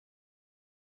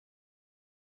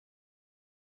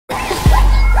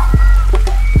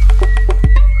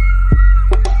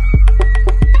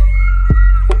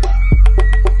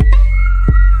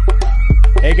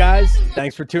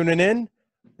Thanks for tuning in.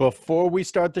 Before we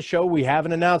start the show, we have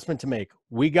an announcement to make.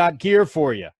 We got gear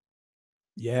for you.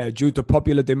 Yeah, due to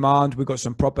popular demand, we've got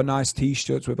some proper nice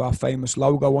T-shirts with our famous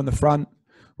logo on the front.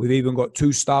 We've even got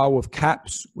 2 style of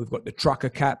caps. We've got the trucker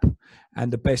cap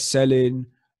and the best-selling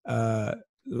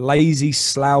lazy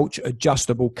slouch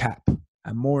adjustable cap.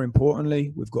 And more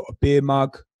importantly, we've got a beer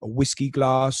mug, a whiskey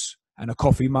glass, and a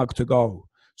coffee mug to go.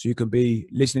 So you can be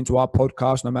listening to our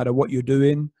podcast no matter what you're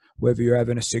doing, whether you're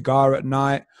having a cigar at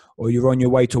night or you're on your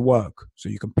way to work. So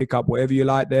you can pick up whatever you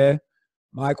like there.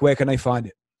 Mike, where can they find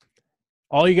it?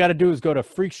 All you got to do is go to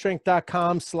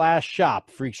freakstrength.com/shop,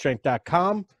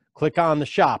 freakstrength.com, click on the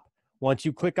shop. Once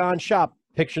you click on shop,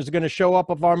 pictures are going to show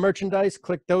up of our merchandise.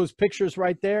 Click those pictures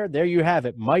right there. There you have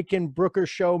it. Mike and Brooker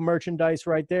Show merchandise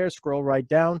right there. Scroll right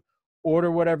down. Order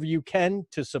whatever you can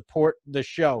to support the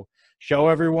show. Show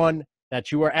everyone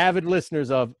that you are avid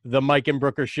listeners of the Mike and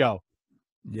Brooker Show.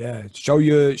 Yeah, show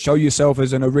yourself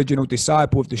as an original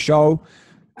disciple of the show.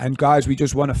 And guys, we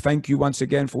just want to thank you once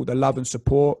again for the love and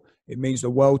support. It means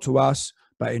the world to us.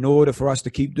 But in order for us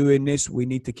to keep doing this, we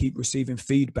need to keep receiving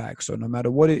feedback. So no matter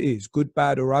what it is, good,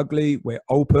 bad, or ugly, we're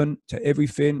open to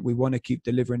everything. We want to keep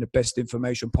delivering the best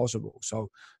information possible. So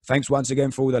thanks once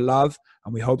again for all the love,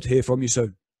 and we hope to hear from you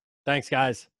soon. Thanks,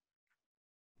 guys.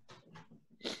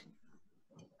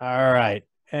 All right.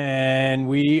 And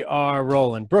we are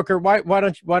rolling. Brooker, why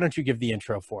don't you give the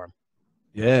intro for him?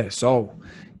 Yeah, so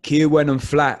Keir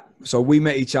Wenham-Flatt. So we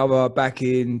met each other back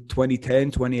in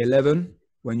 2010, 2011,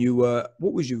 when you were,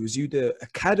 what was you? Was you the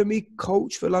academy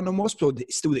coach for London Wasps or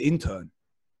still the intern?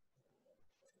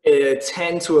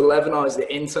 10 to 11, I was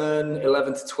the intern.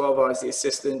 11 to 12, I was the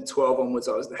assistant. 12 onwards,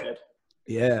 I was the head.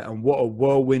 Yeah, and what a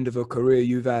whirlwind of a career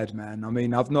you've had, man. I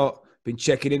mean, I've not been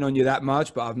checking in on you that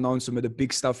much, but I've known some of the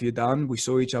big stuff you've done. We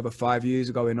saw each other 5 years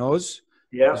ago in Oz.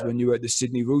 Yeah. That was when you were at the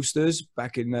Sydney Roosters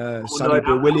back in Sonny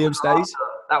Bill Williams days.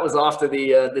 That was after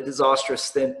the disastrous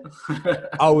stint.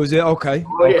 Oh, was it? Okay.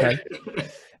 Oh, okay.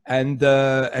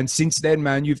 Yeah. And since then,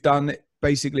 man, you've done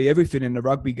basically everything in the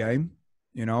rugby game.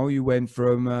 You know, you went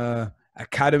from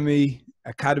academy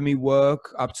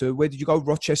work up to, where did you go?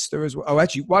 Rochester as well. Oh,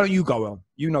 actually, why don't you go on?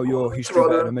 You know your history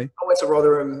better than me. I went to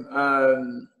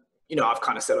Rotherham. You know, I've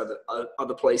kind of said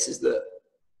other places that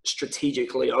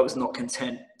strategically I was not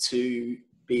content to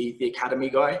be the academy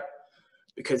guy,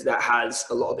 because that has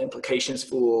a lot of implications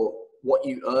for what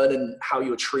you earn and how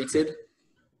you're treated.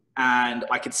 And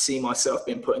I could see myself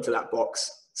being put into that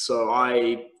box. So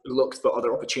I looked for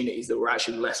other opportunities that were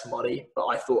actually less money, but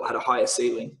I thought had a higher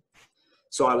ceiling.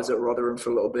 So I was at Rotherham for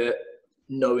a little bit,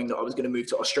 knowing that I was going to move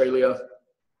to Australia.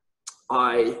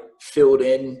 I filled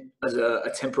in as a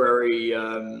temporary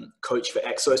coach for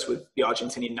Exos with the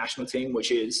Argentinian national team,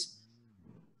 which is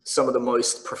some of the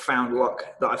most profound luck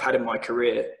that I've had in my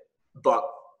career, but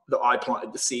that I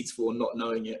planted the seeds for, not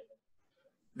knowing it.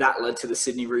 That led to the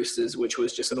Sydney Roosters, which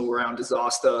was just an all-round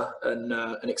disaster and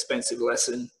an expensive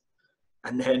lesson.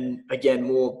 And then, again,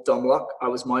 more dumb luck. I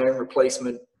was my own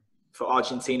replacement for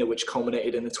Argentina, which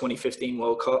culminated in the 2015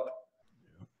 World Cup.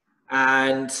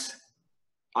 And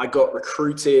I got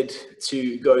recruited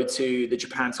to go to the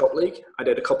Japan Top League. I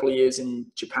did a couple of years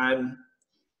in Japan,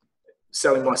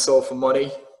 selling my soul for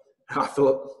money. And I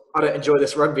thought, I don't enjoy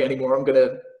this rugby anymore. I'm going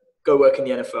to go work in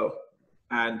the NFL.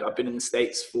 And I've been in the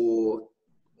States for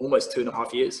almost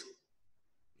 2.5 years.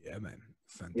 Yeah, man.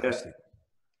 Fantastic. Yeah.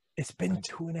 It's been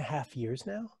 2.5 years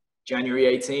now? January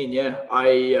 18, yeah.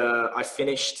 I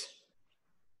finished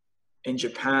in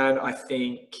Japan, I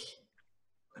think,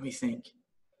 let me think.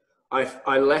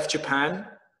 I left Japan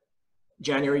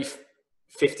January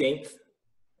 15th.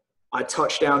 I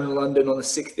touched down in London on the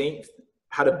 16th,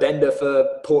 had a bender for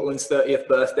Portland's 30th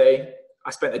birthday.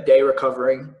 I spent a day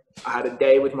recovering. I had a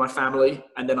day with my family,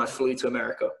 and then I flew to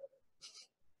America.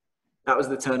 That was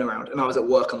the turnaround, and I was at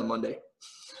work on the Monday.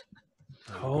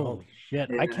 Holy shit.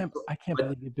 Yeah. I can't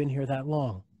believe you've been here that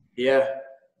long. Yeah.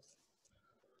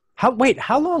 How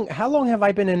long have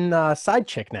I been in Side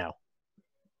Chick now?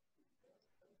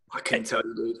 I can't tell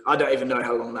you, dude. I don't even know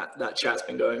how long that chat's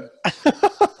been going.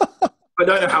 I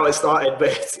don't know how it started, but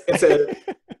it's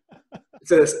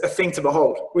a thing to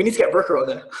behold. We need to get Brooker on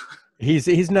there. He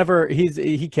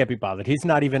can't be bothered. He's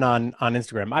not even on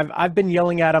Instagram. I've been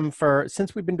yelling at him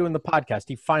since we've been doing the podcast.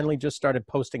 He finally just started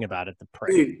posting about it.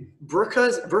 Dude,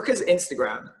 Brooker's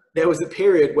Instagram. There was a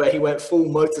period where he went full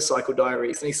motorcycle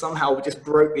diaries, and he somehow just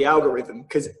broke the algorithm,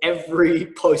 because every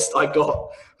post I got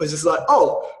was just like,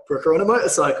 oh, Brooker on a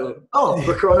motorcycle. Oh,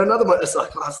 Brooker on another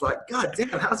motorcycle. I was like, God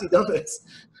damn, how's he done this?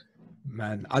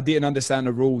 Man, I didn't understand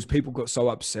the rules. People got so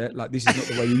upset. Like, this is not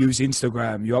the way you use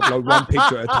Instagram. You upload one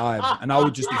picture at a time. And I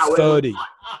would just be 30.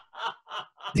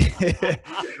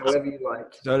 However you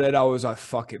like. So then I was like,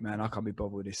 fuck it, man. I can't be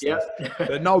bothered with this stuff. Yeah.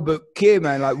 But no, but Keir,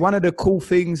 man, like one of the cool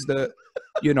things that,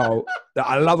 you know, that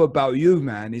I love about you,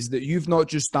 man, is that you've not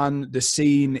just done the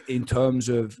scene in terms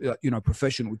of, you know,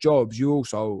 professional jobs. You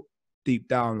also deep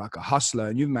down like a hustler,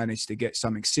 and you've managed to get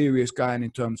something serious going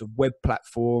in terms of web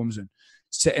platforms and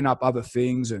setting up other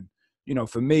things. And, you know,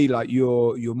 for me, like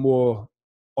you're more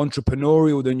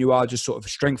entrepreneurial than you are just sort of a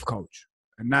strength coach.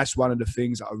 And that's one of the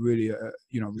things that I really,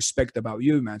 you know, respect about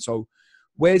you, man. So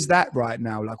where's that right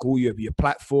now? Like all your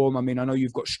platform. I mean, I know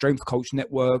you've got Strength Coach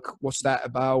Network. What's that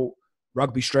about?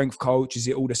 Rugby Strength Coach. Is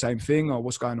it all the same thing, or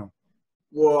what's going on?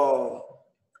 Well,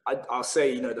 I'll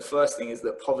say, you know, the first thing is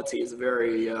that poverty is a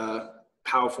very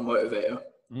powerful motivator.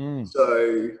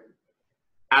 So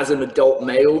as an adult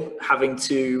male, having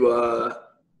to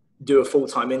do a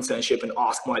full-time internship and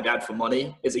ask my dad for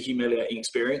money is a humiliating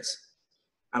experience.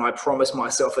 And I promised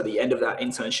myself at the end of that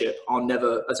internship, I'll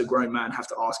never, as a grown man, have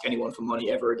to ask anyone for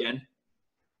money ever again.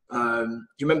 You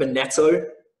remember Netto?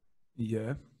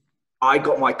 Yeah. I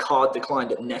got my card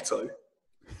declined at Netto.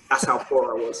 That's how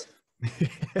poor I was.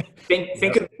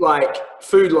 Think of like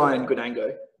Food Line,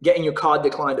 Gudango, getting your card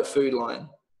declined at Food Line.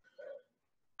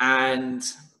 And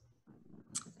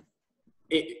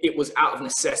it was out of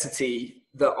necessity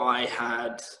that I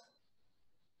had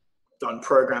done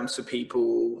programs for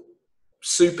people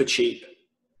super cheap.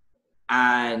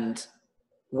 And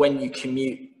when you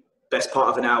commute best part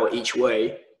of an hour each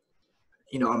way,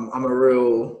 you know, I'm a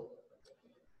real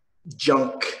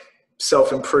junk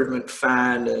self-improvement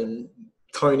fan, and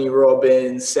Tony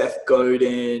Robbins, Seth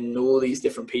Godin, all these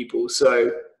different people.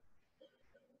 So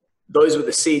those were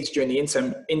the seeds during the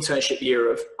internship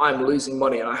year of I'm losing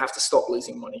money and I have to stop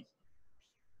losing money.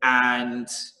 And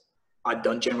I'd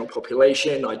done general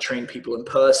population. I trained people in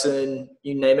person,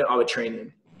 you name it, I would train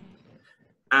them.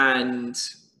 And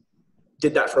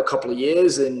did that for a couple of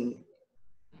years. And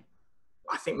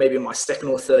I think maybe in my second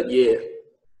or third year,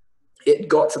 it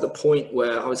got to the point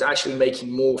where I was actually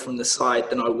making more from the side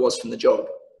than I was from the job,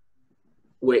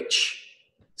 which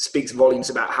speaks volumes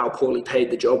about how poorly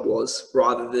paid the job was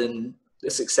rather than the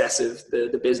success of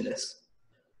the business.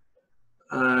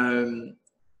 And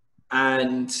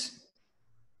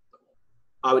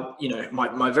I would, you know,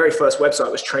 my very first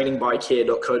website was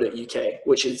trainingbykeir.co.uk,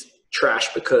 which is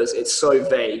trash because it's so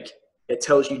vague. It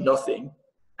tells you nothing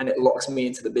and it locks me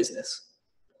into the business.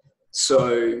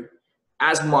 So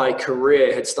as my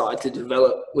career had started to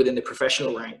develop within the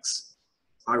professional ranks,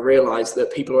 I realized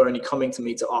that people are only coming to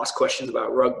me to ask questions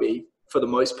about rugby for the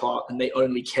most part, and they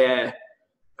only care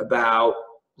about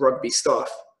rugby stuff.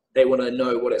 They want to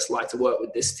know what it's like to work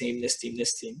with this team, this team,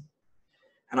 this team.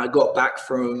 And I got back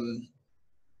from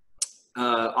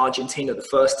Argentina the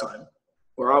first time,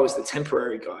 where I was the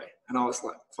temporary guy, and I was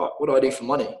like, fuck, what do I do for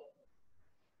money?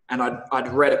 And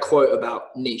I'd read a quote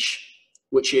about niche,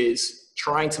 which is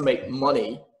trying to make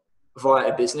money via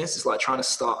a business is like trying to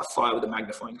start a fire with a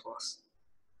magnifying glass.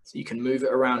 So you can move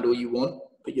it around all you want,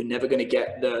 but you're never going to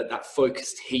get that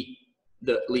focused heat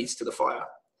that leads to the fire.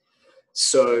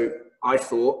 So I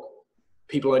thought,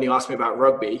 people only ask me about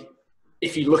rugby.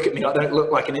 If you look at me, I don't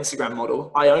look like an Instagram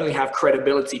model. I only have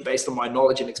credibility based on my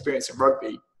knowledge and experience in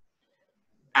rugby.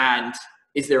 And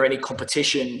is there any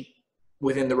competition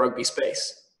within the rugby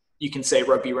space? You can say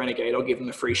Rugby Renegade. I'll give them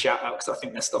a free shout out because I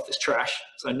think their stuff is trash.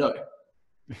 So no.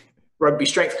 Rugby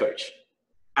Strength Coach.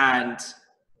 And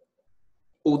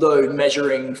although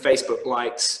measuring Facebook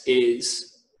likes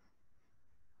is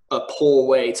a poor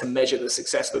way to measure the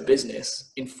success of a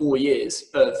business, in 4 years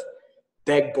of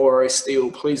beg, borrow, steal,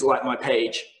 please like my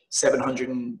page,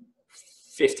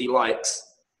 750 likes,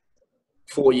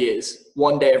 4 years.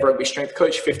 1 day of Rugby Strength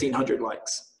Coach, 1,500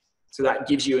 likes. So that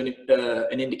gives you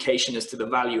an indication as to the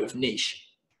value of niche.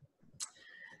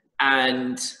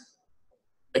 And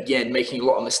again, making a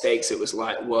lot of mistakes. It was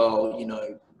like, well, you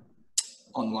know,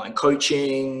 online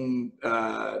coaching,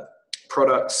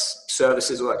 products,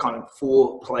 services, all that kind of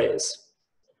for players.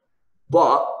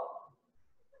 But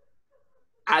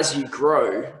as you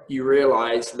grow, you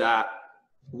realize that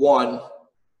one,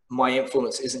 my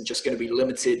influence isn't just going to be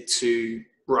limited to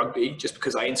rugby, just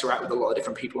because I interact with a lot of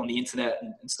different people on the internet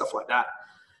and stuff like that.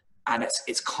 And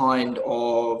it's kind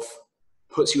of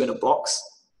puts you in a box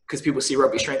because people see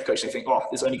Rugby Strength Coach and they think, oh,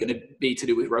 there's only going to be to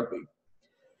do with rugby.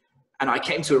 And I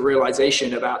came to a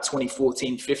realization about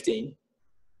 2014, 15,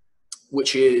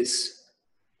 which is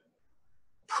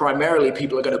primarily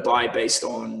people are going to buy based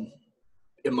on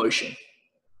emotion.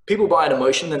 People buy an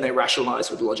emotion, then they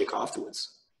rationalize with logic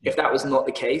afterwards. If that was not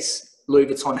the case, Louis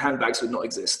Vuitton handbags would not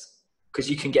exist, because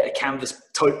you can get a canvas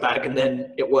tote bag and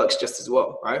then it works just as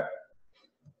well, right?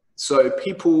 So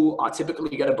people are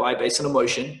typically going to buy based on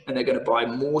emotion, and they're going to buy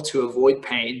more to avoid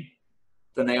pain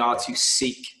than they are to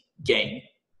seek gain.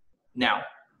 Now,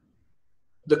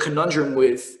 the conundrum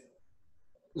with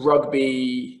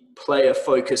rugby player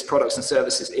focused products and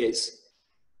services is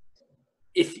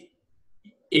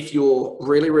if you're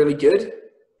really, really good,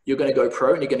 you're going to go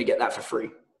pro and you're going to get that for free.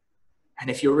 And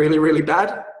if you're really, really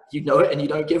bad, you know it and you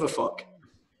don't give a fuck.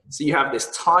 So you have this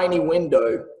tiny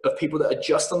window of people that are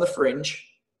just on the fringe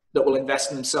that will invest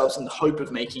in themselves in the hope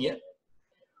of making it,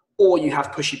 or you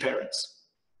have pushy parents.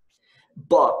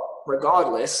 But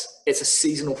regardless, it's a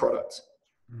seasonal product.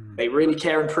 They really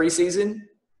care in preseason,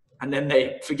 and then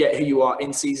they forget who you are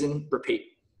in season, repeat.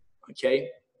 Okay.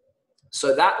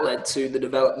 So that led to the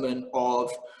development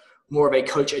of more of a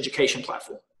coach education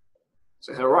platform.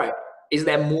 So, all right, is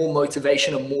there more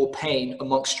motivation and more pain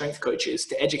amongst strength coaches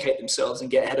to educate themselves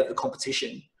and get ahead of the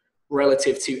competition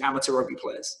relative to amateur rugby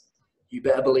players? You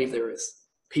better believe there is.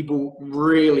 People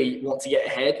really want to get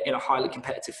ahead in a highly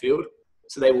competitive field,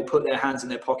 so they will put their hands in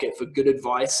their pocket for good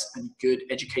advice and good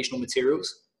educational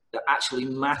materials that actually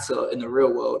matter in the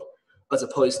real world, as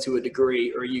opposed to a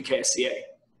degree or a UKSCA.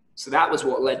 So that was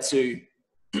what led to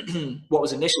what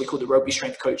was initially called the Rugby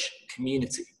Strength Coach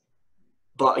community.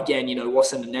 But again, you know,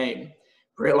 what's in the name?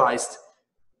 Realized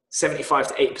 75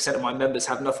 to 80% of my members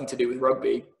have nothing to do with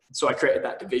rugby. So I created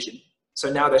that division. So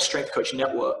now there's Strength Coach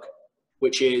Network,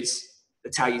 which is the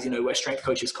tag, you know, where strength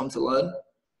coaches come to learn.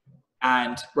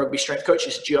 And Rugby Strength Coach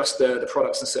is just the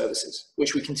products and services,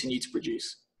 which we continue to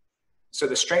produce. So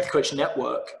the Strength Coach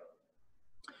Network,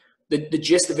 the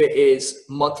gist of it is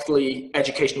monthly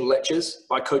educational lectures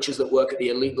by coaches that work at the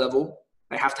elite level.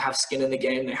 They have to have skin in the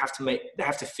game. They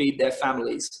have to feed their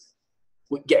families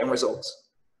with getting results.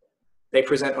 They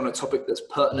present on a topic that's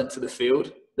pertinent to the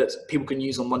field that people can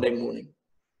use on Monday morning.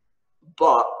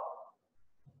 But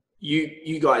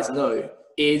you guys know,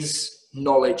 is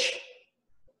knowledge,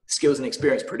 skills and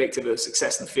experience predictive of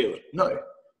success in the field? No.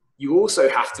 You also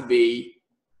have to be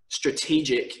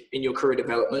strategic in your career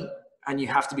development, and you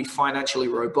have to be financially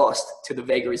robust to the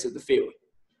vagaries of the field.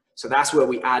 So that's where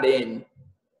we add in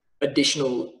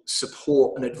additional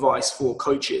support and advice for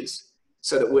coaches,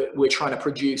 so that we're trying to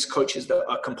produce coaches that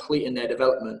are complete in their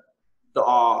development, that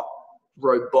are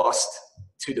robust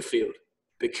to the field.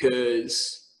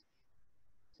 Because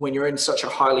when you're in such a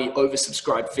highly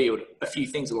oversubscribed field, a few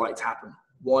things are likely to happen.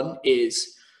 One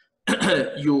is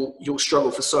you'll struggle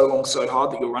for so long, so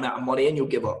hard that you'll run out of money and you'll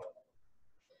give up.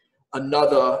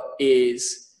 Another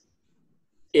is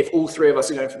if all three of us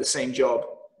are going for the same job,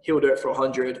 he'll do it for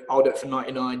 100, I'll do it for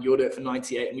 99, you'll do it for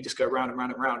 98, and we just go round and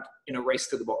round and round in a race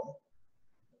to the bottom.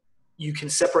 You can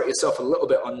separate yourself a little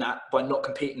bit on that by not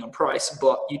competing on price,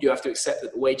 but you do have to accept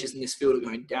that the wages in this field are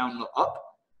going down, not up.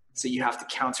 So you have to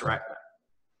counteract that.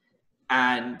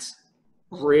 And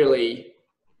really,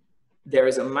 there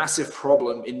is a massive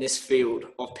problem in this field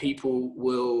of people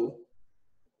will,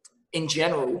 in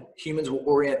general, humans will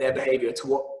orient their behavior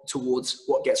towards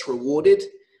what gets rewarded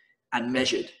and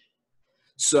measured.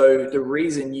 So the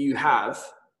reason you have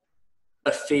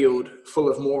a field full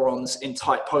of morons in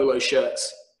tight polo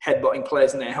shirts headbutting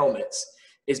players in their helmets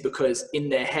is because in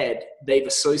their head, they've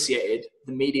associated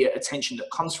the media attention that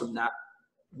comes from that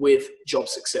with job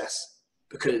success.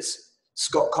 Because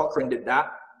Scott Cochran did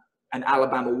that, and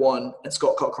Alabama won, and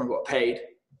Scott Cochran got paid.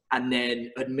 And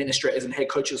then administrators and head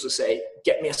coaches will say,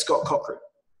 get me a Scott Cochran.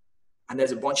 And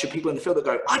there's a bunch of people in the field that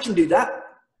go, I can do that.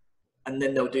 And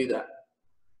then they'll do that.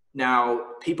 Now,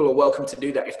 people are welcome to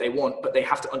do that if they want, but they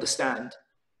have to understand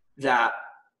that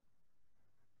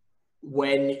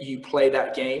when you play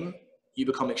that game, you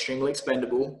become extremely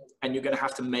expendable, and you're going to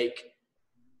have to make,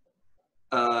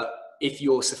 if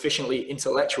you're sufficiently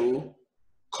intellectual,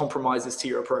 compromises to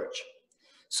your approach.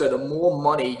 So the more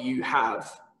money you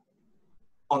have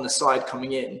on the side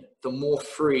coming in, the more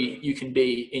free you can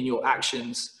be in your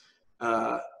actions,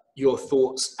 your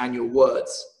thoughts, and your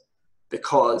words,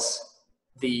 because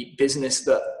the business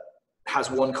that has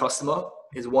one customer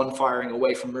is one firing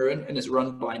away from ruin and is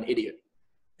run by an idiot.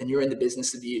 And you're in the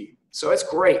business of you. So it's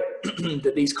great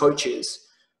that these coaches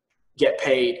get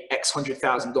paid X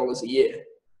 $100,000 a year,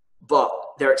 but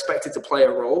they're expected to play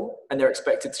a role, and they're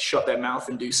expected to shut their mouth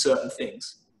and do certain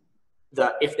things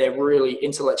that, if they're really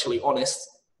intellectually honest,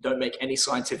 don't make any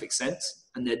scientific sense,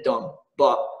 and they're dumb.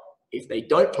 But if they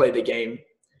don't play the game,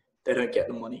 they don't get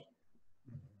the money.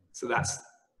 So that's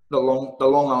the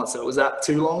long answer. Was that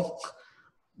too long?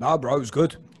 No, bro, it was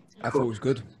good. I thought it was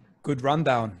good. Good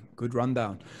rundown. Good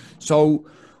rundown. So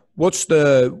what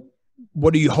are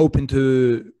you hoping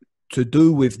to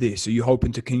do with this? Are you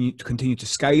hoping to continue to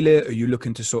scale it? Are you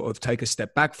looking to sort of take a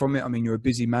step back from it? I mean, you're a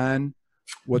busy man.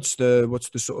 What's the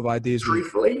sort of ideas?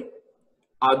 Truthfully,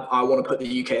 I want to put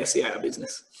the UKSC out of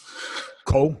business.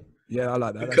 Cool. Yeah, I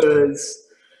like that. Because,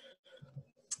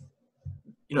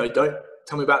 don't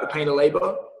tell me about the pain of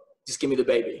labor. Just give me the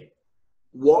baby.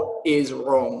 What is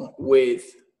wrong with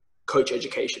coach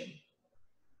education?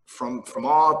 From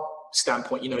our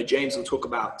standpoint, James will talk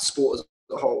about sport as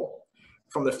a whole.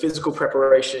 From the physical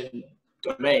preparation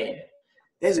domain,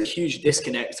 there's a huge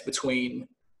disconnect between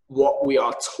what we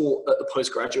are taught at the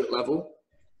postgraduate level,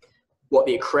 what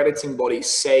the accrediting bodies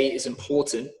say is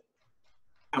important,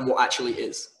 and what actually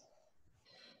is.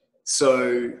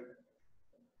 So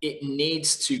it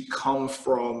needs to come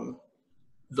from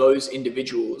those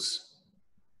individuals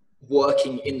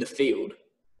working in the field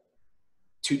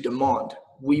to demand,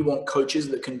 we want coaches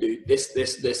that can do this,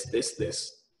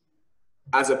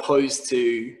 as opposed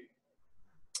to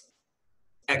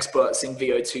experts in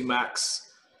VO2 max,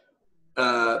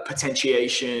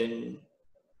 potentiation,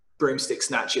 broomstick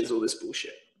snatches, all this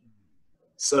bullshit.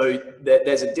 So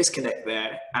there's a disconnect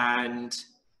there, and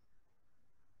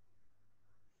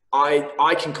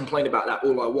I can complain about that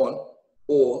all I want,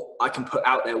 or I can put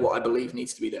out there what I believe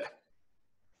needs to be there.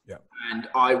 Yeah. And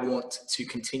I want to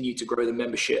continue to grow the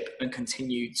membership and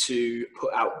continue to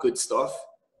put out good stuff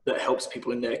that helps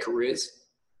people in their careers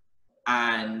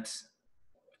and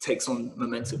takes on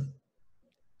momentum.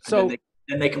 So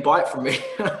then they can buy it from me.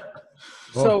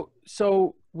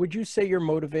 So would you say your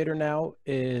motivator now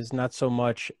is not so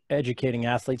much educating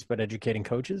athletes, but educating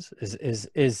coaches?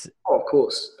 Oh,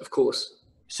 of course.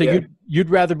 So yeah.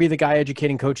 You'd rather be the guy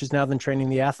educating coaches now than training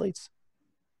the athletes?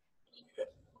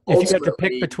 If you had to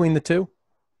pick between the two?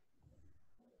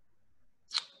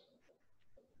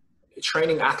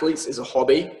 Training athletes is a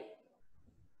hobby,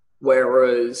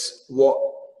 whereas what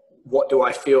do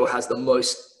I feel has the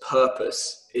most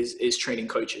purpose is training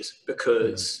coaches,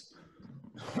 because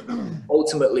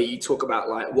ultimately you talk about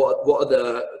like what are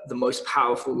the most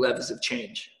powerful levers of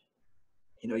change.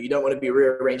 You don't want to be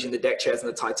rearranging the deck chairs in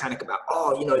the Titanic about,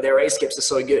 their A skips are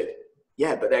so good.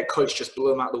 Yeah, but their coach just blew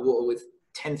them out of the water with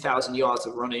 10,000 yards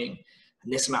of running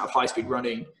and this amount of high-speed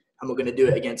running, and we're going to do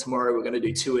it again tomorrow. We're going to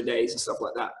do 2 a days and stuff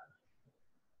like that.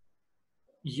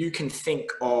 You can think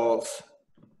of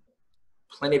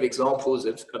plenty of examples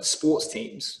of sports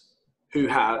teams who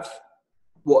have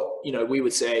what, we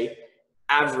would say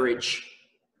average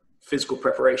physical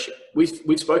preparation.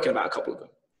 We've spoken about a couple of them.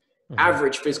 Mm-hmm.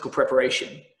 Average physical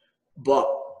preparation, but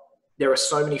there are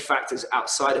so many factors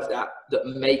outside of that that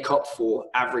make up for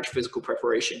average physical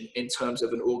preparation in terms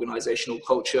of an organizational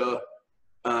culture,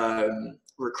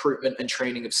 recruitment and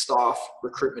training of staff,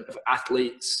 recruitment of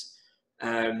athletes,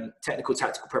 technical,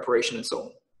 tactical preparation, and so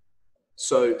on.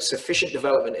 So sufficient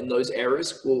development in those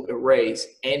areas will erase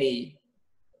any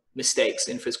mistakes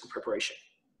in physical preparation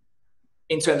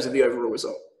in terms of the overall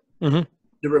result. Mm-hmm.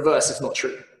 The reverse is not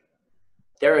true.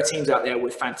 There are teams out there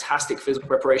with fantastic physical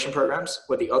preparation programs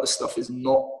where the other stuff is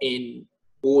not in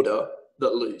order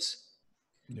that lose.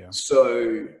 Yeah.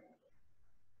 So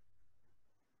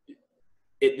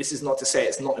this is not to say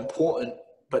it's not important,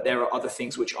 but there are other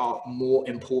things which are more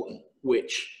important,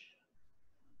 which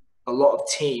a lot of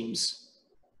teams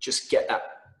just get that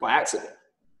by accident.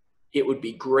 It would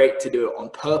be great to do it on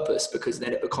purpose, because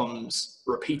then it becomes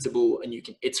repeatable and you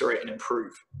can iterate and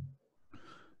improve.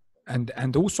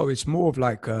 And also it's more of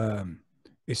like,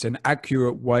 it's an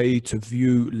accurate way to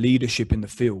view leadership in the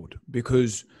field,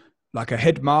 because like a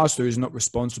headmaster is not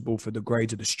responsible for the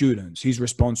grades of the students. He's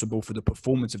responsible for the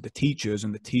performance of the teachers,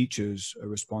 and the teachers are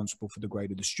responsible for the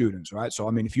grade of the students, right? So,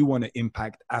 I mean, if you want to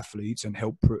impact athletes and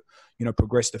help,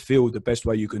 progress the field, the best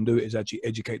way you can do it is actually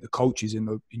educate the coaches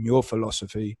in your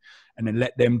philosophy, and then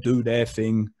let them do their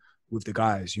thing with the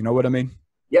guys. You know what I mean?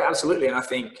 Yeah, absolutely. And I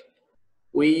think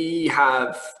we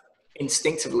have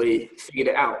instinctively figured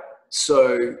it out.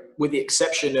 So with the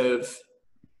exception of,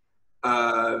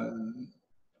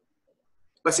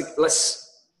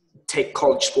 let's take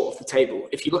college sport off the table.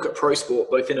 If you look at pro sport,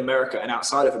 both in America and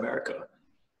outside of America,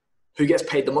 who gets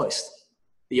paid the most?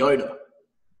 The owner.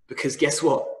 Because guess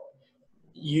what?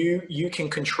 You can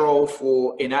control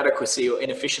for inadequacy or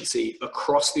inefficiency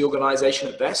across the organization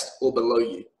at best or below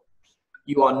you.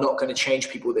 You are not going to change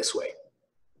people this way.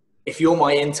 If you're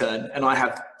my intern and I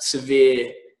have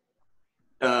severe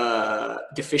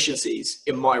deficiencies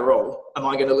in my role, am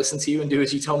I going to listen to you and do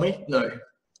as you tell me? No.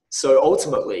 So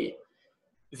ultimately,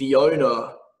 the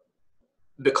owner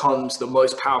becomes the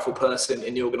most powerful person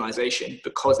in the organization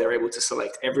because they're able to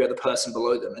select every other person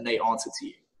below them and they answer to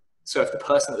you. So if the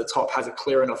person at the top has a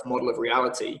clear enough model of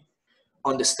reality,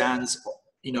 understands,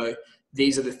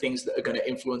 these are the things that are going to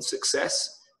influence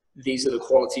success, these are the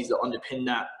qualities that underpin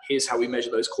that. Here's how we measure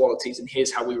those qualities, and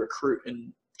here's how we recruit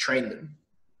and train them.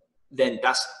 Then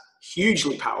that's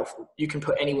hugely powerful. You can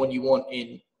put anyone you want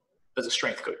in as a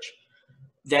strength coach.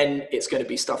 Then it's going to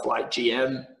be stuff like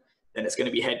GM, then it's going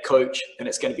to be head coach, and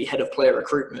it's going to be head of player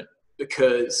recruitment,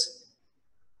 because,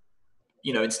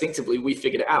 you know, instinctively we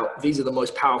figured it out. These are the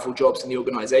most powerful jobs in the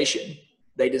organization.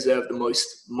 They deserve the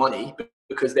most money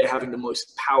because they're having the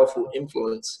most powerful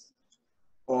influence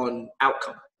on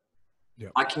outcome. Yeah.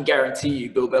 I can guarantee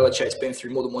you Bill Belichick's been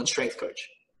through more than one strength coach,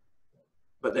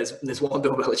 but there's one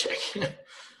Bill Belichick.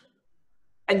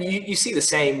 And you see the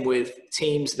same with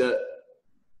teams that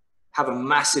have a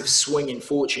massive swing in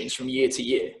fortunes from year to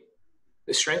year.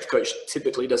 The strength coach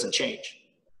typically doesn't change.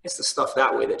 It's the stuff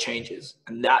that way that changes.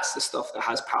 And that's the stuff that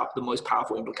has the most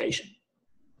powerful implication.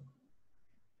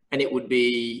 And it would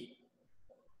be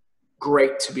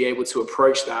great to be able to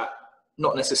approach that,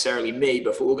 not necessarily me,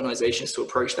 but for organizations to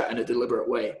approach that in a deliberate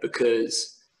way,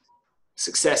 because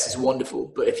success is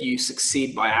wonderful. But if you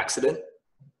succeed by accident,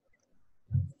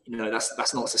 you know,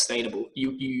 that's not sustainable.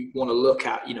 You want to look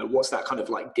at, you know, what's that kind of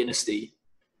like dynasty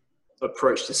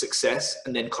approach to success,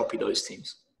 and then copy those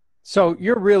teams. So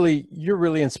you're really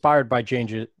inspired by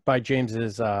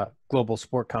James's global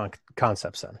sport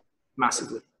concepts then.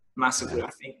 Massively. I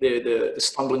think the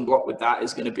stumbling block with that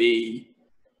is going to be,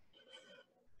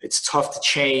 it's tough to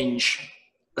change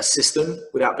a system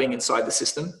without being inside the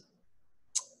system.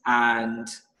 And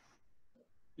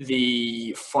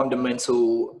the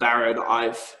fundamental barrier that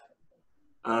I've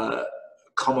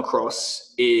come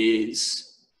across is,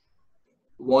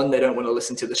 one, they don't want to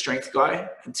listen to the strength guy,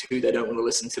 and two, they don't want to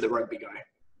listen to the rugby guy.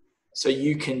 So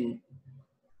you can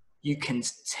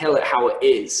tell it how it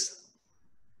is,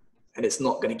 and it's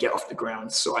not going to get off the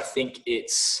ground. So I think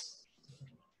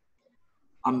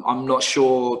I'm not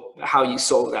sure how you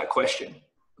solve that question,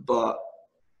 but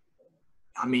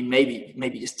I mean,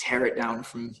 maybe just tear it down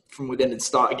from within and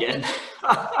start again.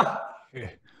 Yeah.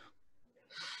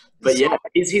 But yeah,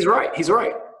 he's right. He's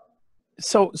right.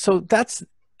 So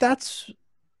that's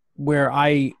where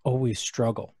I always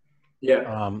struggle.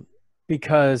 Yeah.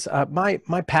 Because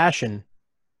my passion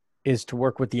is to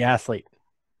work with the athlete,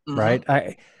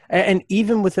 right? And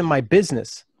even within my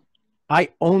business, I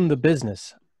own the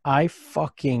business. I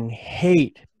fucking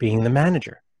hate being the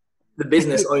manager. The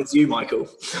business owns you, Michael.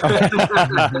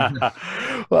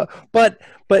 but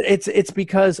it's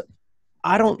because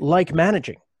I don't like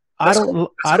managing. I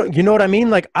don't, you know what I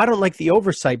mean? Like, I don't like the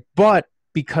oversight, but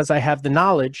because I have the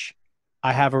knowledge,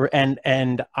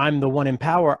 and I'm the one in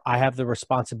power, I have the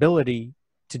responsibility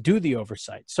to do the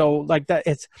oversight. So like that,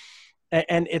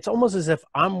 it's almost as if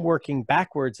I'm working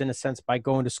backwards in a sense by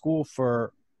going to school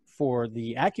for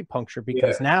the acupuncture,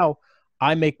 because now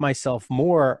I make myself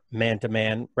more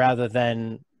man-to-man rather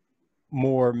than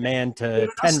more man to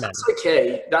 10 men. That's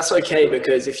okay. That's okay,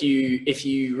 because if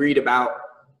you read about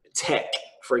tech,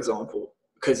 for example,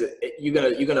 because you're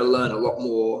gonna learn a lot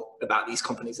more about these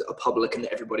companies that are public and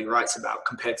that everybody writes about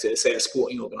compared to, say, a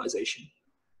sporting organization.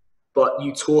 But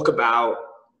you talk about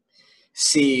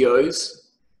CEOs,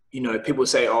 you know, people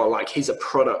say, oh, like, he's a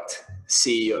product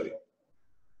CEO.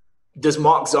 Does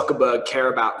Mark Zuckerberg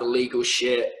care about the legal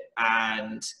shit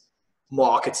and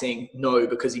marketing? No,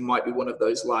 because he might be one of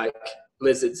those like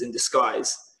lizards in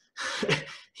disguise.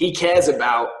 He cares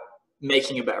about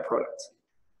making a better product.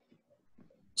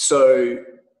 So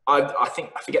I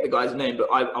think, I forget the guy's name, but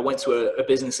I went to a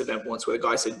business event once where the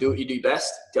guy said, do what you do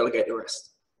best, delegate the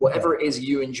rest. Whatever it is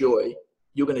you enjoy,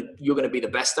 you're gonna be the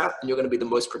best at, and you're gonna be the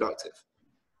most productive.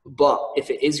 But if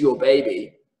it is your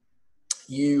baby,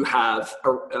 you have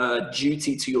a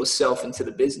duty to yourself and to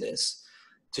the business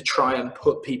to try and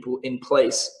put people in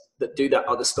place that do that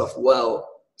other stuff well,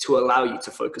 to allow you to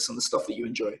focus on the stuff that you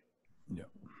enjoy. Yeah.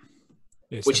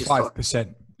 It's which the is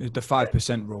 5%. It's the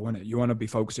 5% rule, isn't it? You want to be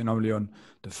focusing only on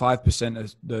the 5%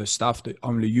 of the stuff that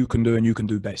only you can do and you can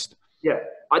do best. Yeah.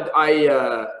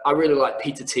 I really like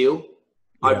Peter Thiel.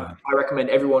 Yeah. I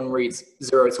recommend everyone reads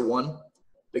 0 to 1,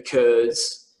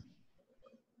 because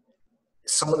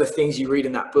some of the things you read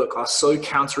in that book are so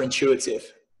counterintuitive,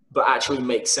 but actually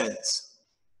make sense,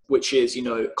 which is, you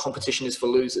know, competition is for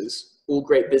losers. All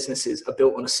great businesses are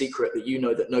built on a secret that you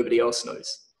know that nobody else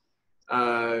knows.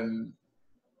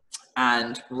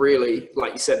 And really,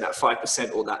 like you said, that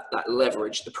 5% or that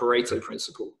leverage, the Pareto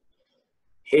principle.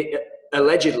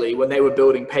 Allegedly, when they were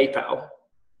building PayPal,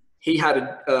 he had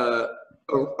a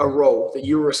role that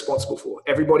you were responsible for.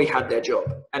 Everybody had their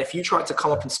job. And if you tried to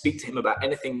come up and speak to him about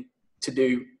anything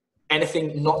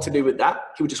not to do with that,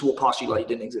 he would just walk past you like you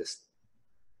didn't exist.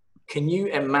 Can you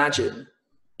imagine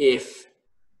if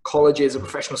colleges and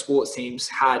professional sports teams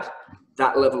had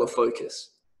that level of focus.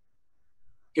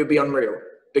 It would be unreal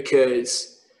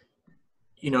because,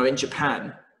 you know, in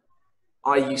Japan,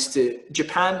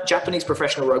 Japanese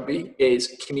professional rugby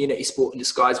is community sport in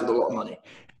disguise with a lot of money.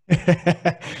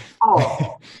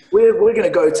 Oh, we're going to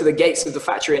go to the gates of the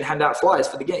factory and hand out flyers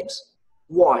for the games.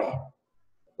 Why?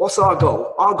 What's our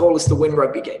goal? Our goal is to win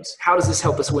rugby games. How does this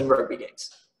help us win rugby games?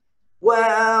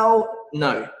 Well,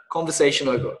 no. Conversation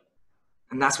over.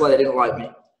 And that's why they didn't like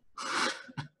me.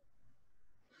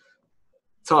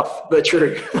 Tough, but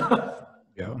true.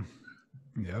 Yeah.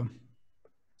 Yeah.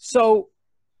 So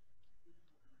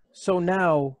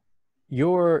now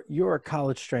you're a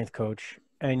college strength coach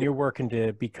and you're working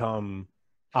to become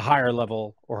a higher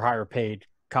level or higher paid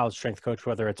college strength coach,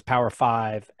 whether it's Power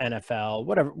 5, NFL,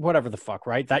 whatever the fuck,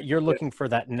 right? That you're looking for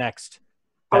that next.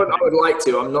 I would like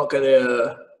to. I'm not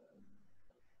gonna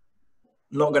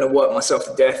work myself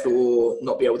to death or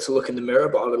not be able to look in the mirror,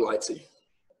 but I would like to.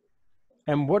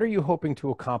 And what are you hoping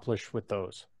to accomplish with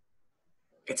those?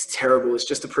 It's terrible. It's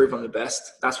just to prove I'm the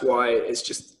best. That's why it's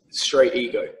just straight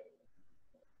ego.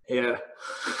 Yeah.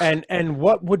 And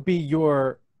what would be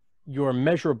your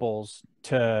measurables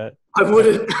to? I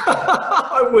wouldn't.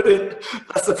 I wouldn't.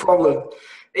 That's the problem.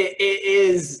 It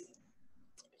is,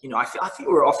 you know, I think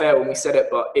we were off air when we said it,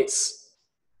 but it's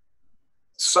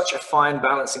such a fine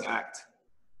balancing act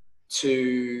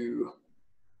to,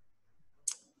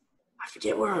 I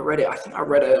forget where I read it. I think I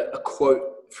read a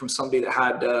quote from somebody that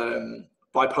had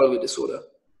bipolar disorder.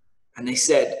 And they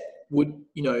said,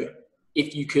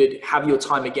 if you could have your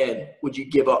time again, would you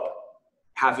give up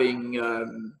having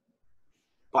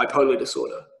bipolar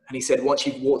disorder? And he said, once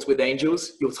you've walked with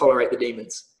angels, you'll tolerate the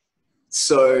demons.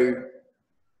 So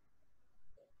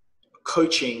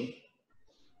coaching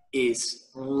is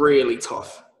really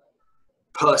tough,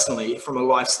 personally, from a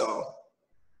lifestyle.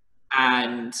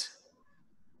 And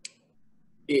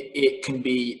it can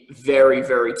be very,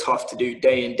 very tough to do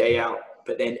day in, day out.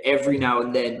 But then every now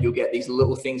and then you'll get these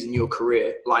little things in your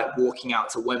career, like walking out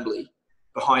to Wembley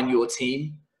behind your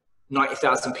team,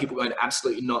 90,000 people going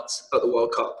absolutely nuts at the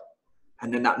World Cup.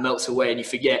 And then that melts away and you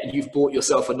forget and you've bought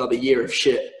yourself another year of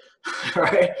shit,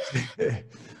 right?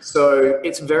 So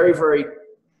it's very, very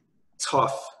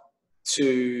tough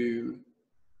to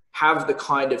have the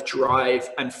kind of drive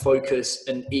and focus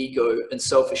and ego and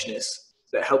selfishness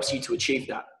that helps you to achieve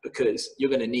that, because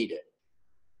you're going to need it.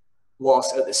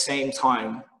 Whilst at the same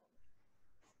time,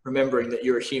 remembering that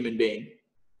you're a human being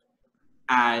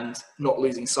and not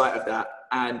losing sight of that.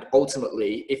 And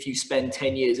ultimately, if you spend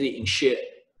 10 years eating shit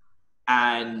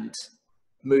and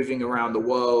moving around the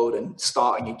world and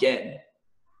starting again,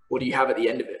 what do you have at the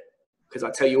end of it? Because I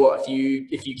tell you what,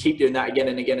 if you keep doing that again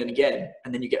and again and again,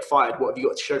 and then you get fired, what have you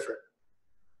got to show for it?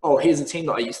 Oh, here's a team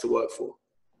that I used to work for.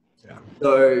 Yeah.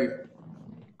 So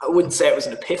I wouldn't say it was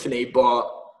an epiphany, but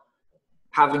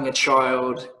having a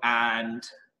child and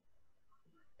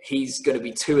he's going to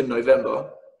be 2 in November,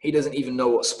 he doesn't even know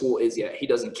what sport is yet. He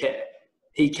doesn't care.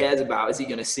 He cares about, is he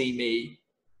going to see me?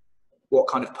 What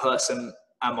kind of person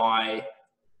am I?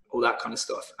 All that kind of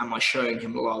stuff. Am I showing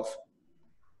him love?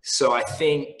 So I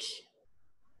think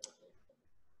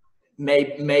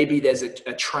maybe there's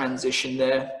a transition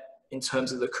there in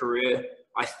terms of the career.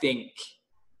 I think,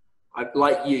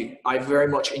 like you, I very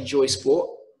much enjoy sport.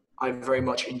 I very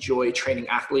much enjoy training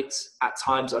athletes. At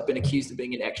times, I've been accused of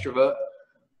being an extrovert.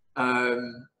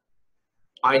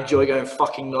 I enjoy going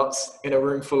fucking nuts in a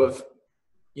room full of,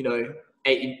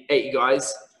 80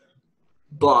 guys.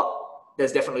 But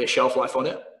there's definitely a shelf life on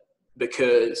it,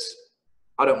 because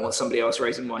I don't want somebody else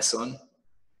raising my son.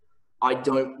 I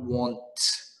don't want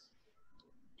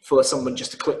for someone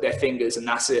just to click their fingers and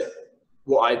that's it.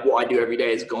 What I do every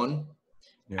day is gone.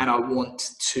 Yeah. And I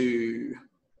want to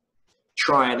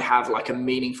try and have like a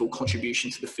meaningful contribution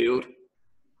to the field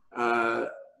that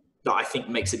I think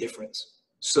makes a difference.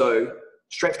 So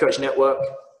Strength Coach Network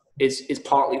is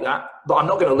partly that, but I'm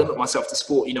not going to limit myself to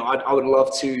sport. I would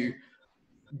love to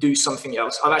do something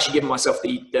else. I've actually given myself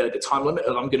the time limit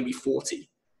of I'm going to be 40.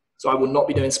 So I will not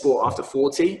be doing sport after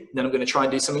 40. Then I'm going to try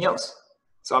and do something else.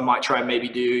 So I might try and maybe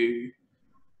do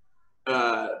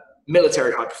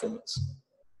military high performance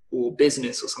or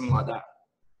business or something like that.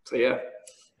 So yeah.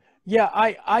 Yeah,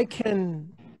 I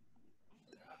can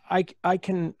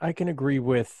agree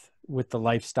with the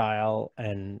lifestyle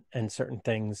and certain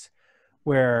things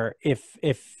where if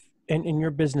in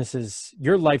your businesses,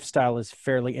 your lifestyle is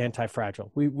fairly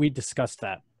anti-fragile. We discussed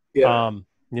that. Yeah.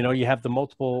 You have the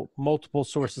multiple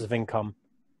sources of income,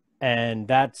 and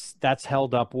that's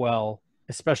held up well,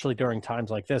 especially during times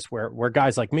like this where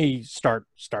guys like me start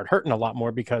hurting a lot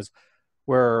more because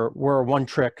we're a one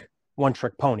trick one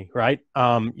trick pony, right?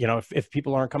 If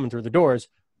people aren't coming through the doors,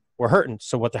 we're hurting.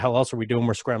 So what the hell else are we doing?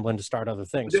 We're scrambling to start other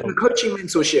things. We're doing coaching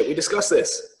mentorship. We discussed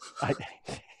this. I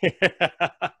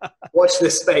Watch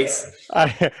this space.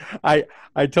 I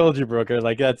told you, Brooker,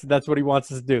 like that's what he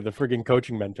wants us to do, the friggin'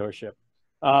 coaching mentorship.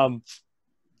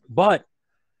 But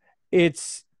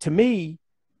it's, to me,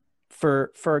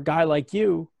 for a guy like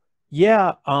you,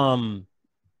 to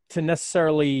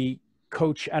necessarily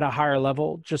coach at a higher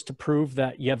level just to prove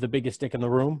that you have the biggest dick in the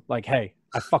room. Like, hey,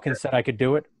 I fucking said I could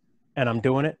do it and I'm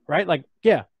doing it, right? Like,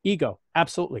 yeah, ego.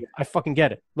 Absolutely. I fucking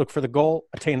get it. Look for the goal,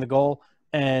 attain the goal,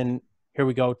 and here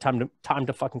we go. Time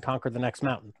to fucking conquer the next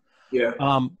mountain. Yeah.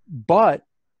 But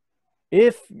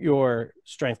if your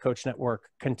strength coach network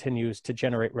continues to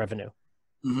generate revenue,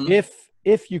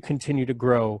 if you continue to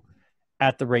grow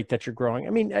at the rate that you're growing, I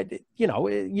mean,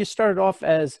 you started off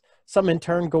as some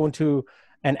intern going to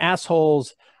an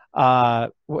asshole's,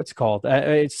 what's it called?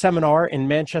 A seminar in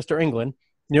Manchester, England.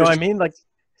 You know what I mean? Like,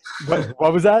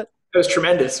 what was that? It was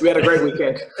tremendous. We had a great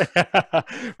weekend.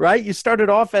 Right? You started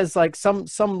off as like some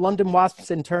London Wasps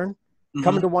intern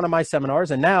coming to one of my seminars,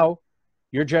 and now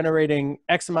you're generating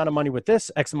X amount of money with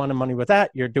this, X amount of money with that.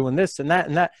 You're doing this and that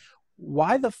and that.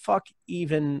 Why the fuck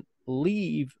even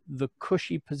leave the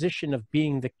cushy position of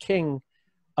being the king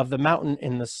of the mountain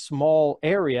in the small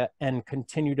area and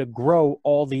continue to grow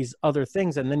all these other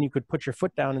things? And then you could put your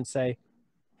foot down and say,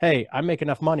 hey, I make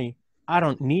enough money. I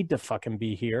don't need to fucking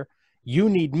be here. You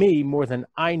need me more than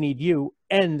I need you.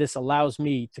 And this allows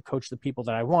me to coach the people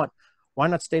that I want. Why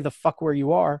not stay the fuck where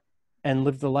you are and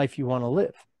live the life you want to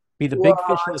live? Be the big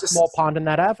fish in the small pond in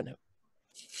that avenue.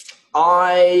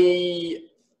 I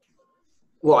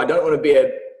don't want to be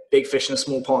a big fish in a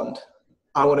small pond.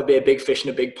 I want to be a big fish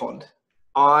in a big pond.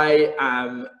 I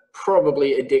am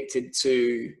probably addicted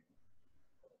to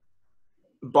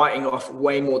biting off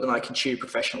way more than I can chew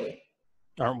professionally.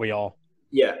 Aren't we all?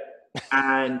 Yeah.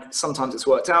 And sometimes it's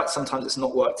worked out, sometimes it's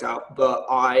not worked out, but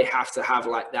I have to have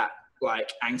like that,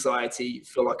 like anxiety,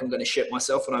 feel like I'm going to shit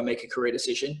myself when I make a career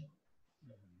decision.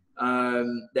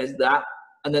 There's that.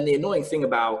 And then the annoying thing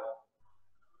about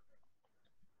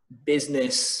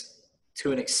business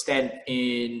to an extent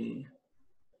if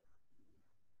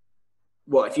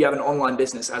you have an online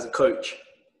business as a coach,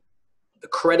 the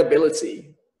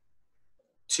credibility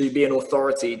to be an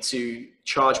authority to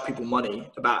charge people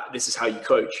money about this is how you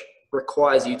coach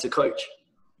requires you to coach.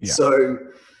 Yeah. So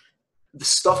the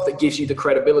stuff that gives you the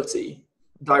credibility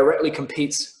directly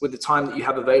competes with the time that you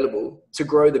have available to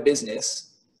grow the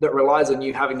business that relies on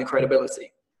you having the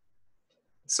credibility.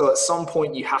 So at some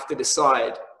point you have to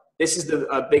decide, this is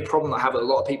a big problem I have with a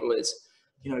lot of people is,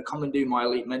 come and do my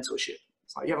elite mentorship.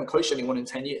 It's like, you haven't coached anyone in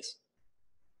 10 years.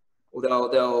 Or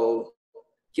they'll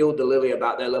gild the lily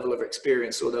about their level of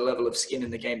experience or their level of skin in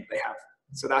the game that they have.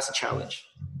 So that's a challenge.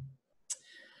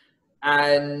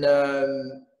 And,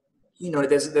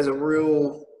 there's a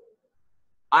real,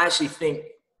 I actually think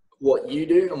what you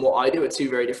do and what I do are two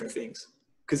very different things,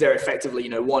 because they're effectively,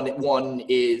 one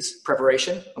is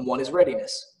preparation and one is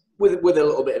readiness, with a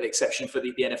little bit of exception for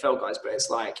the NFL guys. But it's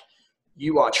like,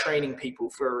 you are training people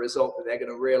for a result that they're going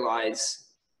to realize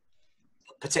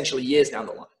potentially years down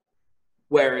the line.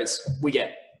 Whereas we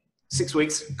get 6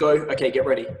 weeks, go, okay, get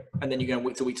ready. And then you're going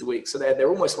week to week to week. So they're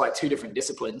almost like two different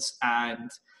disciplines.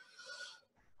 And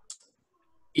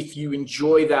if you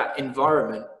enjoy that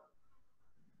environment,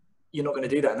 you're not going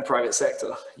to do that in the private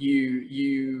sector.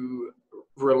 You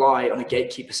rely on a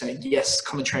gatekeeper saying, yes,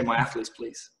 come and train my athletes,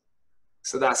 please.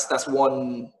 So that's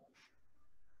one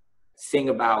thing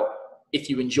about, if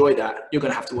you enjoy that, you're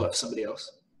going to have to work for somebody else.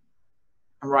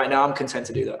 And right now I'm content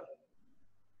to do that.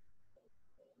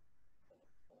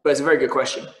 But it's a very good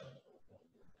question.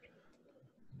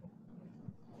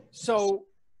 So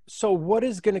what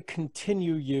is going to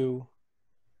continue you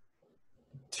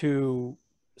to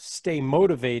stay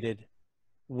motivated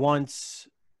once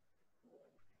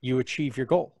you achieve your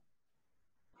goal?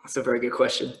 That's a very good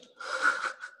question.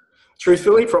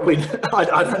 Truthfully, probably, I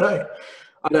don't know.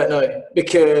 I don't know,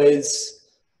 because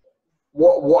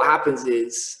what happens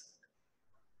is,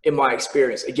 in my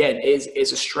experience, again,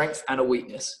 is a strength and a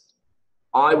weakness.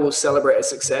 I will celebrate a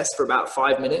success for about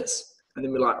 5 minutes and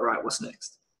then be like, right, what's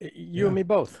next? You and me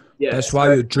both. Yeah. That's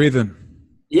why you're driven.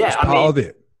 Yeah. It's part of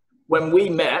it. When we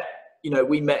met,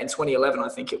 we met in 2011, I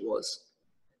think it was.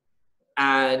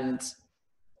 And,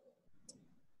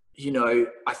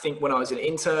 I think when I was an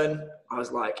intern, I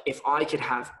was like, if I could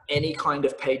have any kind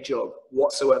of paid job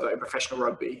whatsoever in professional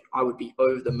rugby, I would be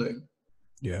over the moon.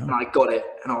 Yeah. And I got it.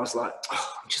 And I was like,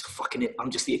 oh, I'm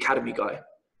just the academy guy.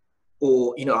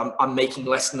 Or, I'm making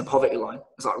less than the poverty line.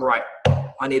 It's like, right,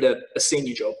 I need a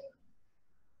senior job.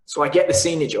 So I get the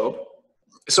senior job.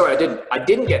 Sorry, I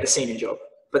didn't get the senior job,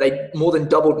 but they more than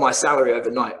doubled my salary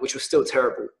overnight, which was still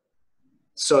terrible.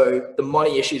 So the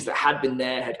money issues that had been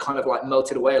there had kind of like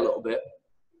melted away a little bit.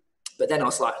 But then I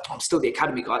was like, I'm still the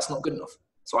academy guy. It's not good enough.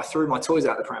 So I threw my toys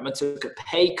out the pram and took a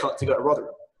pay cut to go to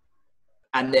Rotherham.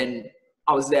 And then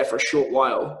I was there for a short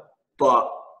while,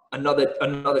 but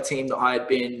another team that I had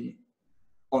been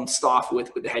on staff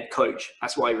with the head coach,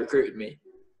 that's why he recruited me.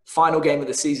 Final game of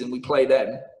the season, we play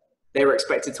them. They were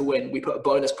expected to win. We put a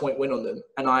bonus point win on them.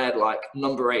 And I had like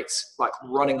number 8s, like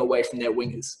running away from their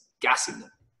wingers, gassing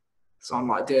them. So I'm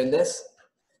like doing this.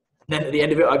 And then at the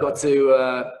end of it, I got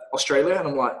to Australia and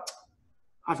I'm like,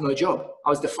 I have no job. I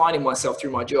was defining myself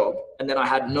through my job. And then I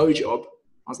had no job.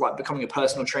 I was like becoming a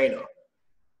personal trainer.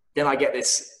 Then I get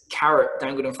this carrot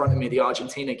dangled in front of me, the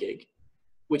Argentina gig,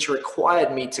 which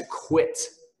required me to quit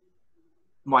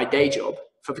my day job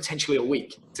for potentially a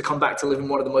week to come back to live in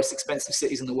one of the most expensive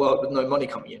cities in the world with no money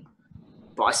coming in.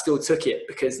 But I still took it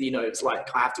because, you know, it's like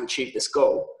I have to achieve this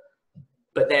goal.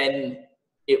 But then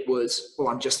it was, well,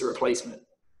 I'm just a replacement.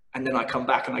 And then I come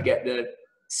back and I get the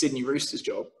Sydney Roosters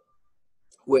job,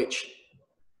 which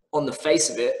on the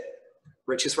face of it,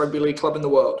 richest rugby league club in the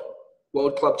world,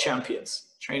 world club champions,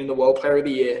 training the world player of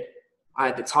the year. I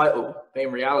had the title, but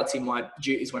in reality, my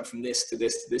duties went from this to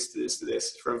this, to this, to this, to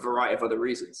this for a variety of other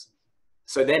reasons.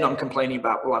 So then I'm complaining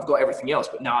about, well, I've got everything else,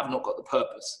 but now I've not got the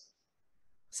purpose.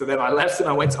 So then I left and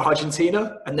I went to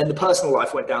Argentina, and then the personal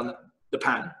life went down the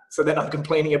pan. So then I'm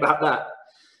complaining about that.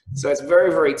 So it's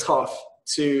very, very tough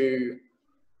to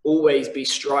always be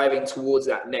striving towards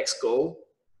that next goal.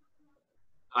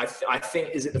 I think,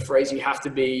 is it the phrase you have to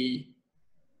be,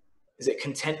 is it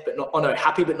content but not, oh no,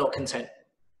 happy but not content.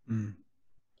 Mm.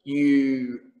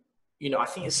 You know, I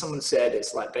think as someone said,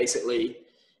 it's like basically,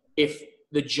 if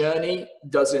the journey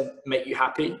doesn't make you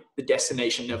happy, the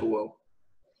destination never will.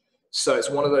 So it's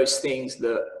one of those things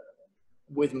that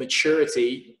with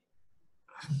maturity,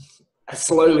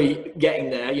 slowly getting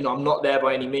there, you know, I'm not there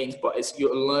by any means, but it's,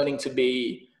 you're learning to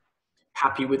be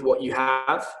happy with what you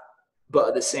have, but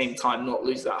at the same time, not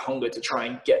lose that hunger to try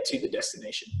and get to the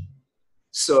destination.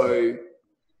 So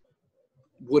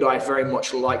would I very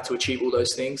much like to achieve all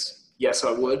those things? Yes,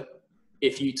 I would.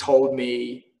 If you told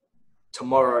me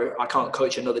tomorrow I can't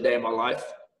coach another day in my life,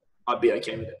 I'd be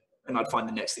okay with it. And I'd find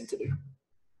the next thing to do.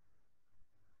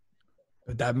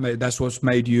 But that's what's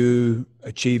made you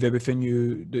achieve everything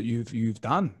you've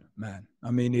done, man.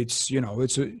 I mean, it's, you know,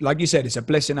 it's like you said, it's a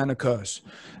blessing and a curse.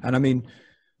 And I mean,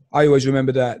 I always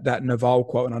remember that Naval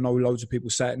quote, and I know loads of people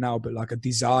say it now, but like, a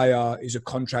desire is a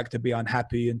contract to be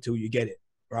unhappy until you get it,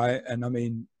 right? And I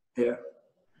mean, yeah,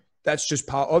 that's just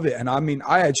part of it. And I mean,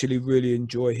 I actually really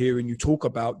enjoy hearing you talk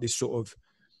about this sort of,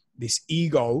 this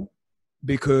ego,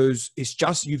 because it's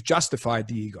just, you've justified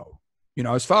the ego. You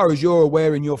know, as far as you're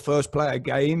aware in your first player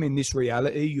game in this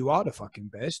reality, you are the fucking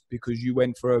best, because you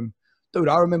went from, dude,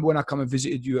 I remember when I come and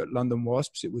visited you at London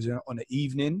Wasps, it was on an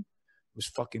evening, it was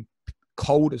fucking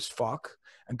cold as fuck,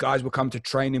 and guys would come to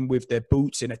training with their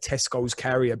boots in a Tesco's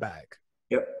carrier bag.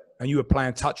 Yep. And you were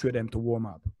playing touch with them to warm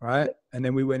up, right? And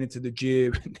then we went into the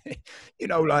gym. You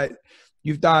know, like,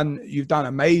 you've done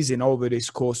amazing over this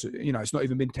course. You know, it's not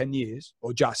even been 10 years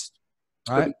or just,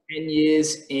 right? 10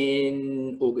 years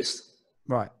in August.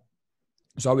 Right.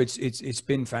 So it's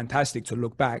been fantastic to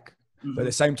look back. Mm-hmm. But at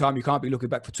the same time, you can't be looking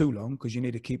back for too long, because you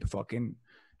need to keep fucking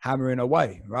hammering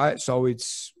away, right? So it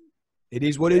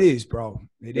is what it is, bro.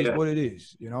 It is what it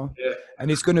is, you know? Yeah. And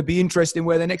it's going to be interesting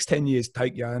where the next 10 years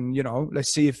take you. And, you know,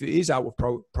 let's see if it is out of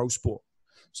pro sport.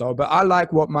 So, but I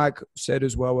like what Mike said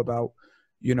as well about,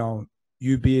 you know,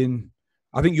 you being,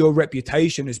 I think your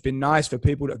reputation has been nice for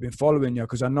people that have been following you,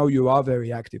 because I know you are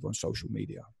very active on social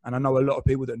media. And I know a lot of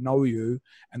people that know you,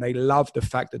 and they love the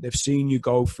fact that they've seen you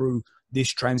go through this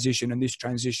transition,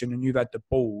 and you've had the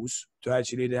balls to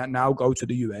actually now go to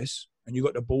the US, and you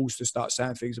got the balls to start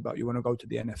saying things about you want to go to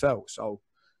the NFL. So,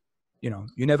 you know,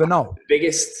 you never know. The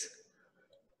biggest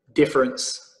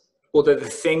difference, or the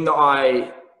thing that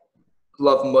I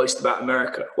love most about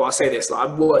America, well, I'll say this, like,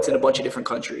 I've worked in a bunch of different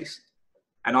countries.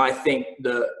 And I think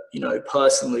that, you know,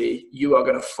 personally, you are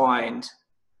going to find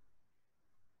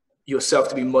yourself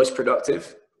to be most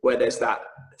productive where there's that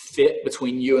fit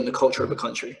between you and the culture of a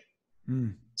country.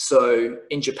 Mm. So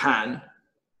in Japan,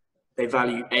 they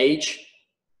value age.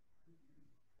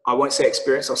 I won't say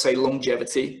experience, I'll say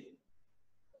longevity.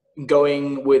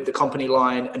 Going with the company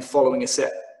line and following a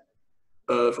set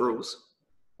of rules,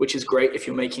 which is great if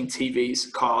you're making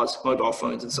TVs, cars, mobile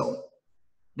phones, and so on.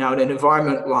 Now, in an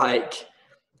environment like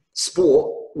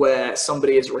sport, where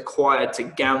somebody is required to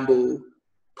gamble,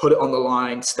 put it on the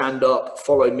line, stand up,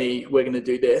 follow me, we're going to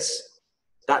do this,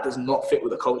 that does not fit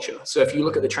with the culture. So if you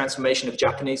look at the transformation of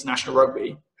Japanese national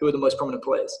rugby, who are the most prominent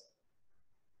players?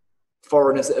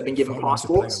 Foreigners that have been given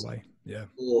passports,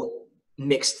 or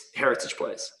mixed heritage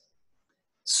players.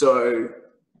 So,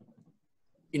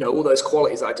 you know, all those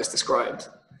qualities I just described,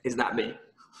 is that me?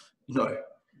 No.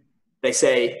 They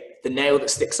say the nail that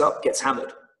sticks up gets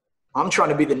hammered. I'm trying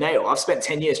to be the nail. I've spent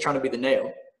 10 years trying to be the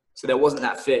nail. So there wasn't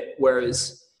that fit.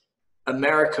 Whereas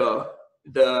America,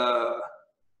 the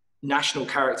national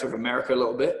character of America a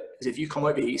little bit is if you come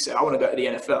over here, you say, I want to go to the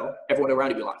NFL, everyone around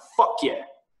you be like, fuck yeah.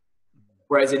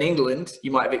 Whereas in England,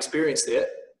 you might have experienced it.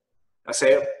 I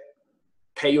say,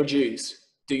 pay your dues,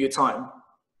 do your time.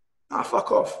 Nah,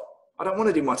 fuck off. I don't want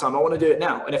to do my time. I want to do it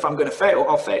now. And if I'm going to fail,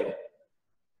 I'll fail.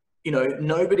 You know,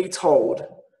 nobody told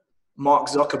Mark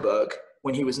Zuckerberg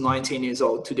when he was 19 years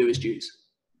old to do his dues.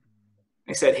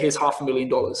 They said, here's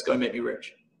 $500,000, go make me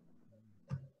rich.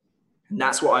 And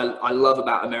that's what I love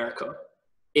about America.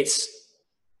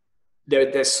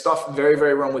 There's stuff very,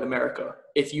 very wrong with America.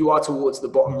 If you are towards the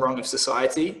bottom rung of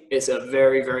society, it's a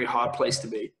very, very hard place to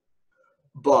be.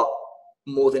 But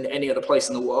more than any other place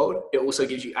in the world, it also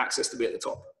gives you access to be at the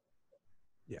top.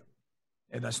 Yeah.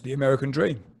 And that's the American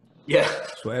dream. Yeah.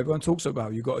 That's what everyone talks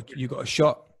about. You got a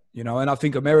shot, you know, and I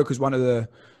think America's one of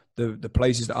the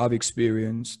places that I've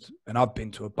experienced, and I've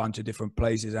been to a bunch of different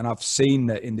places, and I've seen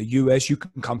that in the US, you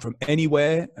can come from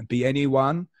anywhere and be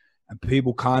anyone, and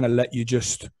people kind of let you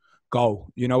just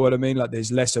go. You know what I mean? Like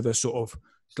there's less of a sort of,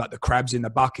 it's like the crabs in the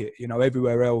bucket, you know,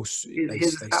 everywhere else, they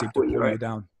seem to pull you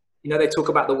down. You know, they talk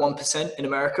about the 1% in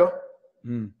America.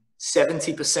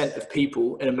 70% of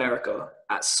people in America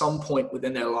at some point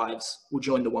within their lives will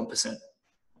join the 1%.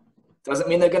 Doesn't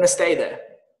mean they're going to stay there,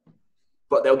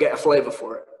 but they'll get a flavor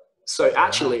for it. So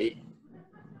actually,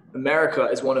 America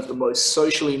is one of the most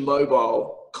socially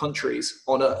mobile countries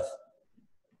on earth.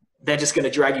 They're just going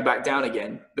to drag you back down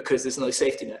again because there's no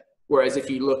safety net. Whereas if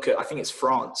you look at, I think it's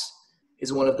France,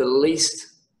 is one of the least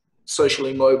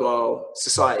socially mobile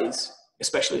societies,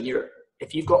 especially in Europe.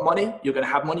 If you've got money, you're going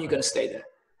to have money, you're going to stay there.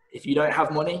 If you don't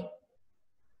have money,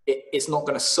 it's not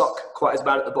going to suck quite as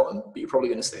bad at the bottom, but you're probably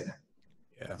going to stay there.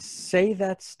 Yeah. Say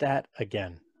that stat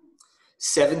again.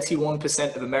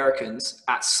 71% of Americans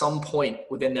at some point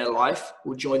within their life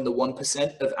will join the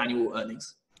 1% of annual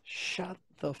earnings. Shut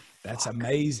the fuck That's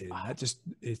amazing. up. That just,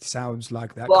 it sounds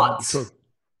like that But can't be true.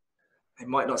 they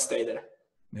might not stay there.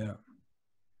 Yeah.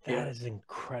 That is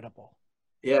incredible.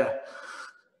 Yeah.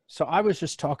 So I was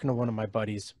just talking to one of my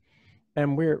buddies,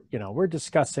 and we're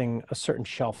discussing a certain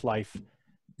shelf life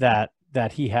that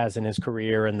he has in his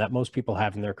career and that most people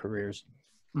have in their careers.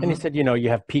 And he said, you know, you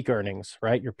have peak earnings,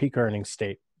 right? Your peak earnings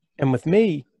state. And with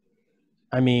me,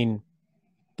 I mean,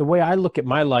 the way I look at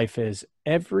my life is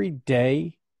every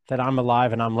day that I'm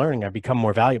alive and I'm learning, I become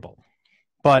more valuable.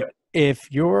 But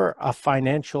if you're a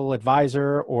financial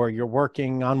advisor or you're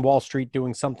working on Wall Street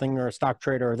doing something, or a stock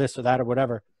trader or this or that or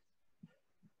whatever,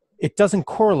 it doesn't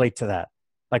correlate to that.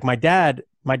 Like my dad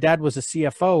was a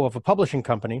CFO of a publishing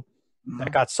company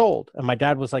that got sold. And my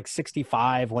dad was like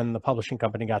 65 when the publishing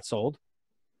company got sold.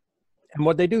 And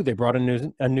what they do, they brought a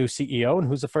new CEO, and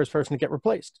who's the first person to get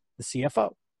replaced? The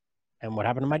CFO. And what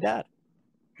happened to my dad?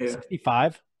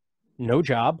 65, no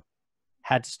job,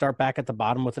 had to start back at the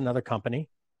bottom with another company.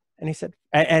 And he said,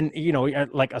 and you know,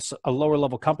 like a lower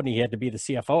level company, he had to be the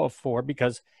CFO for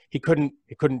because he couldn't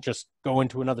just go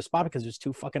into another spot because he was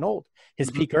too fucking old. His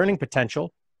peak earning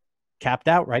potential capped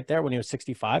out right there when he was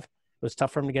 65. It was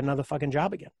tough for him to get another fucking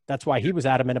job again. That's why he was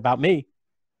adamant about me.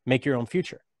 Make your own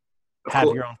future. Have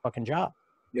your own fucking job.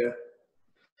 Yeah.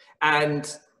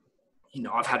 And, you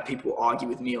know, I've had people argue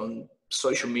with me on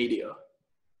social media,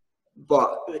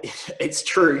 but it's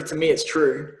true. To me, it's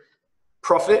true.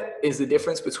 Profit is the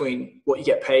difference between what you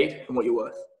get paid and what you're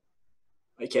worth.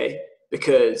 Okay?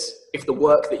 Because if the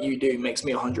work that you do makes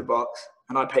me $100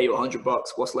 and I pay you $100,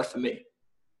 what's left for me?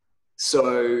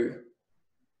 So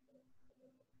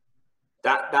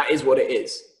that is what it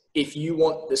is. If you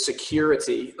want the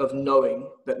security of knowing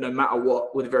that no matter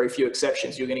what, with very few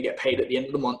exceptions, you're going to get paid at the end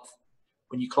of the month.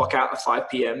 When you clock out at 5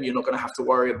 p.m., you're not going to have to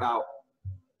worry about,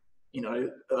 you know,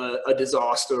 a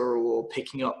disaster or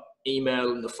picking up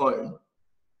email on the phone.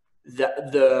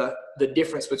 That the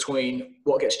difference between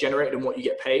what gets generated and what you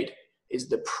get paid is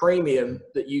the premium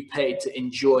that you paid to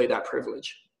enjoy that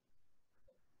privilege.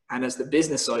 And as the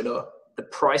business owner, the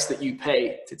price that you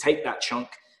pay to take that chunk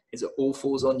is it all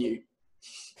falls on you.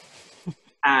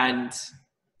 And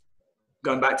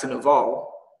going back to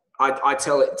Naval, I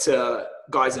tell it to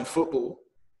guys in football,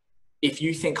 if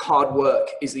you think hard work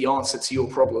is the answer to your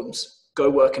problems,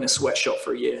 go work in a sweatshop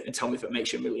for a year and tell me if it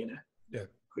makes you a millionaire. Yeah.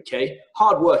 Okay?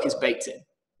 Hard work is baked in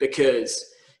because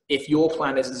if your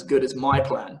plan is as good as my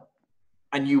plan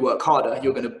and you work harder,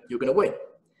 you're gonna win.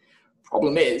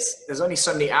 Problem is, there's only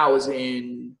so many hours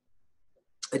in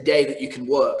a day that you can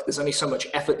work. There's only so much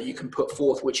effort that you can put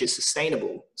forth, which is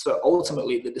sustainable. So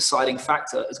ultimately, the deciding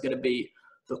factor is going to be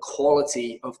the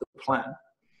quality of the plan,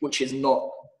 which is not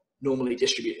normally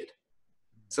distributed.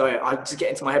 So I just get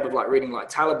into my head with like reading like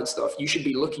Taleb and stuff. You should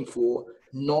be looking for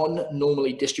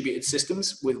non-normally distributed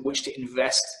systems with which to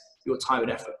invest your time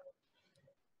and effort.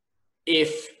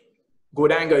 If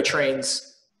Gordango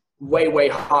trains way, way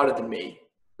harder than me,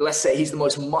 let's say he's the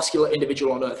most muscular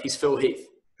individual on earth. He's Phil Heath,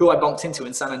 who I bumped into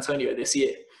in San Antonio this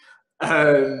year.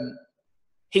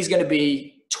 He's going to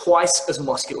be twice as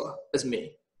muscular as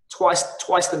me, twice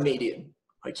the median.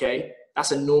 Okay.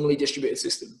 That's a normally distributed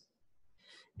system.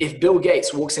 If Bill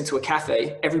Gates walks into a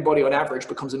cafe, everybody on average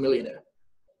becomes a millionaire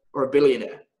or a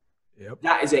billionaire. Yep.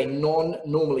 That is a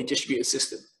non-normally distributed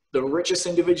system. The richest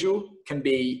individual can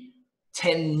be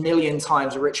 10 million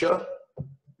times richer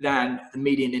than the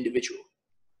median individual.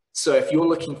 So if you're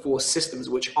looking for systems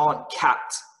which aren't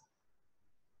capped,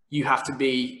 you have to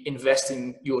be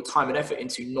investing your time and effort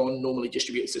into non-normally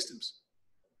distributed systems.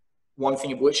 One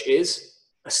thing of which is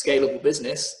a scalable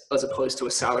business as opposed to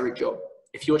a salary job.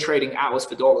 If you're trading hours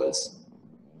for dollars,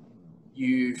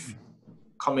 you've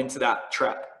come into that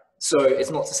trap. So it's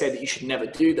not to say that you should never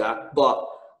do that, but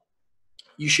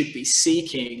you should be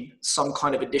seeking some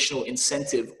kind of additional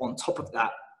incentive on top of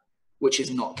that, which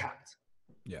is not capped.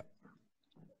 Yeah.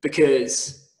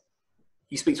 Because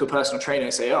you speak to a personal trainer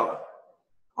and say, oh,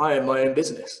 I own my own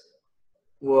business.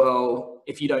 Well,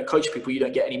 if you don't coach people, you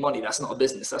don't get any money. That's not a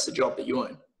business. That's a job that you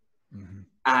own. Mm-hmm.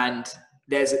 And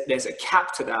there's a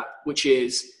cap to that, which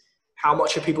is how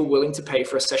much are people willing to pay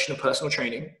for a session of personal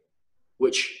training,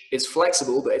 which is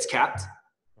flexible, but it's capped.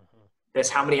 Mm-hmm. There's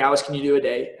how many hours can you do a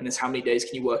day, and there's how many days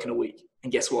can you work in a week.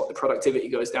 And guess what? The productivity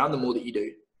goes down the more that you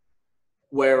do.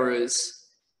 Whereas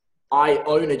I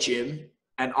own a gym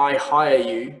and I hire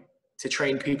you to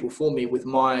train people for me with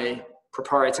my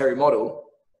proprietary model,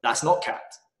 that's not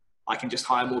capped. I can just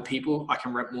hire more people, I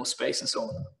can rent more space and so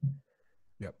on.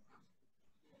 Yep.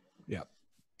 Yep.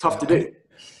 Tough to do.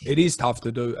 It is tough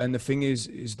to do. And the thing is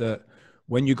that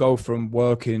when you go from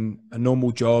working a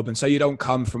normal job and say you don't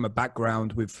come from a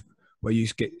background with where you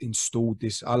get installed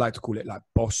this, I like to call it like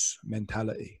boss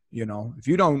mentality. You know, if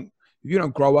you don't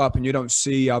grow up and you don't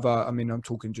see other, I mean, I'm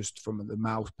talking just from the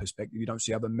male perspective, you don't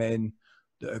see other men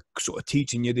that are sort of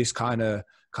teaching you this kind of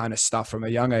stuff from a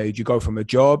young age. You go from a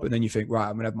job and then you think, right,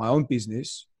 I'm going to have my own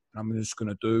business and I'm just going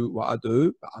to do what I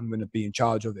do, but I'm going to be in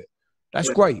charge of it. That's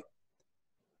great.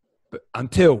 But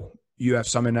until you have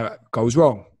something that goes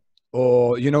wrong,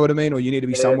 or you know what I mean? Or you need to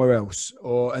be somewhere else,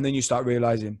 and then you start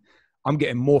realizing I'm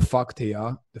getting more fucked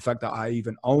here. The fact that I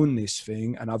even own this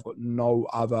thing and I've got no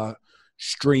other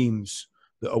streams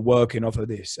that are working off of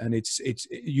this. And it's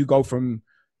you go from,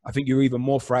 I think you're even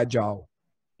more fragile.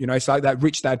 You know, it's like that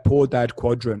rich dad, poor dad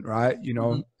quadrant, right? You know,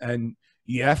 mm-hmm. And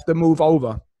you have to move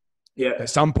over at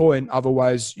some point.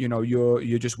 Otherwise, you know,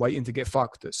 you're just waiting to get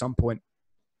fucked at some point.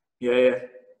 Yeah.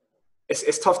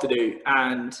 It's tough to do.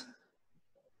 And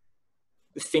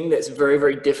the thing that's very,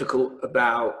 very difficult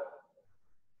about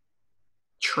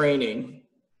training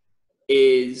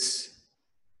is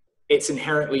it's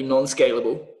inherently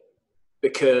non-scalable,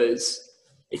 because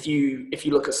if you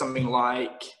look at something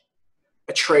like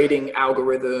a trading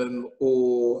algorithm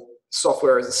or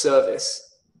software as a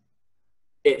service,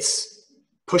 it's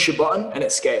push a button and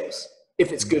it scales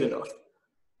if it's good enough.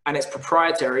 And it's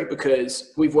proprietary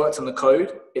because we've worked on the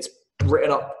code. It's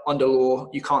written up under law.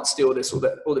 You can't steal this or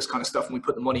that, all this kind of stuff. And we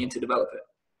put the money in to develop it.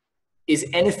 Is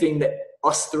anything that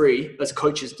us three as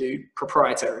coaches do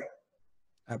proprietary?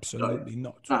 Absolutely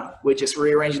not. No, we're just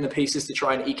rearranging the pieces to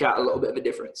try and eke out a little bit of a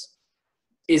difference.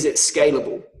 Is it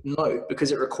scalable? No,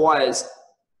 because it requires,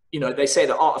 you know, they say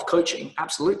the art of coaching.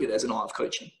 Absolutely, there's an art of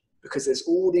coaching, because there's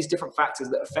all these different factors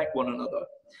that affect one another.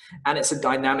 And it's a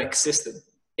dynamic system.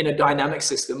 In a dynamic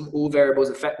system, all variables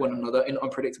affect one another in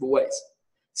unpredictable ways.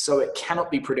 So it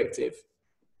cannot be predicted,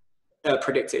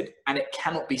 and it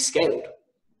cannot be scaled.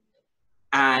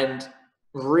 And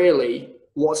really,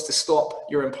 what's to stop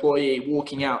your employee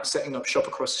walking out, setting up shop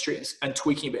across the street and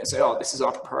tweaking a bit and say, oh, this is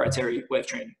our proprietary way of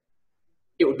training?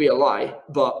 It would be a lie,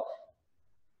 but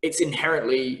it's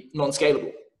inherently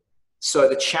non-scalable. So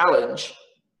the challenge,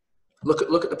 look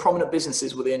at the prominent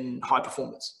businesses within high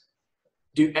performance.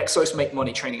 Do Exos make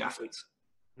money training athletes?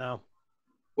 No.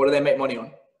 What do they make money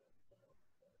on?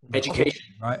 Education.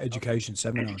 Right, education,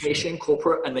 seminars. Education,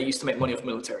 corporate, and they used to make money off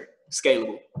military.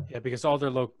 Scalable. Yeah, because all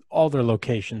their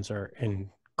locations are in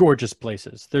gorgeous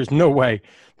places. There's no way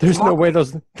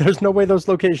those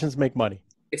locations make money.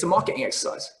 It's a marketing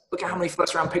exercise. Look at how many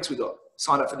first round picks we got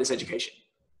signed up for this education.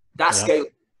 That's scalable.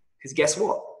 Because guess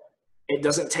what? It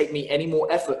doesn't take me any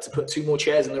more effort to put 2 more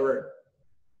chairs in the room.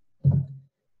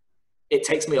 It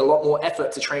takes me a lot more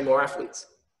effort to train more athletes.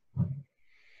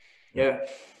 Yeah.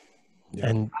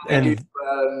 And do,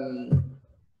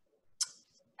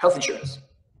 health insurance.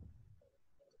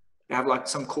 They have like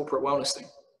some corporate wellness thing.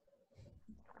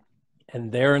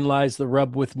 And therein lies the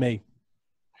rub with me.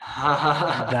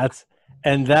 That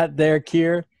there,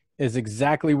 Keir, is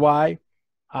exactly why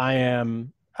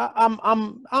I'm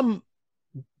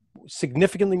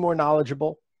significantly more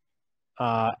knowledgeable.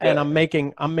 And I'm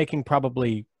making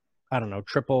probably, I don't know,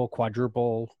 triple,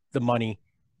 quadruple the money,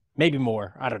 maybe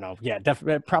more. I don't know. Yeah,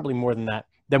 definitely, probably more than that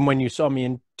than when you saw me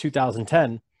in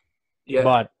 2010. Yeah.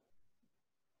 But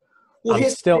well,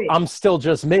 I'm still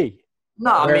just me.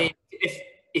 No, I mean,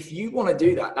 if you want to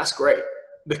do that, that's great,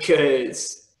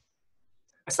 because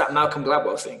it's that Malcolm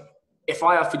Gladwell thing. If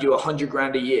I offered you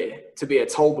 $100,000 a year to be a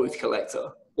toll booth collector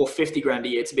or $50,000 a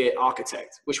year to be an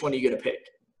architect, which one are you going to pick?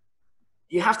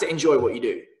 You have to enjoy what you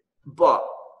do. But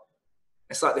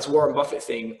it's like this Warren Buffett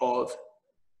thing of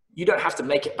you don't have to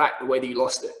make it back the way that you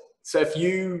lost it. So if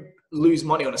you lose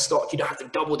money on a stock, you don't have to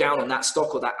double down on that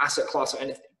stock or that asset class or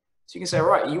anything. So you can say, all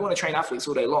right, you want to train athletes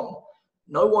all day long.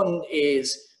 No one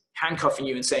is handcuffing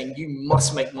you and saying you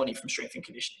must make money from strength and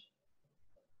conditioning.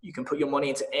 You can put your money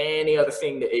into any other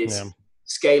thing that is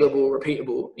scalable,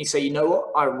 repeatable. And you say, you know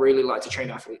what? I really like to train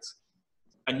athletes.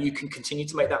 And you can continue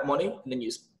to make that money, and then you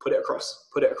just put it across.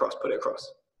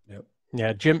 Yep.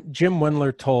 Yeah. Jim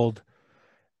Wendler told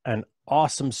an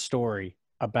awesome story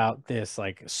about this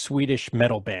like Swedish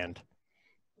metal band.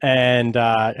 And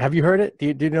have you heard it?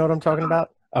 Do you know what I'm talking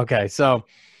about? Okay. So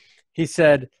he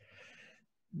said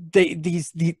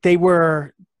they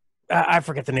were, I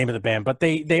forget the name of the band, but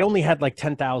they only had like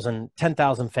 10,000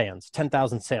 fans,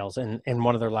 10,000 sales in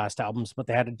one of their last albums, but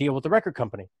they had to deal with the record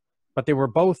company. But there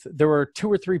were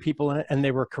 2 or 3 people in it, and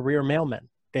they were career mailmen.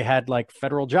 They had like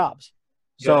federal jobs.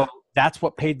 So that's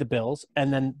what paid the bills.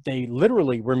 And then they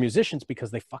literally were musicians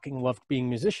because they fucking loved being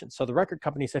musicians. So the record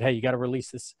company said, hey, you got to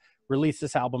release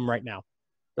this album right now.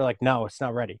 They're like, no, it's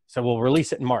not ready. So we'll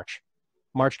release it in March.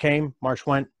 March came, March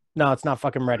went, no, it's not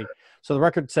fucking ready. So the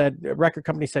record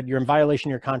company said, you're in violation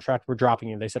of your contract. We're dropping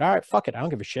you. They said, all right, fuck it. I don't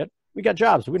give a shit. We got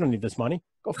jobs. We don't need this money.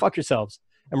 Go fuck yourselves.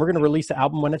 And we're going to release the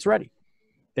album when it's ready.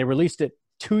 They released it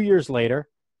 2 years later,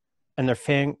 and their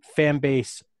fan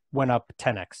base went up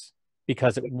 10x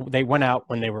because they went out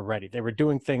when they were ready. They were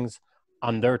doing things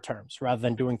on their terms rather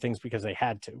than doing things because they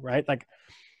had to, right? Like,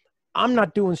 I'm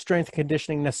not doing strength and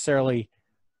conditioning necessarily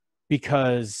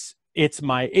because it's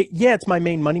my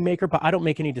main moneymaker, but I don't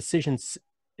make any decisions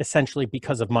essentially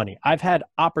because of money. I've had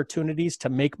opportunities to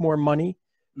make more money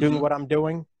doing what I'm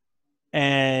doing,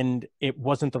 and it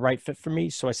wasn't the right fit for me.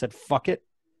 So I said, fuck it.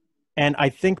 And I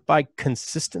think by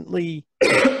consistently,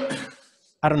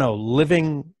 I don't know,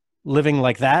 living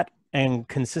like that and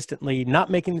consistently not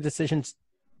making the decisions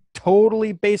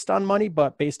totally based on money,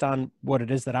 but based on what it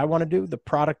is that I want to do, the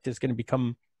product is going to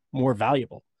become more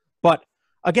valuable. But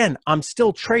again, I'm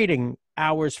still trading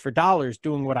hours for dollars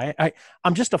doing what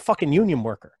I'm just a fucking union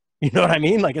worker. You know what I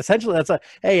mean? Like, essentially that's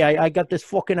I got this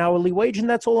fucking hourly wage and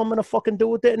that's all I'm going to fucking do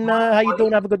with it. And how you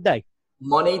doing? Have a good day.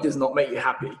 Money does not make you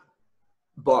happy,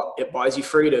 but it buys you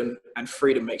freedom, and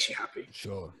freedom makes you happy.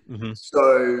 Sure. Mm-hmm.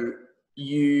 So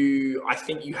I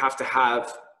think you have to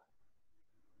have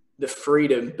the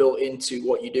freedom built into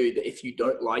what you do, that if you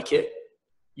don't like it,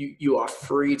 you are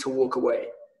free to walk away.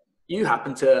 You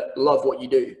happen to love what you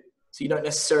do, so you don't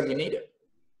necessarily need it.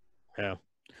 Yeah.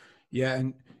 Yeah.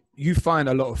 And you find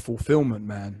a lot of fulfillment,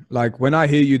 man. Like, when I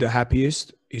hear you the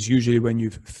happiest is usually when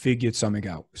you've figured something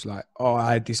out. It's like, oh,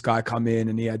 I had this guy come in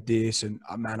and he had this, and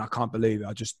man, I can't believe it.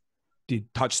 I just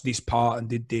did touch this part and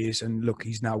did this, and look,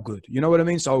 he's now good. You know what I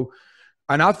mean? So,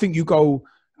 and I think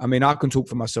I can talk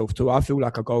for myself too. I feel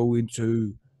like I go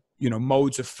into,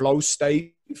 modes of flow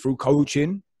state through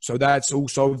coaching. So that's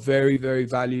also very, very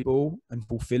valuable and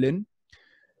fulfilling.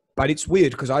 But it's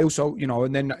weird because I also,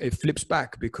 and then it flips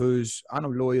back, because I know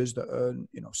lawyers that earn,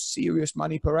 serious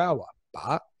money per hour,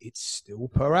 but it's still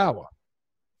per hour.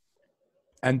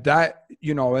 And that,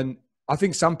 and I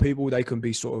think some people, they can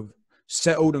be sort of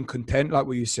settled and content, like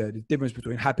what you said, the difference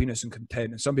between happiness and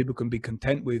content. And some people can be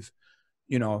content with,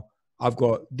 I've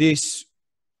got this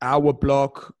hour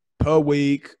block per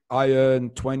week. I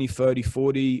earn 20, 30,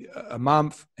 40 a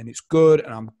month, and it's good.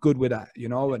 And I'm good with that,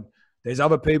 and there's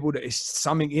other people that is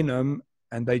something in them,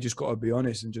 and they just got to be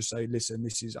honest and just say, listen,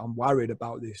 I'm worried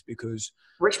about this, because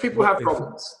rich people have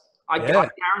problems. I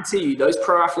guarantee you, those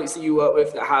pro athletes that you work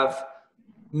with that have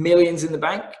millions in the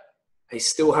bank They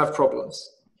still have problems.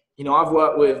 You know, I've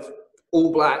worked with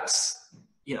All Blacks,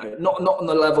 you know, not on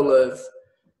the level of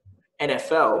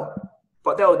NFL,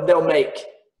 but they'll make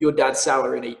your dad's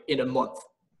salary in a month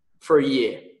for a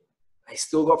year. They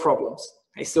still got problems.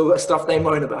 They still got stuff they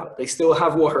moan about. They still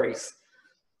have worries.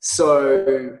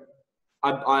 So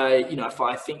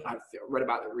I think I've read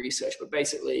about the research, but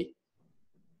basically,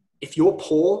 if you're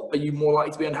poor, are you more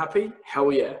likely to be unhappy?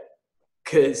 Hell yeah.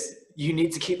 Because you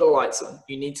need to keep the lights on.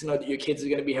 You need to know that your kids are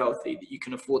going to be healthy, that you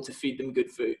can afford to feed them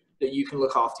good food, that you can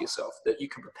look after yourself, that you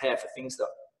can prepare for things that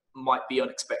might be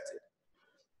unexpected.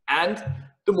 And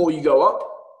the more you go up,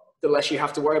 the less you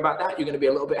have to worry about that. You're going to be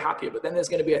a little bit happier. But then there's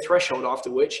going to be a threshold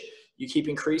after which you keep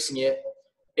increasing it.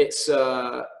 It's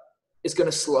going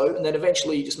to slow. And then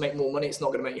eventually you just make more money. It's not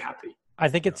going to make you happy. I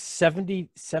think it's $75,000,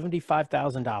 $70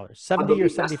 or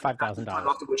 $75,000.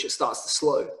 After which it starts to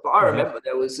slow. But I remember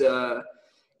there was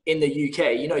in the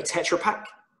UK, you know, Tetra Pak.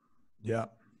 Yeah.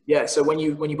 Yeah. So when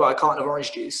you buy a carton of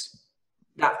orange juice,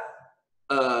 that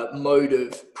mode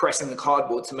of pressing the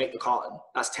cardboard to make the carton,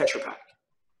 that's Tetra Pak.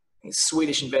 It's a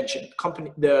Swedish invention.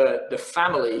 The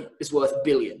family is worth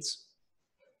billions.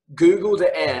 Google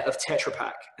the heir of Tetra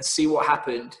Pak and see what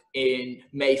happened in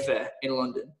Mayfair in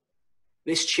London.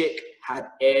 This chick had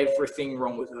everything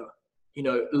wrong with her. You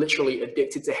know, literally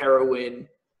addicted to heroin,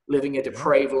 living a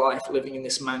depraved life, living in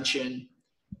this mansion.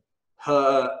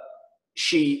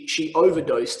 She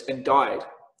overdosed and died.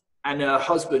 And her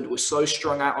husband was so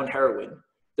strung out on heroin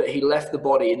that he left the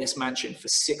body in this mansion for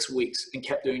 6 weeks and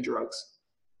kept doing drugs.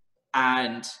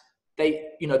 And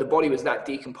the body was that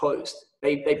decomposed.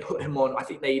 They put him on, I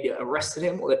think they either arrested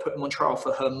him or they put him on trial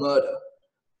for her murder.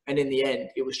 And in the end,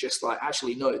 it was just like,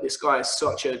 actually, no, this guy is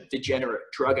such a degenerate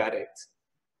drug addict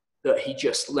that he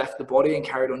just left the body and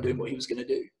carried on doing what he was going to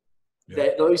do. Yeah.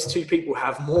 Those two people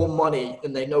have more money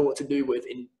than they know what to do with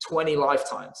in 20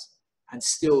 lifetimes and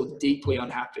still deeply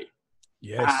unhappy.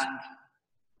 Yes. And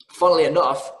funnily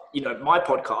enough, you know, my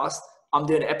podcast, I'm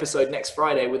doing an episode next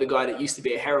Friday with a guy that used to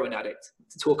be a heroin addict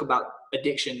to talk about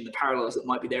addiction and the parallels that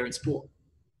might be there in sport.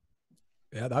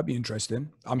 Yeah, that'd be interesting.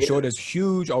 I'm sure there's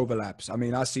huge overlaps. I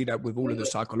mean, I see that with all of the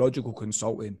psychological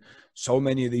consulting. So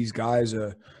many of these guys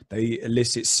they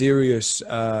elicit serious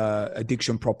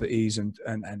addiction properties and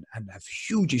have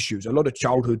huge issues, a lot of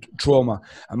childhood trauma.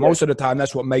 And most of the time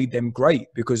that's what made them great,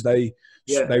 because they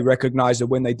recognize that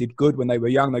when they did good, when they were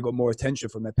young, they got more attention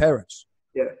from their parents.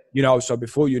 Yeah. You know, so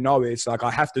before you know it, it's like,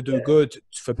 I have to do good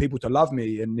for people to love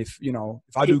me. And if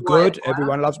I do good,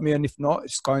 everyone loves me. And if not,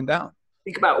 it's going down.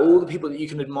 Think about all the people that you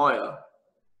can admire.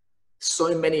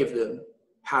 So many of them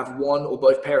have one or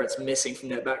both parents missing from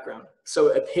their background. So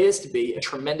it appears to be a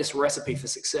tremendous recipe for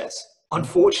success.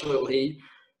 Unfortunately,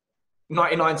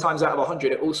 99 times out of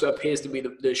 100, it also appears to be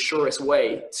the surest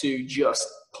way to just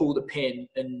pull the pin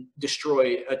and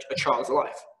destroy a child's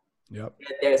life. Yep.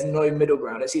 There's no middle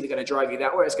ground. It's either going to drive you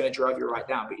that way or it's going to drive you right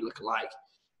down. But you look at like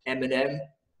Eminem,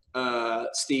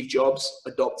 Steve Jobs,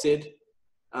 adopted.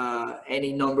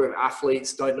 Any number of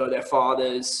athletes don't know their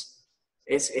fathers.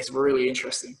 It's really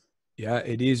interesting. Yeah,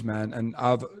 it is, man. And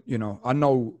I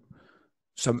know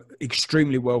some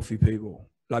extremely wealthy people,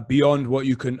 like beyond what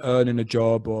you can earn in a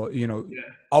job, or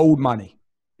old money.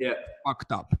 Yeah,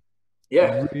 fucked up.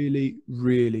 Yeah, really,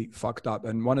 really fucked up.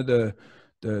 And one of the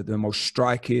most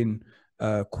striking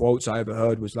quotes I ever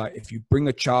heard was like, if you bring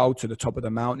a child to the top of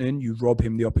the mountain, you rob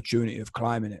him the opportunity of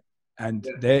climbing it. And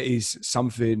there is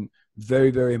something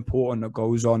very, very important that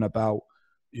goes on about,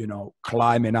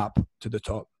 climbing up to the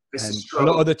top. And a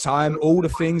lot of the time, all the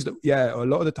things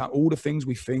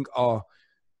we think are,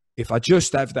 if I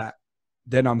just have that,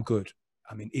 then I'm good.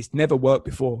 I mean, it's never worked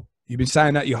before. You've been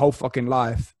saying that your whole fucking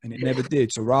life and it never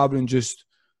did. So rather than just,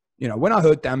 when I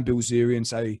heard Dan Bilzerian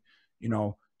say,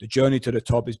 the journey to the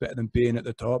top is better than being at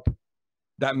the top,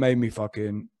 that made me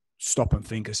fucking stop and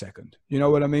think a second. You know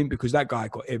what I mean? Because that guy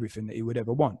got everything that he would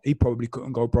ever want. He probably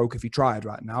couldn't go broke if he tried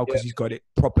right now, because he's got it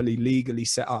properly, legally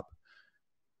set up.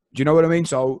 Do you know what I mean?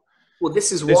 So,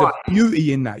 this is there's a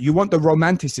beauty in that. You want the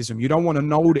romanticism. You don't want to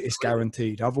know that it's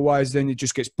guaranteed. Otherwise, then it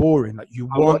just gets boring. Like, you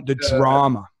want the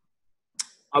drama.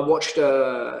 I watched,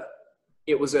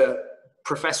 it was a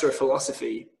professor of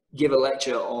philosophy give a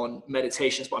lecture on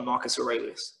Meditations by Marcus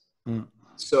Aurelius.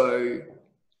 So,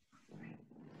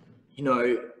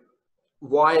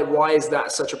 why is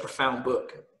that such a profound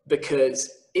book? Because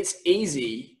it's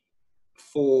easy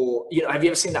for, have you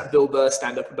ever seen that Bill Burr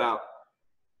stand-up about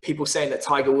people saying that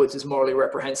Tiger Woods is morally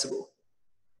reprehensible?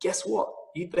 Guess what?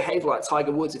 You'd behave like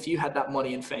Tiger Woods if you had that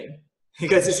money and fame.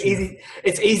 Because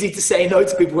it's easy to say no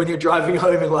to people when you're driving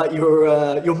home in like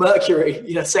your Mercury,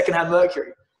 secondhand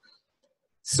Mercury.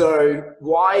 So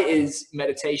why is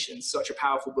meditation such a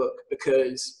powerful book?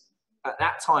 Because at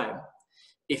that time,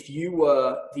 if you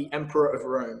were the emperor of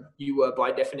Rome, you were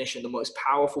by definition the most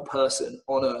powerful person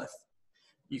on earth.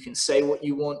 You can say what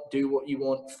you want, do what you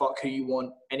want, fuck who you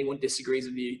want. Anyone disagrees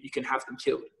with you, you can have them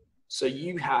killed. So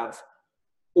you have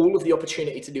all of the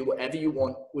opportunity to do whatever you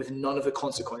want with none of the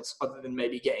consequence other than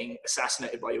maybe getting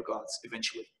assassinated by your guards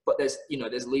eventually. But there's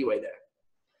leeway there.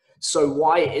 So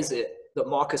why is it that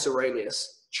Marcus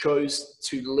Aurelius chose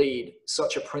to lead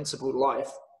such a principled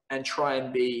life and try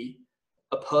and be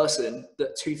a person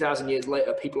that 2,000 years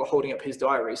later, people are holding up his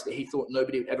diaries that he thought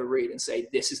nobody would ever read and say,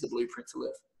 this is the blueprint to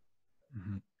live?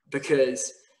 Mm-hmm.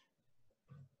 Because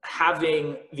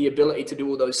having the ability to do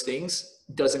all those things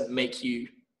doesn't make you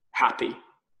happy.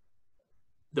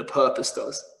 The purpose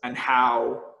does, and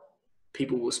how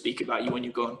people will speak about you when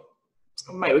you're gone.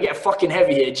 Oh, mate, we're getting fucking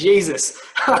heavy here. Jesus.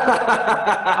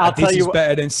 I'll tell this you is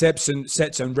better than sets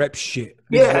and reps shit.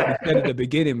 This is what we said at the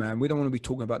beginning, man. We don't want to be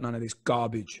talking about none of this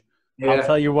garbage. Yeah. I'll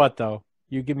tell you what, though.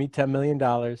 You give me $10 million,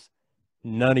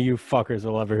 none of you fuckers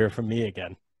will ever hear from me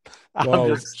again. Well,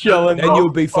 I'm just chilling. Then you'll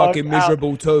be fucking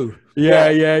miserable too. Yeah.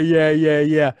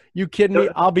 You kidding me?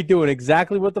 I'll be doing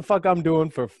exactly what the fuck I'm doing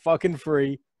for fucking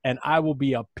free, and I will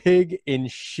be a pig in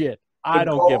shit. I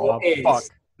don't give a fuck.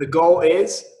 The goal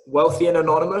is wealthy and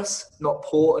anonymous, not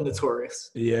poor and notorious.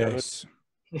 Yes.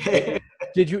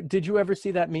 Did you ever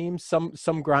see that meme?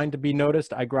 Some grind to be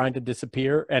noticed, I grind to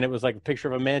disappear, and it was like a picture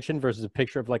of a mansion versus a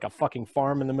picture of like a fucking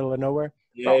farm in the middle of nowhere.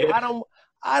 Yeah. Bro,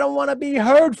 I don't want to be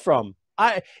heard from.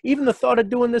 Even the thought of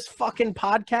doing this fucking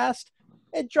podcast,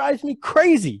 it drives me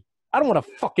crazy. I don't want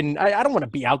to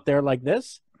be out there like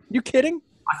this. You kidding?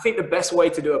 I think the best way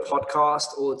to do a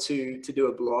podcast or to do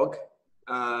a blog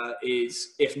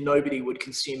is if nobody would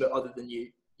consume it other than you.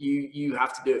 You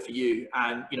have to do it for you.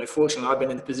 And, fortunately, I've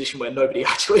been in the position where nobody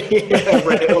actually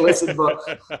read it or listened. But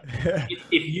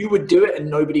if you would do it and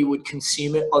nobody would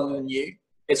consume it other than you,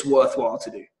 it's worthwhile to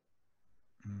do.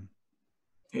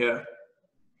 Yeah.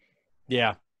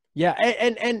 Yeah.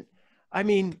 And I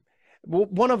mean,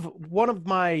 one of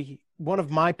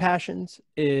my passions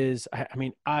is,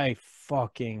 I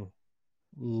fucking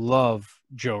love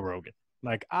Joe Rogan.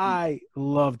 Like, I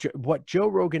love what Joe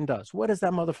Rogan does. What does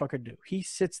that motherfucker do? He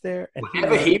sits there and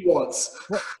whatever he wants.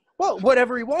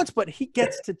 Whatever he wants, but he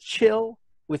gets to chill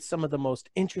with some of the most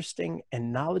interesting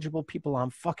and knowledgeable people on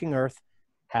fucking earth,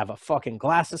 have a fucking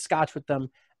glass of scotch with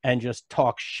them, and just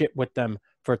talk shit with them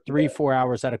for 3-4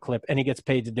 hours at a clip, and he gets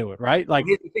paid to do it, right? Like,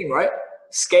 here's the thing, right?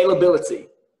 Scalability.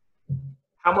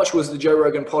 How much was the Joe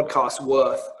Rogan podcast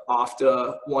worth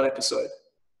after one episode?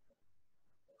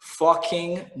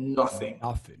 Fucking nothing.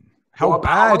 How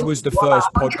bad was the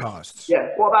first podcast? Yeah.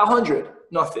 What about 100?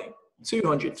 Nothing.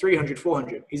 200, 300,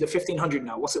 400. He's at 1,500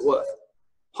 now. What's it worth?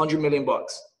 $100 million.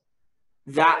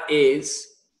 That is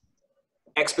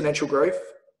exponential growth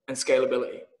and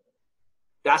scalability.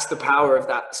 That's the power of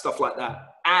that stuff like that.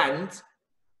 And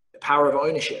the power of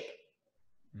ownership.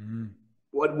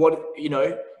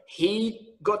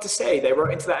 He got to say, they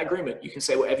wrote into that agreement, you can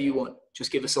say whatever you want.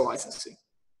 Just give us a licensing.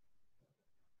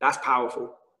 That's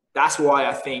powerful. That's why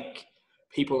I think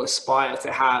people aspire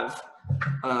to have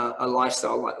a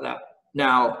lifestyle like that.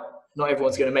 Now, not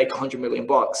everyone's going to make $100 million,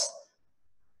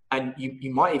 and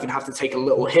you might even have to take a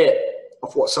little hit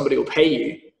of what somebody will pay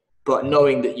you. But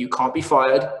knowing that you can't be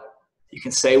fired, you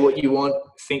can say what you want,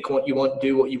 think what you want,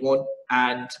 do what you want,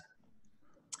 and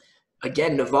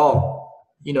again, Naval,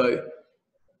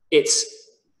 it's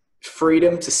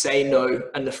freedom to say no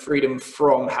and the freedom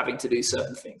from having to do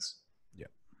certain things.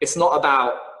 It's not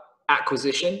about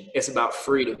acquisition. It's about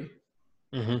freedom.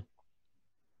 Mm-hmm.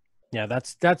 Yeah,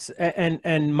 that's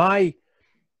and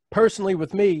personally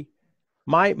with me,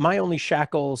 my only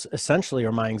shackles essentially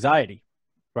are my anxiety,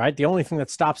 right? The only thing that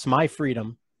stops my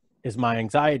freedom is my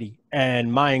anxiety,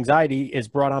 and my anxiety is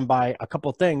brought on by a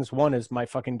couple things. One is my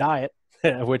fucking diet,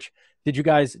 which did you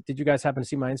guys happen to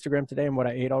see my Instagram today and what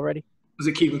I ate already? Was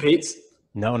it Keeping Pete's?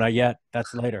 No, not yet.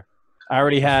 That's later.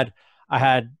 I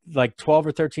had like 12 or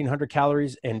 1,300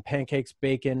 calories in pancakes,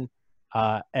 bacon,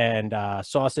 and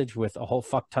sausage with a whole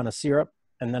fuck ton of syrup.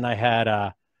 And then I had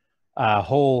a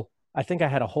whole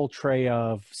tray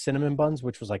of cinnamon buns,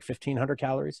 which was like 1,500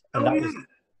 calories. And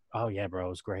oh yeah, bro, it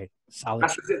was great. Solid.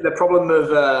 That's the problem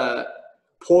of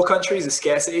poor countries is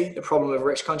scarcity. The problem of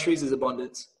rich countries is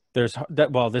abundance. This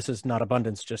is not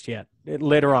abundance just yet.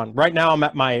 Later on. Right now I'm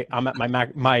at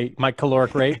my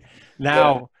caloric rate.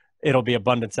 Now it'll be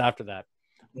abundance after that.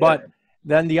 But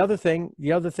then the other thing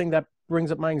that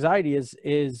brings up my anxiety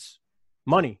is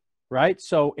money, right?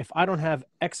 So if I don't have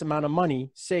X amount of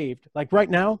money saved, like right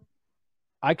now,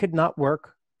 I could not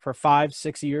work for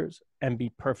 5-6 years and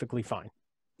be perfectly fine.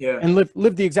 Yeah. And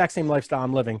live the exact same lifestyle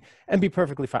I'm living and be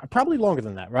perfectly fine. Probably longer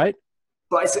than that, right?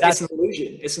 But it's an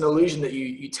illusion. It's an illusion that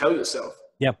you tell yourself.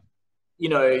 Yeah. You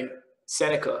know,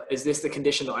 Seneca, is this the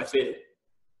condition that I feared?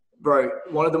 Bro,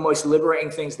 one of the most liberating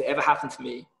things that ever happened to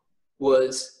me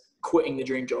was quitting the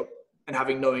dream job and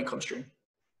having no income stream.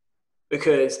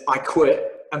 Because I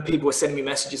quit and people were sending me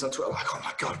messages on Twitter like, oh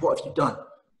my God, what have you done?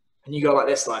 And you go like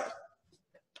this, like,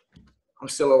 I'm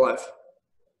still alive.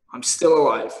 I'm still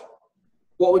alive.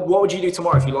 What would you do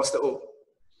tomorrow if you lost it all?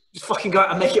 Just fucking go out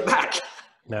and make it back.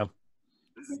 No.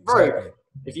 Bro, Exactly.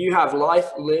 if you have life,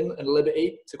 limb, and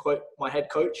liberty, to quote my head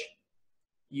coach,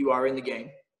 you are in the game.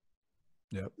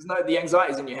 Yeah. The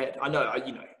anxiety's in your head. I know,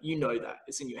 you know that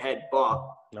it's in your head, but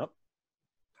Nope.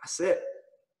 that's it.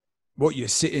 What you're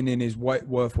sitting in is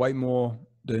worth way more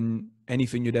than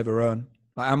anything you'd ever earn.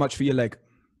 Like, how much for your leg?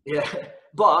 Yeah,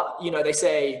 but they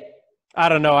say. I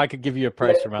don't know. I could give you a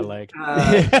price for my leg.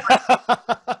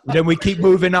 Then we keep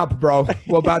moving up, bro.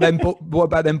 What about them? What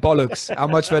about them bollocks? How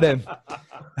much for them?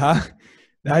 Huh?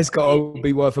 That's got to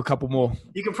be worth a couple more.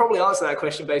 You can probably answer that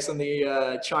question based on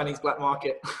the Chinese black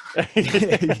market.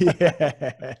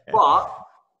 Yeah. But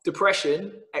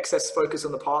depression, excess focus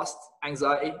on the past,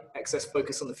 anxiety, excess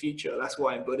focus on the future. That's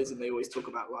why in Buddhism they always talk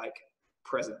about like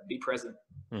present, be present.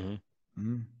 Mm-hmm.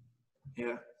 Mm.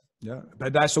 Yeah. Yeah,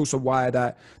 but that's also why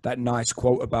that nice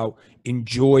quote about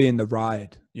enjoying the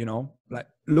ride, like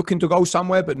looking to go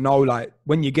somewhere, but no, like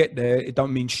when you get there, it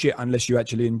don't mean shit unless you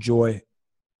actually enjoy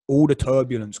all the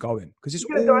turbulence going, because it's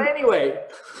You're gonna die anyway.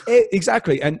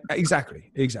 Exactly.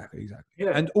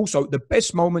 Yeah. And also the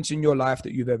best moments in your life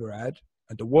that you've ever had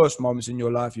and the worst moments in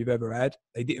your life you've ever had,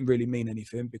 they didn't really mean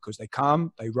anything because they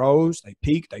come, they rose, they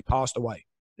peaked, they passed away.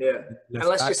 Yeah. And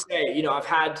let's just say, I've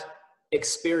had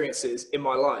experiences in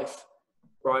my life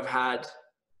where I've had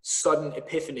sudden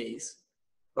epiphanies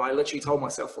that I literally told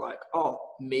myself like, oh,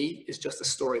 me is just a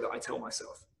story that I tell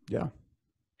myself. Yeah.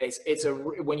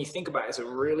 When you think about it, it's a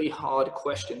really hard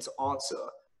question to answer.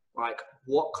 Like,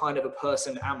 what kind of a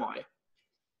person am I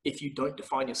if you don't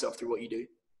define yourself through what you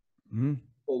do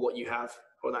or what you have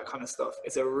or that kind of stuff?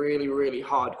 It's a really, really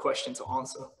hard question to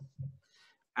answer.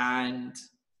 And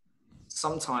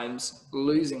sometimes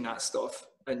losing that stuff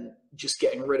and just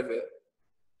getting rid of it,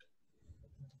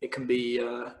 it can be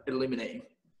illuminating.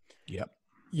 Yep.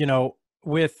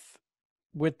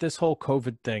 With this whole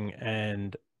COVID thing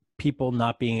and people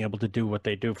not being able to do what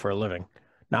they do for a living.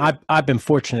 Now, I've been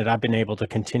fortunate. I've been able to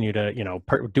continue to,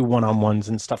 do one-on-ones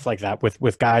and stuff like that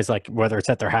with guys, like whether it's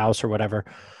at their house or whatever.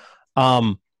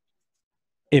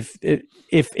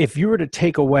 If you were to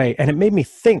take away, and it made me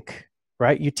think,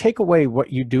 right? You take away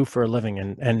what you do for a living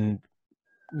and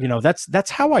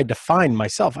that's how I define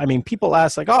myself. I mean, people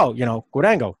ask like, oh,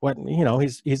 Gurango, what,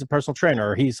 he's a personal trainer,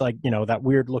 or he's like, that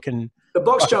weird looking, the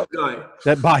box jump guy,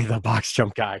 the box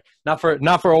jump guy. Not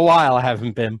for a while. I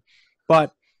haven't been,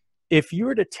 but if you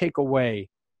were to take away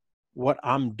what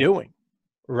I'm doing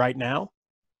right now,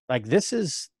 like this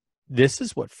is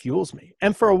what fuels me.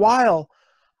 And for a while,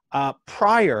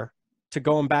 prior to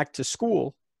going back to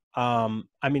school,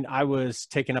 I was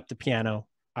taking up the piano.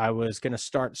 I was going to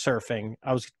start surfing.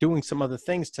 I was doing some other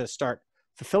things to start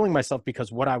fulfilling myself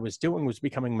because what I was doing was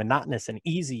becoming monotonous and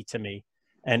easy to me.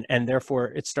 And therefore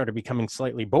it started becoming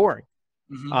slightly boring.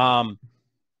 Mm-hmm.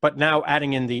 But now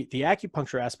adding in the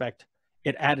acupuncture aspect,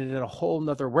 it added in a whole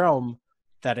nother realm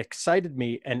that excited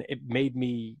me and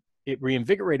it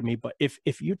reinvigorated me. But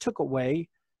if you took away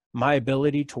my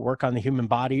ability to work on the human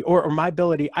body or my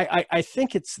ability, I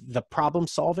think it's the problem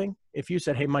solving. If you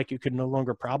said, hey, Mike, you could no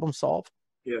longer problem solve.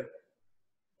 Yeah.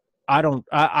 I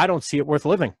don't see it worth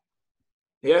living.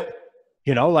 Yeah.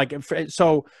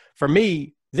 So for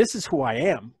me, this is who I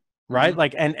am. Right. Mm-hmm.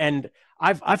 Like, and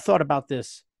I've thought about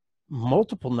this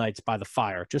multiple nights by the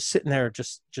fire, just sitting there,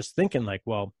 just thinking like,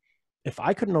 well, if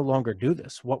I could no longer do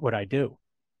this, what would I do?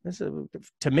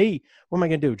 To me, what am I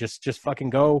going to do? Just fucking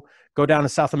go down to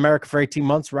South America for 18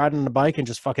 months, riding on a bike and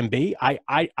just fucking be? I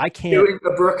can't. Doing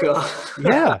the Brooker.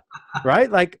 Yeah.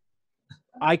 Right. Like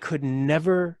I could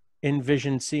never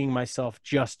envision seeing myself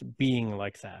just being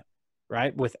like that.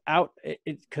 Right. Without it,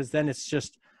 because then it's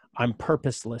just, I'm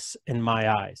purposeless in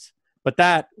my eyes. But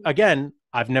that, again,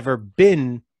 I've never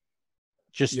been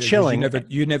just chilling.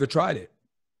 You never tried it.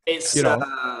 It's, you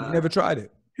never tried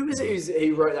it. Who is it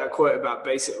who wrote that quote about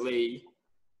basically,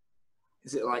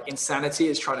 is it like insanity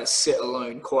is trying to sit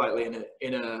alone quietly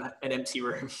in an empty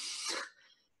room?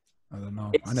 I don't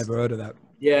know. I never heard of that.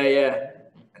 Yeah.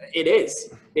 It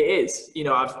is.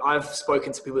 I've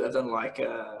spoken to people that have done like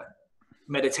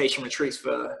meditation retreats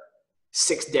for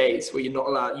 6 days where you're not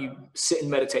allowed, you sit and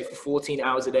meditate for 14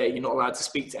 hours a day. You're not allowed to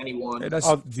speak to anyone. Yeah, that's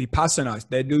Vipassana.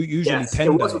 They do usually 10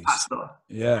 it was days. Vipassana.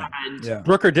 Yeah. And yeah.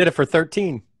 Brooker did it for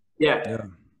 13. Yeah.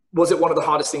 Was it one of the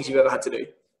hardest things you've ever had to do?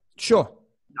 Sure.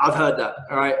 I've heard that.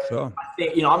 All right. Sure. I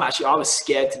think, you know, I was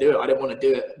scared to do it. I didn't want to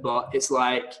do it, but it's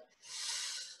like,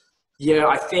 yeah,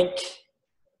 I think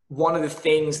one of the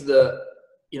things that,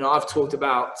 you know, I've talked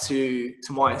about to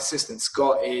my assistant,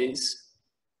 Scott, is,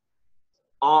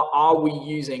 are we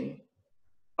using,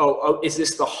 is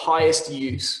this the highest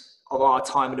use of our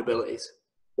time and abilities?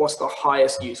 What's the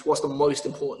highest use? What's the most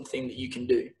important thing that you can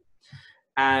do?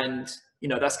 And, you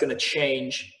know, that's going to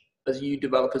change as you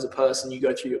develop as a person, you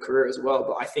go through your career as well.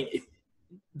 But I think if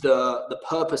the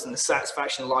purpose and the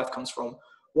satisfaction of life comes from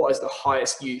what is the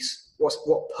highest use, what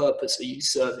purpose are you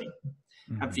serving?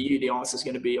 Mm-hmm. And for you, the answer is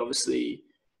going to be obviously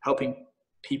helping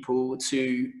people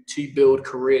to build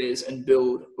careers and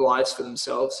build lives for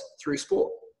themselves through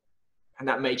sport. And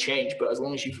that may change, but as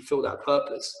long as you fulfill that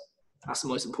purpose, that's the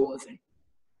most important thing.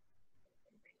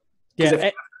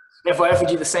 Yeah. If I offered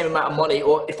you the same amount of money,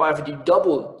 or if I offered you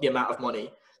double the amount of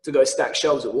money to go stack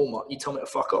shelves at Walmart, you tell me to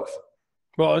fuck off.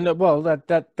 Well, no, well,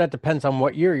 that depends on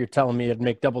what year you're telling me it'd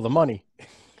make double the money.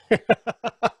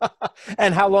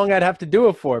 And how long I'd have to do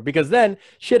it for. Because then,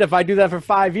 shit, if I do that for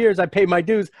 5 years, I pay my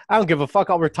dues, I don't give a fuck.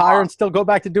 I'll retire and still go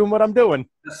back to doing what I'm doing.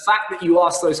 The fact that you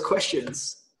ask those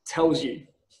questions tells you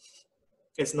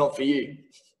it's not for you.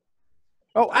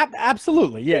 Oh,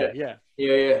 absolutely. Yeah.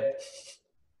 Yeah,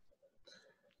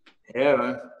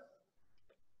 man.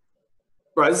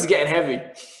 Bro, this is getting heavy.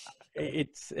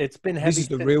 It's been heavy. This is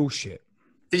the real shit.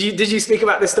 Did you speak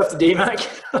about this stuff to D-Mac?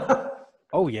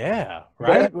 Oh yeah,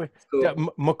 right. Yeah,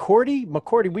 cool.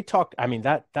 McCourty. We talked. I mean,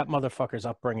 that motherfucker's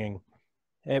upbringing.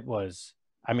 It was.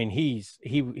 I mean, he's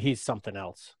something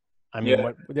else. I mean,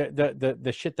 what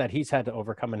the shit that he's had to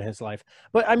overcome in his life.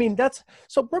 But I mean, that's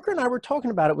so. Brooker and I were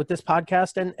talking about it with this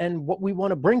podcast and what we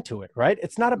want to bring to it. Right.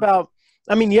 It's not about.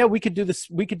 I mean, yeah, we could do this.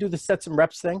 We could do the sets and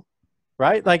reps thing,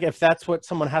 right? Like if that's what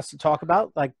someone has to talk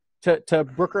about, like to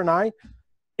Brooker and I,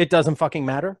 it doesn't fucking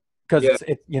matter. Because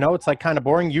it's like kind of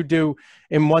boring. You do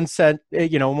in one sense,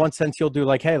 you'll do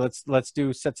like, hey, let's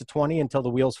do sets of 20 until the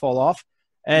wheels fall off.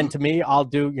 And to me, I'll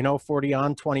do 40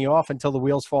 on, 20 off until the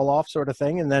wheels fall off, sort of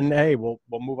thing. And then hey, we'll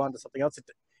move on to something else.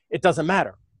 It doesn't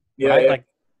matter, right? Like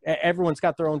everyone's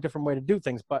got their own different way to do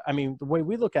things. But I mean, the way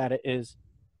we look at it is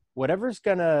whatever's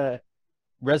gonna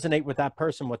resonate with that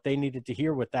person, what they needed to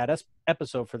hear with that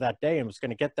episode for that day, and was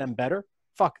gonna get them better.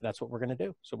 Fuck, that's what we're gonna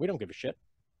do. So we don't give a shit.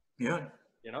 Yeah.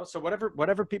 So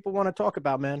whatever people want to talk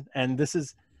about, man. And this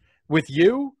is with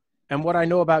you and what I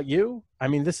know about you. I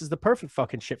mean, this is the perfect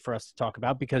fucking shit for us to talk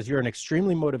about because you're an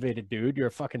extremely motivated dude. You're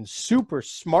a fucking super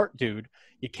smart dude.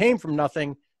 You came from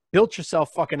nothing, built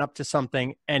yourself fucking up to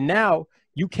something. And now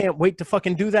you can't wait to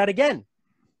fucking do that again.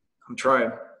 I'm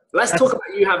trying. Let's talk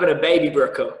about you having a baby,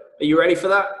 Brooker. Are you ready for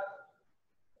that?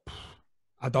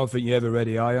 I don't think you're ever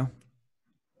ready, are you?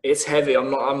 It's heavy. I'm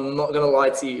not going to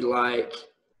lie to you. Like,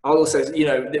 I'll also, we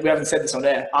haven't said this on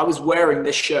air. I was wearing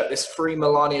this shirt, this Free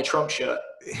Melania Trump shirt,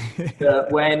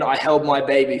 when I held my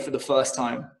baby for the first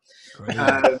time.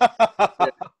 Yeah,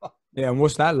 and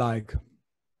what's that like?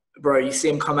 Bro, you see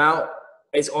him come out.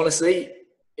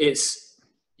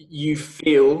 You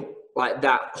feel like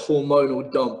that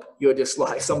hormonal dump. You're just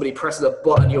like, somebody presses a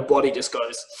button, your body just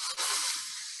goes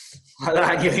like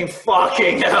that, and you think,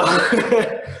 fucking hell.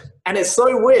 And it's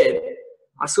so weird.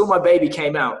 I saw my baby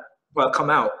come out,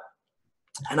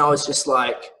 and I was just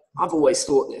like, I've always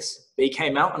thought this. But he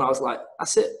came out, and I was like,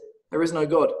 that's it. There is no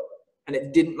God. And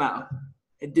it didn't matter.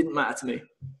 It didn't matter to me.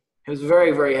 It was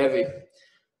very, very heavy.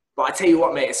 But I tell you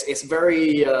what, mate, it's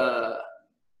very,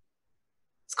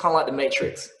 it's kind of like the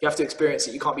Matrix. You have to experience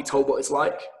it. You can't be told what it's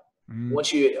like.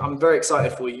 I'm very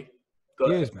excited for you.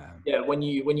 But yes, man. Yeah, when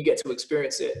you get to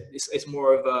experience it, it's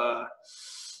more of a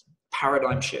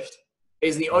paradigm shift.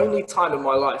 It's the only time in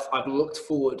my life I've looked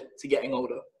forward to getting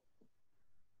older.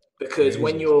 Because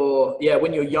when you're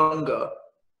younger,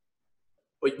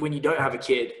 when you don't have a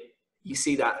kid, you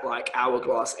see that like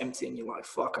hourglass empty and you're like,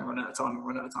 fuck, I'm running out of time. I've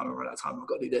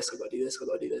got to do this. I've got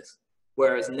to do this.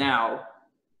 Whereas now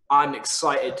I'm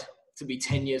excited to be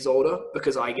 10 years older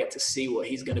because I get to see what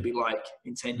he's going to be like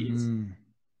in 10 years.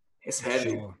 It's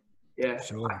heavy. Sure. Yeah.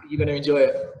 Sure. You're going to enjoy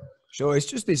it. Sure. It's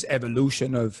just this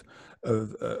evolution of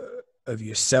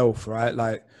yourself, right?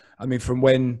 Like, I mean, from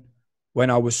when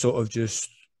I was sort of just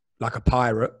like a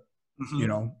pirate,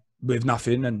 with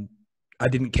nothing, and I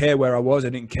didn't care where I was. I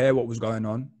didn't care what was going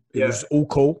on. It was all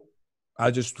cool. I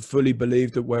just fully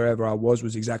believed that wherever I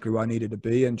was exactly where I needed to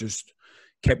be and just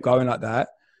kept going like that.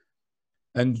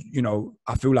 And, you know,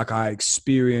 I feel like I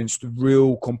experienced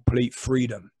real complete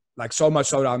freedom. Like so much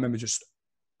so that I remember just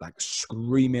like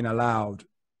screaming aloud,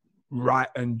 right?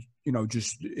 And, you know,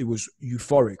 just, it was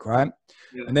euphoric, right?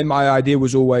 Yeah. And then my idea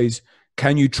was always,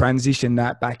 can you transition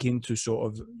that back into sort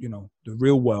of, you know, the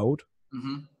real world?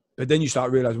 Mm-hmm. But then you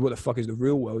start realizing what the fuck is the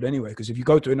real world anyway? Because if you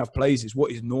go to enough places,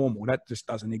 what is normal? That just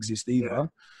doesn't exist either. Yeah.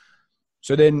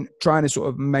 So then trying to sort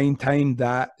of maintain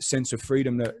that sense of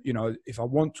freedom that, you know, if I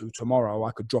want to tomorrow,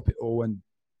 I could drop it all. And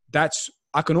that's,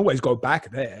 I can always go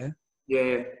back there.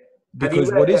 Yeah.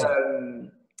 Because read, what is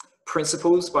it?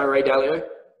 Principles by Ray Dalio?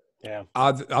 Yeah.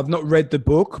 I've not read the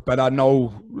book, but I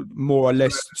know more or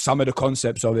less some of the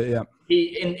concepts of it. Yeah.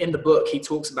 In the book, he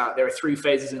talks about there are 3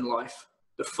 phases in life.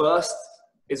 The first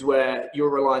is where you're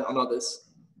reliant on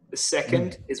others. The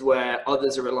second is where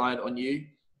others are reliant on you.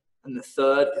 And the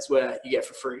third is where you get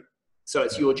for free. So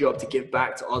it's your job to give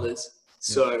back to others.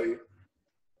 So,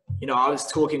 you know, I was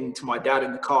talking to my dad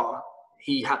in the car.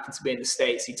 He happened to be in the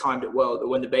States. He timed it well that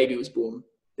when the baby was born,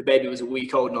 the baby was a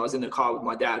week old and I was in the car with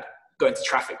my dad going to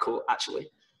traffic court,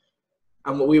 actually.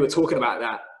 And we were talking about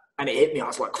that and it hit me. I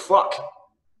was like, fuck,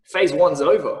 phase 1's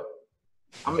over.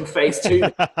 I'm in phase 2.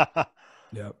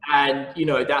 And, you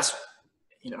know, that's,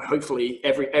 you know, hopefully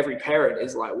every parent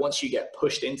is like, once you get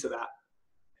pushed into that,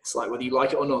 it's like, whether you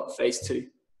like it or not, phase 2.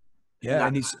 Yeah.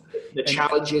 And the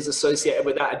challenges associated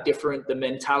with that are different. The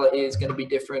mentality is going to be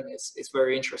different. It's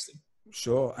very interesting.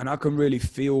 Sure. And I can really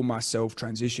feel myself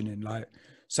transitioning. Like,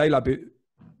 say, like,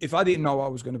 if I didn't know I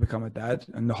was going to become a dad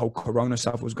and the whole Corona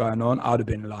stuff was going on, I'd have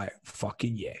been like,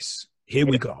 fucking yes. Here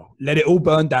we go. Let it all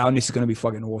burn down. This is going to be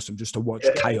fucking awesome just to watch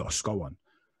chaos go on.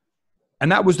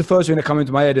 And that was the first thing that came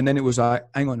into my head. And then it was like,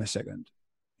 hang on a second.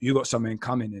 You got something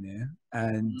coming in here.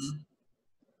 And,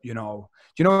 you know,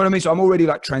 do you know what I mean? So I'm already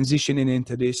like transitioning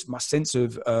into this. My sense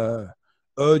of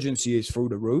urgency is through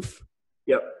the roof.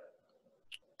 Yep.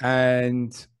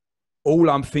 And all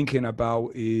I'm thinking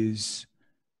about is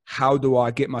how do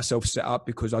I get myself set up?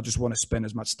 Because I just want to spend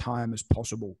as much time as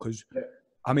possible. Because,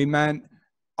 I mean, man,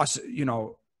 you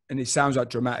know, and it sounds like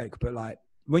dramatic, but like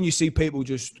when you see people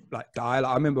just like die,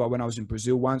 like I remember when I was in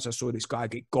Brazil once, I saw this guy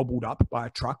get gobbled up by a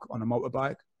truck on a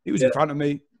motorbike. He was in front of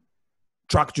me.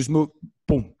 Truck just moved,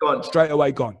 boom, gone. Straight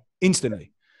away, gone,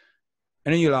 instantly.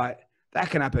 And then you're like, that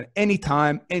can happen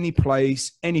anytime, any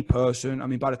place, any person. I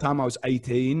mean, by the time I was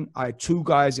 18, I had 2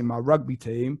 guys in my rugby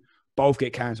team, both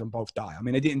get cancer and both die. I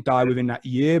mean, they didn't die within that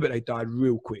year, but they died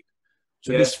real quick.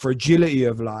 So this fragility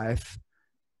of life,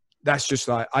 that's just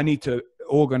like, I need to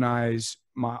organize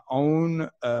my own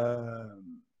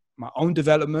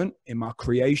development in my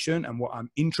creation and what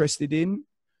I'm interested in,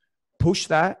 push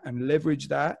that and leverage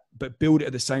that, but build it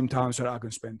at the same time so that I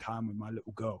can spend time with my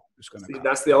little girl.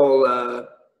 That's the whole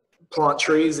plant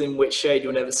trees in which shade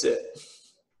you'll never sit.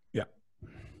 Yeah.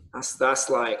 That's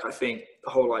like, I think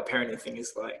the whole like parenting thing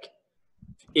is like,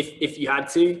 if you had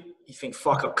to, you think,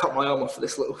 fuck, I'll cut my arm off for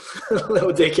this little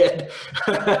dickhead.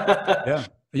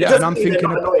 Yeah. And I'm thinking,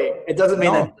 it doesn't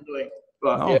mean that it's annoying.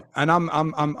 But, no. And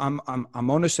I'm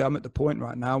honestly, I'm at the point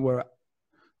right now where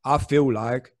I feel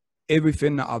like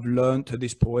everything that I've learned to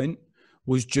this point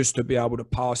was just to be able to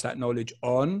pass that knowledge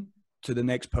on to the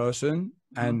next person.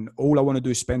 And all I want to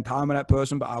do is spend time with that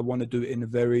person, but I want to do it in a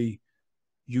very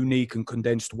unique and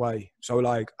condensed way. So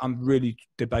like, I'm really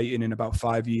debating in about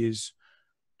 5 years,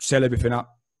 sell everything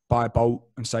up, buy a boat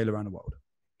and sail around the world.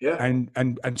 Yeah. And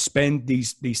spend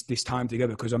this time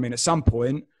together. Because I mean, at some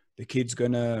point the kid's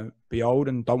going to be old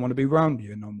and don't want to be around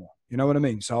you no more. You know what I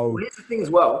mean? So here's the thing as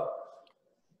well.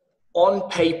 On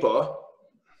paper,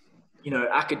 you know,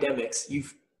 academics,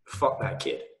 you've fucked that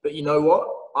kid. But you know what?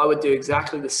 I would do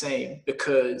exactly the same,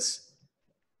 because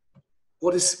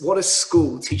what does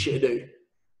school teach you to do?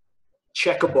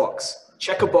 Check a box,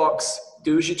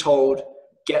 do as you're told,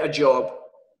 get a job.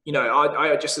 You know,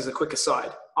 I just as a quick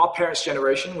aside, our parents'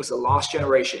 generation was the last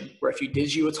generation where if you did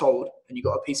as you were told and you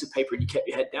got a piece of paper and you kept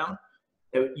your head down,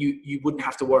 you wouldn't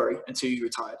have to worry until you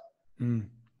retired.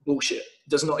 Bullshit. It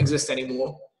does not exist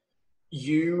anymore.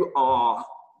 Your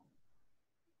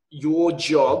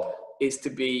job is to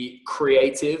be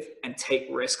creative and take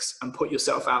risks and put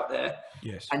yourself out there.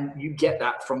 Yes. And you get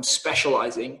that from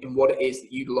specializing in what it is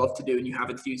that you love to do and you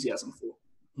have enthusiasm for.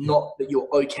 Not that you're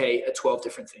okay at 12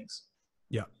 different things.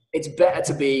 Yeah. It's better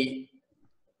to be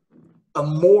a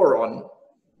moron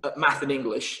at math and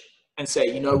English and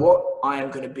say, you know what? I am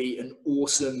going to be an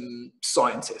awesome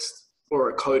scientist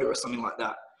or a coder or something like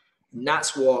that. And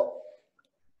that's what,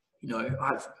 you know, I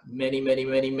have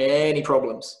many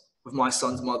problems with my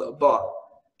son's mother, but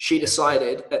she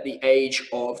decided at the age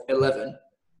of 11,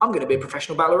 I'm going to be a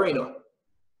professional ballerina.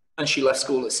 And she left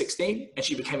school at 16 and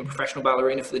she became a professional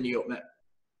ballerina for the New York Met.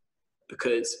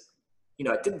 Because, you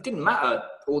know, it didn't matter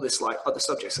all this like other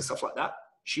subjects and stuff like that.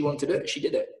 She wanted to do it. She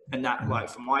did it. And that, like,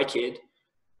 for my kid,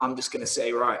 I'm just going to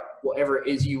say, right, whatever it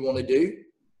is you want to do,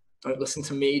 don't listen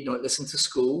to me, don't listen to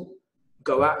school,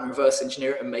 go out and reverse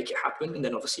engineer it and make it happen. And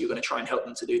then obviously you're going to try and help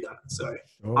them to do that. So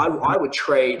I would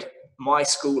trade my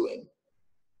schooling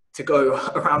to go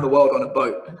around the world on a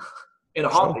boat in a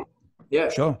heartbeat. Yeah.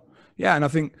 Sure. Yeah. And I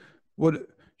think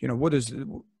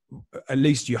at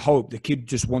least you hope the kid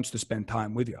just wants to spend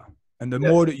time with you. And the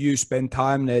more that you spend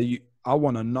time there, I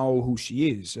want to know who she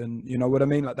is. And you know what I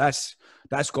mean? Like that's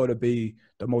got to be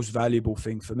the most valuable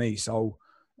thing for me. So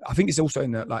I think it's also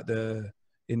in the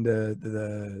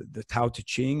Tao Te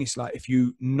Ching. It's like, if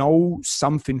you know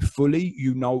something fully,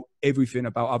 you know everything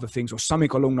about other things, or something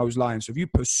along those lines. So if you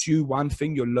pursue one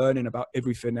thing, you're learning about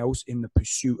everything else in the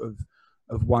pursuit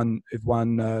of one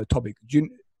topic.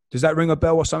 Does that ring a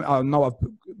bell or something? I know I've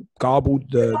garbled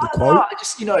the quote.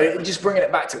 Just bringing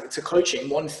it back to coaching.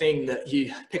 One thing that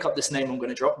you pick up this name I'm going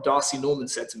to drop, Darcy Norman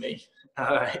said to me,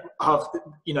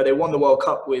 they won the World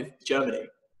Cup with Germany,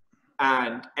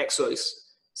 and Exos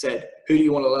said, who do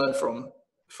you want to learn from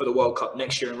for the World Cup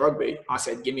next year in rugby? I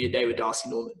said, give me a day with Darcy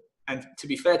Norman. And to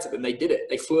be fair to them, they did it.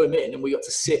 They flew him in and we got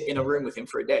to sit in a room with him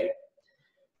for a day.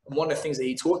 And one of the things that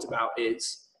he talked about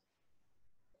is,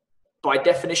 by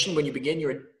definition, when you begin,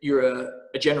 you're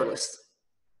a generalist.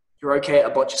 You're okay at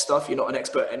a bunch of stuff. You're not an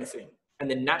expert at anything. And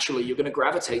then naturally, you're going to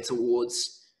gravitate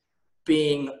towards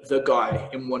being the guy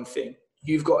in one thing.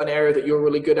 You've got an area that you're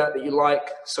really good at that you like.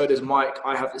 So does Mike.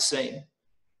 I have the same.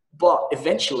 But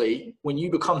eventually, when you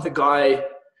become the guy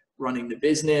running the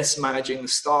business, managing the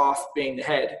staff, being the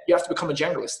head, you have to become a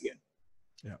generalist again.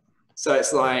 Yeah. So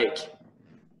it's like,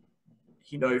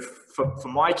 for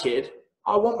my kid,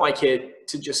 I want my kid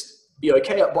to just be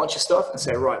okay at a bunch of stuff and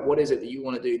say, right, what is it that you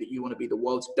want to do, that you want to be the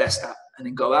world's best at, and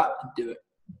then go out and do it.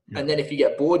 Yeah. And then if you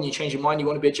get bored and you change your mind, you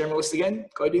want to be a generalist again,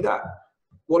 go do that.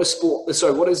 What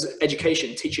does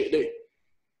education teach you to do?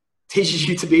 Teaches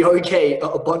you to be okay at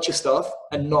a bunch of stuff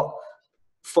and not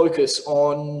focus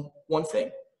on one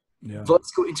thing. Yeah.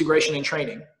 Vertical integration and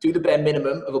training. Do the bare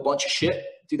minimum of a bunch of shit.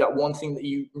 Do that one thing that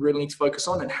you really need to focus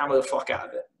on and hammer the fuck out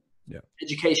of it. Yeah.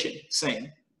 Education,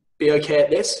 same. Be okay at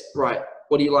this, right?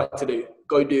 What do you like to do?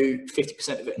 Go do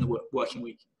 50% of it in the working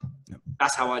week. Yeah.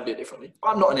 That's how I do it differently.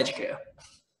 I'm not an educator.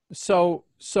 So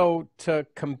to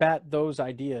combat those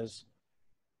ideas,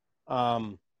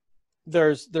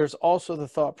 there's also the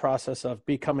thought process of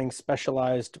becoming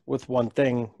specialized with one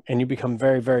thing, and you become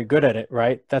very, very good at it,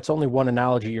 right? That's only one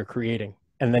analogy you're creating.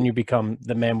 And then you become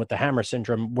the man with the hammer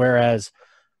syndrome. Whereas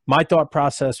my thought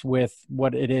process with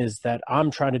what it is that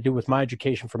I'm trying to do with my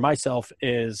education for myself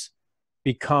is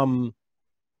become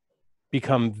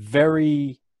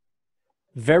very,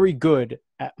 very good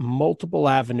at multiple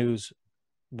avenues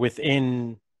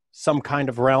within some kind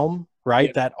of realm, right?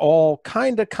 Yeah. That all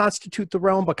kind of constitute the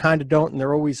realm, but kind of don't. And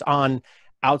they're always on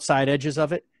outside edges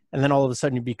of it. And then all of a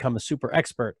sudden you become a super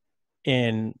expert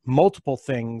in multiple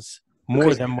things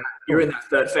more than one. You're in that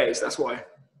third phase. That's why.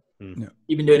 Yeah.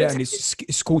 You've been doing it. And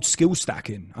it's called skill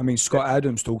stacking. I mean, Scott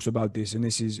Adams talks about this, and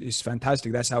this is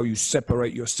fantastic. That's how you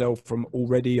separate yourself from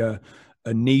already a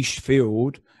niche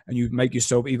field, and you make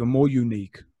yourself even more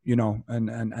unique,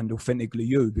 and authentically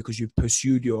you, because you've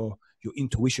pursued your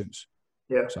intuitions.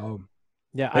 Yeah. So,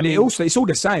 yeah. And it's all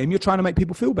the same. You're trying to make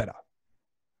people feel better.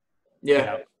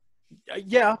 Yeah.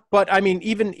 Yeah. But I mean,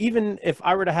 even if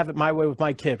I were to have it my way with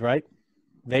my kid, right?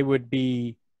 They would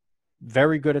be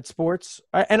very good at sports.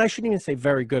 And I shouldn't even say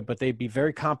very good, but they'd be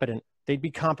very competent. They'd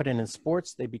be competent in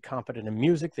sports. They'd be competent in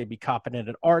music. They'd be competent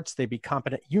in arts. They'd be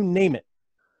competent. You name it.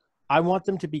 I want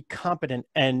them to be competent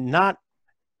and not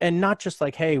just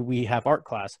like, hey, we have art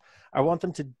class. I want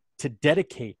them to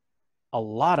dedicate a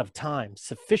lot of time,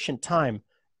 sufficient time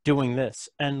doing this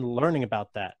and learning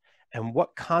about that and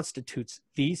what constitutes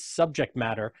these subject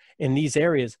matter in these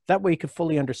areas. That way you can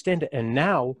fully understand it. And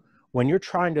now when you're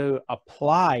trying to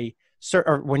apply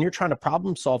or when you're trying to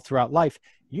problem solve throughout life,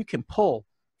 you can pull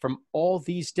from all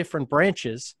these different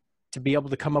branches to be able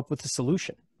to come up with a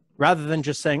solution rather than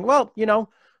just saying, well,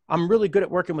 I'm really good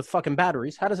at working with fucking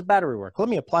batteries. How does a battery work? Let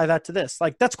me apply that to this.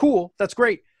 Like, that's cool. That's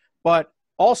great. But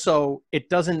also it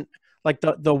doesn't, like,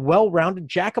 the well-rounded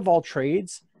jack of all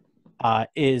trades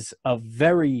is a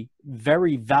very,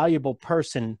 very valuable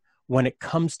person when it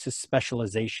comes to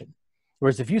specialization.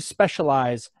 Whereas if you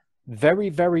specialize very,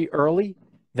 very early,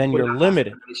 then you're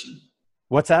limited.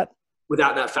 What's that?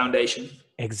 Without that foundation.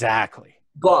 Exactly.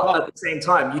 But at the same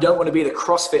time, you don't want to be the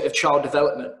CrossFit of child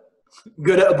development.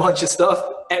 Good at a bunch of stuff,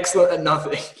 excellent at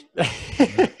nothing.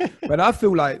 But I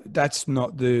feel like that's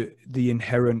not the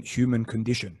inherent human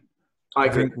condition. I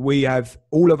agree. think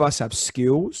all of us have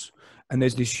skills, and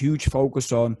there's this huge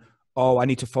focus on, oh, I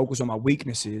need to focus on my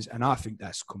weaknesses. And I think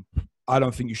I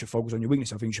don't think you should focus on your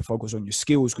weakness. I think you should focus on your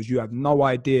skills, because you have no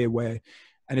idea where,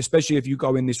 and especially if you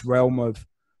go in this realm of,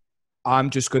 I'm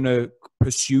just going to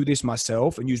pursue this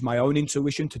myself and use my own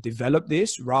intuition to develop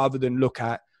this, rather than look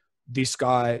at this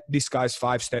guy's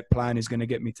 5-step plan is going to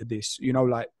get me to this,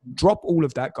 like drop all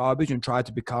of that garbage and try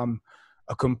to become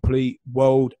a complete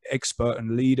world expert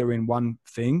and leader in one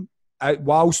thing,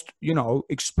 whilst,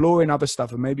 exploring other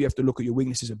stuff. And maybe you have to look at your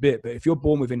weaknesses a bit, but if you're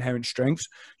born with inherent strengths,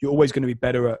 you're always going to be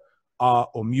better at art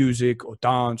or music or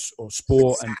dance or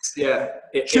sport. And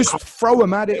throw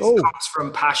them at it all. It comes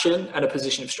from passion and a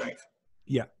position of strength.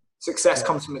 Yeah. Success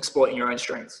comes from exploiting your own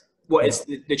strengths.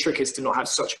 The trick is to not have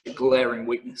such a glaring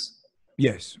weakness.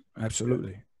 Yes,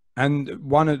 absolutely. And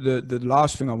one of the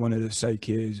last thing I wanted to say,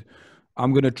 Keir, is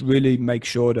I'm going to really make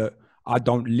sure that I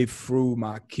don't live through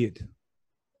my kid.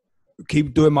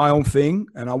 Keep doing my own thing.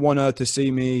 And I want her to see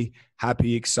me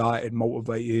happy, excited,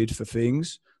 motivated for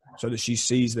things, so that she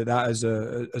sees that as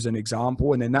an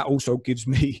example. And then that also gives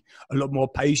me a lot more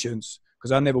patience,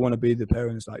 because I never want to be the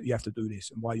parent that's like, you have to do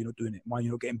this. And why are you not doing it? Why are you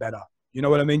not getting better? You know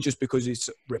what I mean? Just because it's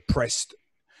repressed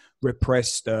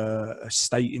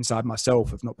state inside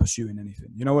myself of not pursuing anything.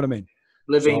 You know what I mean?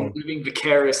 Living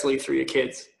vicariously through your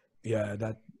kids. Yeah,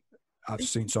 that I've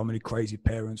seen so many crazy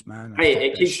parents, man.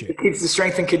 Hey, it keeps the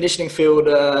strength and conditioning field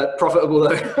profitable,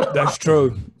 though. That's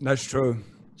true. That's true.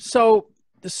 So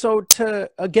to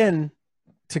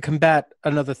combat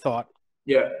another thought.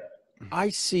 Yeah. I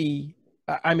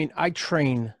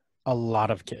train a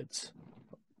lot of kids.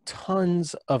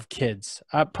 Tons of kids.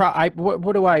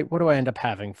 What do I end up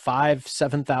having?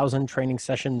 7,000 training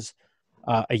sessions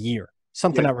a year,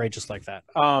 something outrageous like that.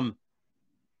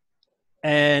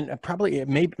 And probably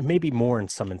maybe more in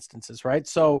some instances, right?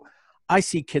 So I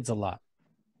see kids a lot.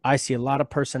 I see a lot of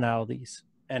personalities,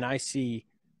 and I see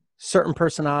certain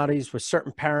personalities with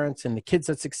certain parents, and the kids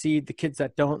that succeed, the kids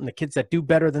that don't, and the kids that do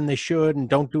better than they should and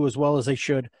don't do as well as they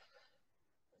should.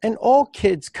 And all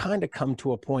kids kind of come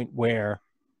to a point where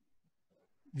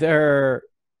they're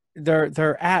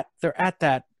at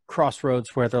that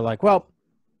crossroads where they're like, well,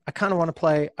 I kind of want to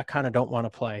play, I kind of don't want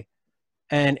to play.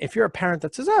 And if you're a parent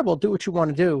that says, well, do what you want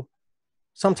to do,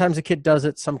 sometimes a kid does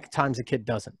it, sometimes a kid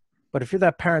doesn't. But if you're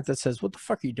that parent that says, what the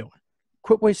fuck are you doing?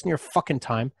 Quit wasting your fucking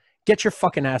time, get your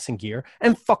fucking ass in gear,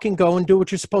 and fucking go and do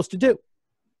what you're supposed to do.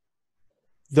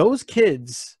 Those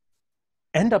kids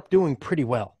end up doing pretty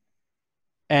well.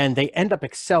 And they end up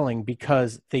excelling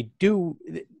because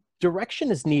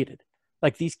direction is needed.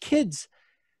 Like these kids,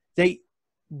 they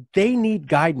need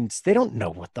guidance. They don't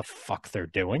know what the fuck they're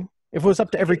doing. If it was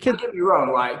up to every kid. Don't get me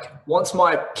wrong. Like once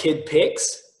my kid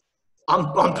picks,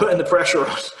 I'm putting the pressure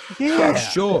on. Yeah,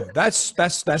 sure. That's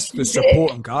the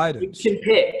support and guidance. You can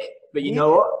pick, but you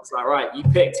know what? It's like, right, you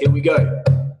picked. Here we go.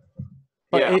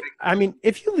 But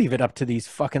if you leave it up to these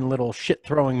fucking little shit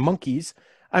throwing monkeys,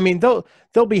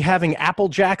 they'll be having Apple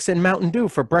Jacks and Mountain Dew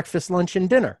for breakfast, lunch, and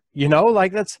dinner.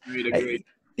 Like that's agreed.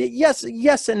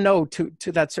 Yes and no to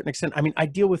that certain extent. I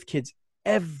deal with kids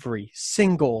every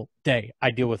single day. I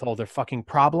deal with all their fucking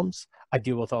problems. I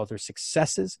deal with all their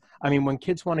successes. When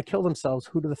kids want to kill themselves,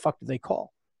 who the fuck do they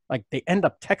call? Like they end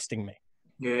up texting me.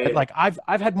 Yeah. But, like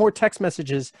I've had more text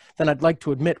messages than I'd like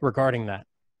to admit regarding that.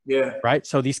 Yeah. Right.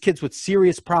 So these kids with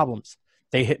serious problems,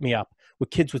 they hit me up. With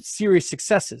kids with serious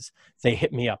successes, they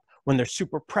hit me up. When they're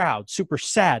super proud, super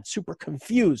sad, super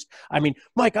confused.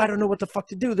 Mike, I don't know what the fuck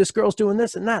to do. This girl's doing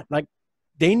this and that. Like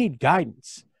they need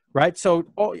guidance. Right. So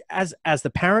as the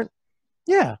parent,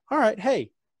 yeah. All right.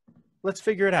 Hey, let's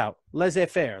figure it out.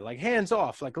 Laissez-faire, like hands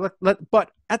off. Like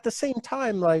but at the same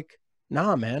time, like,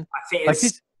 nah, man. I think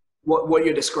it's what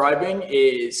you're describing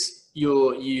is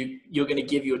you're going to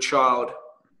give your child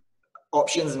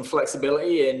options and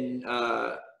flexibility in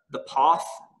the path,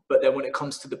 but then when it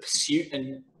comes to the pursuit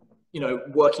and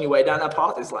working your way down that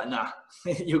path, it's like, nah,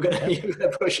 you're gonna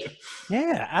push him.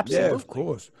 Yeah, absolutely. Yeah, of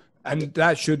course. And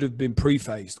that should have been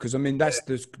prefaced, because that's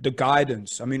the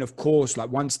guidance. Of course, like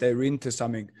once they're into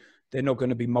something, they're not going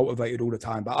to be motivated all the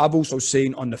time. But I've also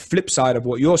seen on the flip side of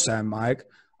what you're saying, Mike,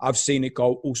 I've seen it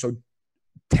go also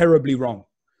terribly wrong,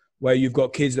 where you've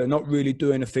got kids that are not really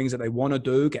doing the things that they want to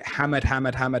do, get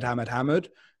hammered.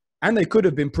 And they could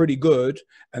have been pretty good,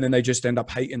 and then they just end up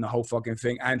hating the whole fucking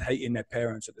thing and hating their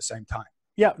parents at the same time.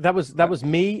 Yeah, that was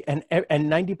me and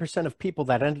 90% of people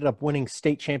that ended up winning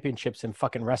state championships in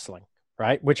fucking wrestling,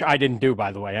 right? Which I didn't do,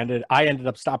 by the way. I ended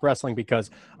up stop wrestling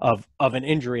because of an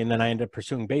injury, and then I ended up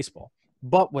pursuing baseball.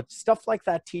 But what stuff like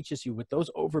that teaches you with those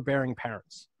overbearing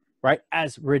parents, right?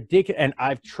 As ridiculous, and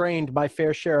I've trained my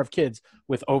fair share of kids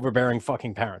with overbearing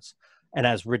fucking parents. And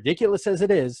as ridiculous as it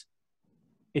is,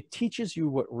 it teaches you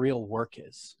what real work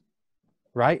is,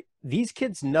 right? These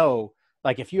kids know,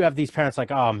 like, if you have these parents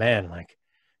like, oh man, like,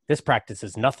 this practice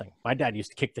is nothing. My dad used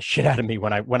to kick the shit out of me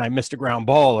when I missed a ground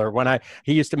ball, or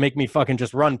he used to make me fucking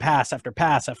just run pass after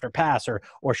pass after pass,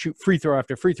 or shoot free throw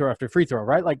after free throw after free throw,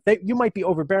 right? Like, you might be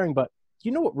overbearing, but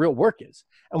you know what real work is.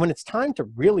 And when it's time to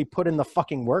really put in the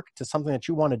fucking work to something that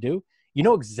you want to do, you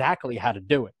know exactly how to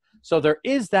do it. So there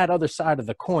is that other side of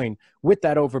the coin with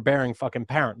that overbearing fucking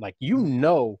parent. Like, you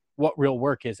know what real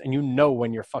work is, and you know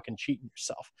when you're fucking cheating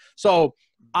yourself. So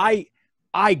I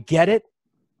get it.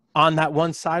 On that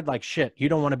one side, like, shit, you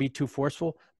don't want to be too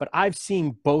forceful, but I've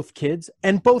seen both kids,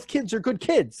 and both kids are good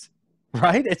kids,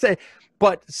 right?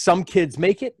 But some kids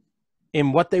make it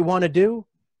in what they want to do,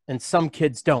 and some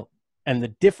kids don't. And the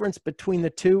difference between the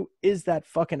two is that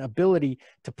fucking ability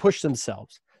to push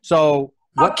themselves. So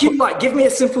give me a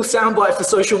simple soundbite for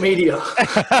social media.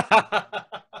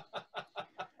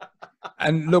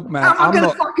 And look, man, I'm going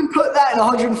to fucking put that in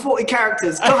 140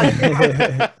 characters.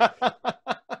 God.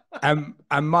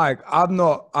 And Mike,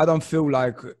 I don't feel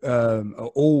like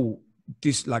all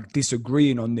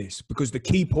disagreeing on this, because the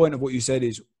key point of what you said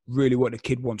is really what the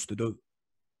kid wants to do.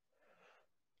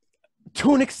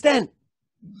 To an extent.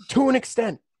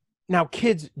 Now,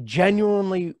 kids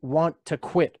genuinely want to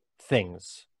quit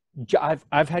things.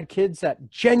 I've had kids that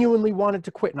genuinely wanted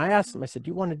to quit, and I asked them, I said,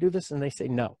 do you want to do this? And they say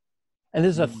no. And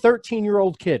this is a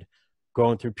 13-year-old kid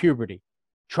going through puberty,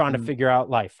 trying to figure out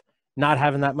life, not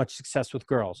having that much success with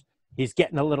girls. He's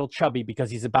getting a little chubby because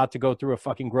he's about to go through a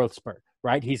fucking growth spurt,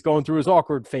 right? He's going through his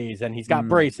awkward phase, and he's got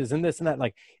braces and this and that.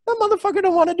 Like, that motherfucker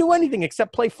don't want to do anything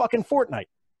except play fucking Fortnite,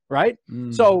 right?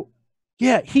 So,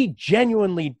 yeah, he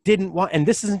genuinely didn't want, and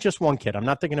this isn't just one kid. I'm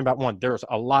not thinking about one. There's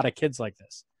a lot of kids like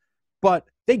this. But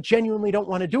they genuinely don't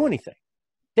want to do anything.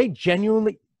 They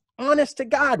genuinely, honest to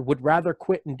God, would rather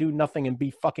quit and do nothing and be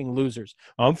fucking losers.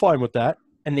 I'm fine with that.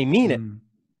 And they mean it.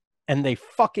 And they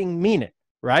fucking mean it,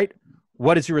 right?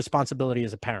 What is your responsibility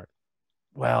as a parent?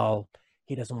 Well,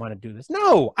 he doesn't want to do this.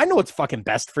 No, I know what's fucking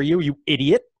best for you, you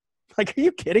idiot. Like, are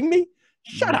you kidding me?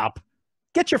 Shut up.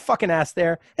 Get your fucking ass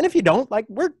there. And if you don't, like,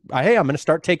 hey, I'm going to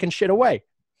start taking shit away.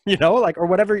 You know, like, or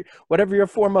whatever your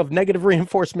form of negative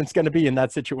reinforcement is going to be in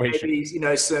that situation. Maybe, you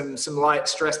know, some light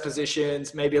stress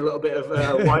positions, maybe a little bit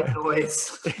of white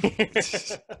noise.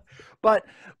 But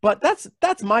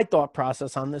that's my thought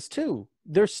process on this too.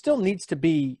 There still needs to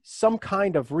be some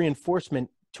kind of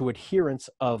reinforcement to adherence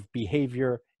of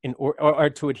behavior or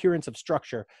to adherence of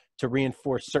structure to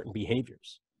reinforce certain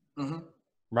behaviors.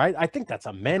 Right? I think that's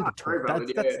a mandatory.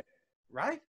 That's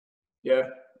right? Yeah.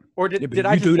 Or did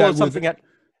I just pull something at?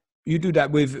 You do that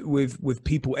with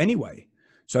people anyway.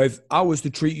 So if I was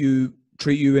to treat you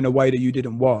in a way that you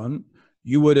didn't want,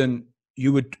 you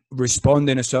would respond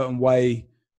in a certain way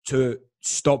to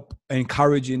stop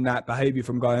encouraging that behavior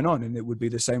from going on. And it would be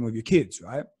the same with your kids,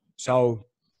 right? So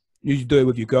you do it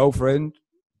with your girlfriend,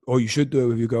 or you should do it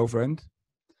with your girlfriend,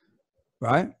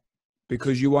 right?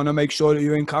 Because you want to make sure that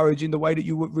you're encouraging the way that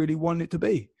you would really want it to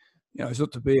be. You know, it's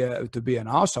not to be an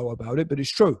arsehole about it, but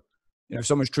it's true. You know, if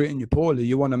someone's treating you poorly,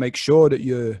 you want to make sure that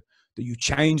you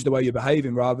change the way you're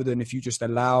behaving, rather than if you just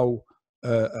allow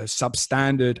a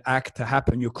substandard act to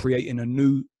happen, you're creating a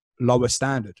new lower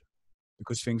standard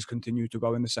because things continue to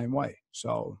go in the same way.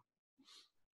 So,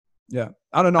 yeah,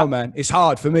 I don't know, man. It's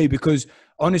hard for me because,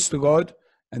 honest to God,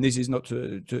 and this is not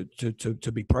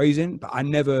to be praising, but I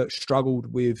never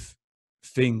struggled with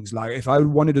things. Like, if I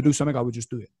wanted to do something, I would just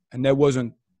do it. And there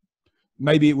wasn't,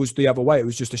 maybe it was the other way. It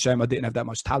was just a shame I didn't have that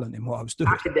much talent in what I was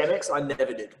doing. Academics, I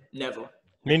never did. Never.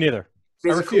 Me neither.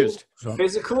 Physical, I refused.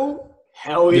 Physical,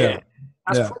 hell yeah.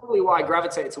 That's Yeah. probably why I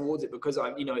gravitated towards it, because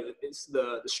it's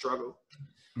the struggle.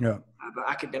 Yeah. But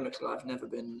academically, I've never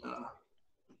been,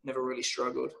 never really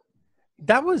struggled.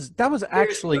 That was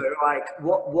actually though, like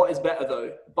what is better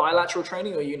though, bilateral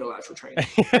training or unilateral training?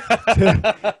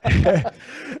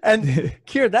 And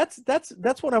Keir, that's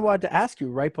what I wanted to ask you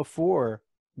right before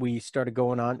we started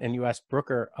going on, and you asked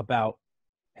Brooker about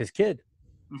his kid.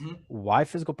 Why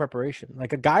physical preparation?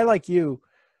 Like, a guy like you,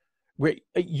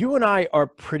 you and I are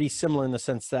pretty similar in the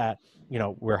sense that, you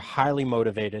know, we're highly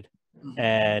motivated,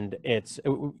 and it's,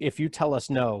 if you tell us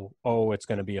no, oh, it's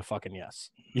going to be a fucking yes.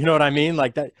 You know what I mean?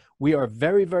 Like that, we are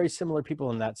very, very similar people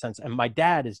in that sense. And my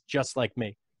dad is just like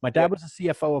me. My dad was a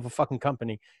CFO of a fucking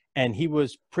company, and he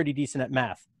was pretty decent at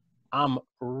math. I'm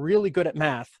really good at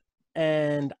math,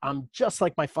 and I'm just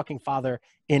like my fucking father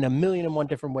in 1,000,001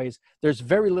 different ways. There's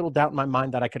very little doubt in my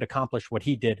mind that I could accomplish what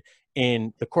he did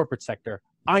in the corporate sector.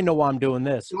 I know why I'm doing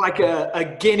this. Like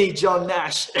a guinea John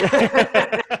Nash.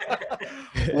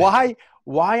 Why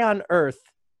on earth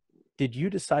did you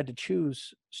decide to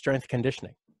choose strength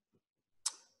conditioning?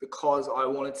 Because I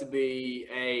wanted to be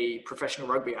a professional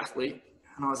rugby athlete,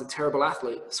 and I was a terrible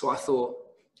athlete. So I thought,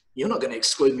 you're not going to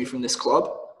exclude me from this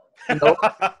club. No,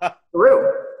 for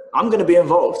real. I'm going to be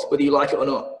involved, whether you like it or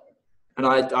not. And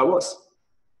I was.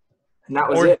 And that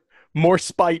was it. More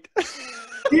spite.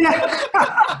 Yeah.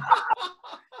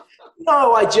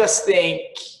 No, I just think,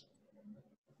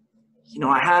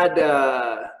 I had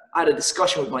a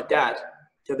discussion with my dad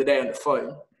the other day on the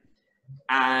phone,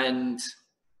 and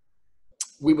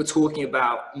we were talking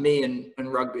about me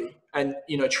and rugby. And,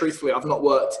 truthfully, I've not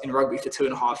worked in rugby for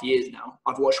 2.5 years now.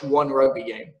 I've watched one rugby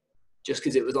game just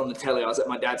because it was on the telly. I was at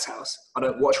my dad's house. I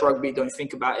don't watch rugby, don't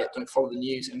think about it, don't follow the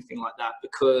news, anything like that,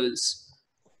 because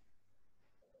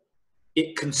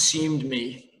it consumed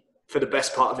me for the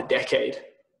best part of a decade,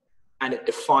 and it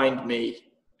defined me.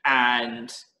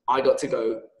 And I got to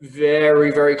go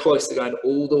very, very close to going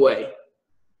all the way.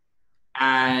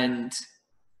 And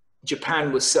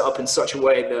Japan was set up in such a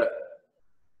way that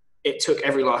it took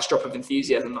every last drop of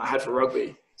enthusiasm that I had for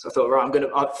rugby. So I thought, right, I'm going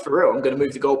to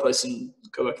move the goalposts and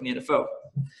go work in the NFL.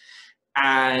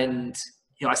 And,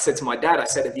 I said to my dad, I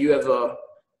said, have you ever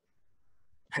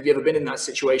been in that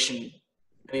situation?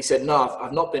 And he said, no,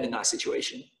 I've not been in that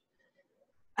situation.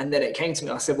 And then it came to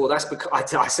me. I said, well, that's because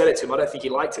I said it to him. I don't think he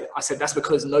liked it. I said, that's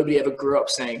because nobody ever grew up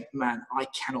saying, man, I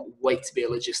cannot wait to be a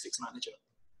logistics manager.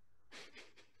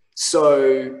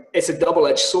 So it's a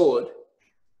double-edged sword.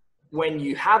 When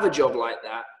you have a job like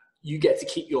that, you get to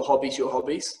keep your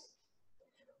hobbies.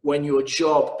 When your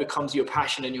job becomes your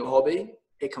passion and your hobby,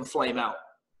 it can flame out.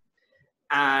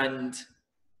 And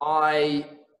I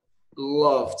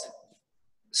loved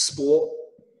sport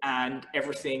and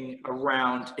everything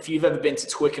around. If you've ever been to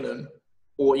Twickenham,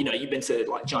 or you've been to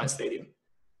like Giant Stadium,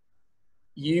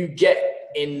 you get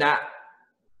in that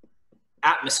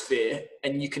atmosphere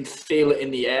and you can feel it in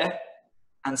the air,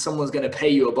 and someone's going to pay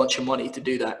you a bunch of money to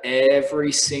do that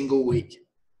every single week.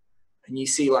 And you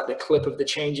see like the clip of the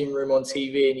changing room on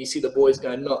TV, and you see the boys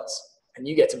going nuts, and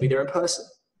you get to be there in person.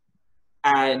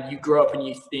 And you grow up and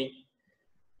you think,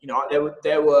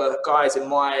 there were guys in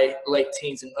my late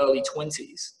teens and early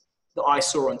 20s that I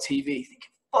saw on TV thinking,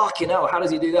 fucking hell, how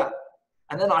does he do that?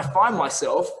 And then I find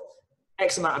myself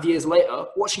X amount of years later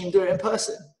watching him do it in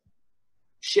person.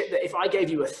 Shit that if I gave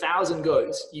you 1,000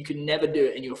 goes, you could never do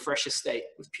it in your freshest state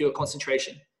with pure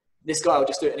concentration. This guy will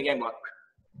just do it in a game like,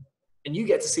 and you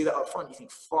get to see that up front. You think,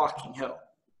 fucking hell.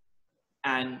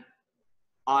 And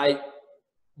I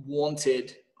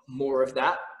wanted more of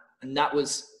that. And that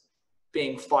was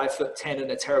being 5'10"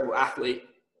 and a terrible athlete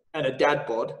and a dad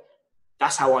bod.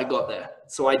 That's how I got there.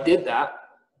 So I did that,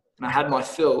 and I had my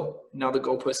fill. Now the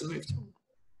goalposts have moved.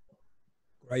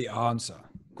 Great answer.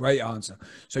 Great answer.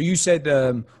 So you said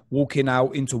walking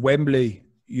out into Wembley,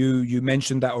 you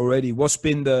mentioned that already. What's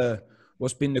been the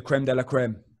creme de la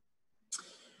creme?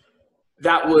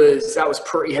 That was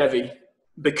pretty heavy,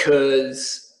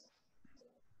 because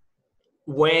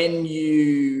when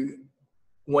you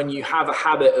have a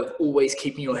habit of always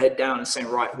keeping your head down and saying,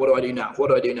 right, what do I do now? What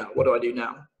do I do now? What do I do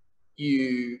now?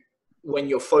 When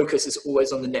your focus is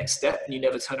always on the next step and you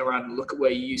never turn around and look at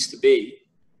where you used to be,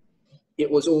 it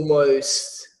was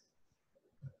almost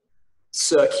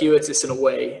circuitous in a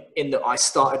way, in that I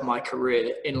started my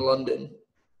career in London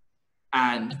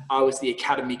and I was the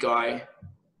academy guy.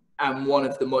 And one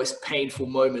of the most painful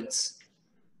moments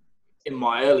in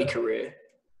my early career,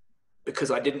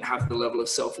 because I didn't have the level of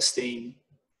self-esteem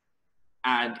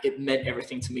and it meant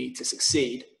everything to me to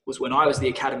succeed, was when I was the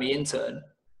academy intern.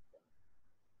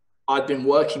 I'd been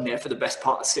working there for the best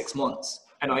part of 6 months,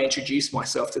 and I introduced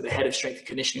myself to the head of strength and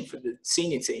conditioning for the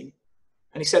senior team.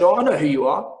 And he said, oh, I know who you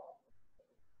are.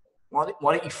 Why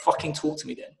don't you fucking talk to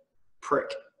me then,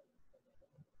 prick?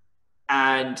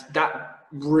 And that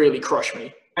really crushed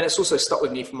me. And it's also stuck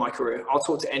with me for my career. I'll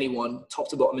talk to anyone, top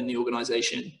to bottom in the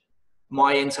organization.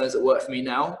 My interns that work for me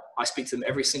now, I speak to them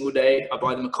every single day. I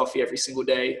buy them a coffee every single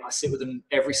day. I sit with them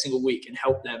every single week and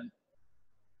help them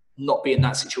not be in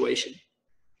that situation.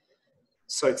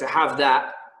 So to have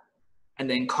that and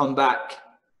then come back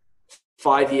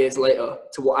 5 years later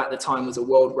to what at the time was a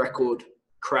world record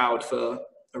crowd for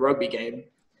a rugby game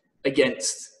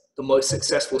against the most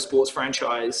successful sports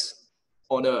franchise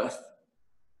on earth.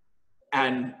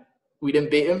 And we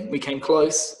didn't beat them. We came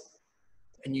close.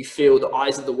 And you feel the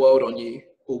eyes of the world on you,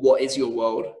 or what is your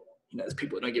world. you know, there's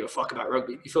people that don't give a fuck about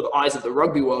rugby. You feel the eyes of the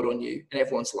rugby world on you, and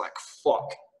everyone's like,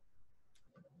 fuck.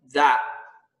 That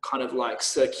kind of like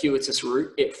circuitous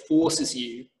route, it forces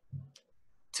you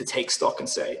to take stock and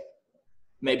say,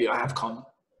 maybe I have come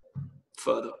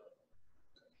further.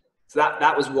 So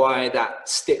that was why that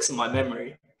sticks in my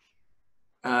memory.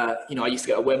 You know, I used to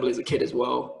go to Wembley as a kid as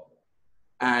well.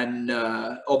 And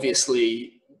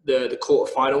obviously the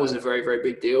quarterfinal was a very, very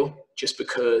big deal, just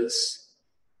because,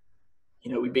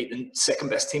 you know, we beat the second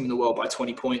best team in the world by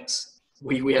 20 points.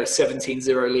 We had a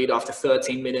 17-0 lead after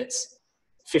 13 minutes.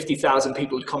 50,000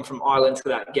 people had come from Ireland to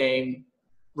that game,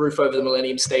 roof over the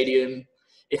Millennium Stadium.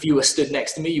 If you were stood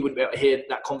next to me, you wouldn't be able to hear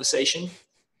that conversation.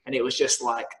 And it was just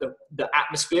like the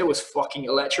atmosphere was fucking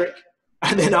electric.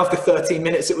 And then after 13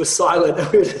 minutes, it was silent.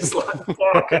 And we were just like,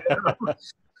 fuck.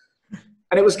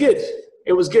 And it was good.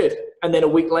 It was good. And then a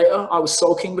week later, I was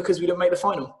sulking because we didn't make the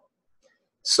final.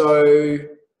 So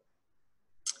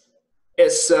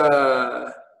it's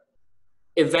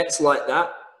events like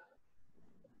that.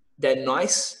 They're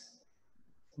nice,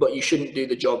 but you shouldn't do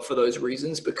the job for those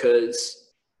reasons, because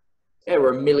there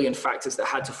were a million factors that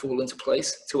had to fall into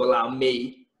place to allow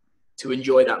me to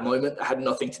enjoy that moment that had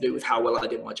nothing to do with how well I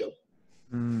did my job.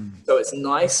 So it's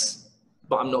nice,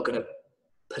 but I'm not going to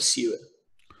pursue it.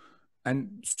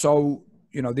 And so,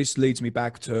 you know, this leads me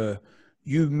back to,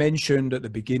 you mentioned at the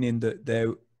beginning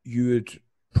that you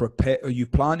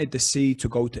planted the seed to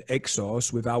go to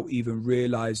Exos without even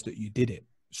realize that you did it.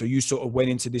 So you sort of went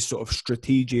into this sort of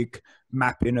strategic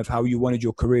mapping of how you wanted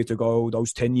your career to go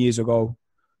those 10 years ago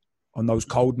on those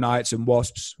cold nights and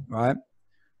Wasps, right?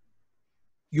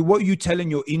 What are you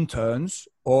telling your interns,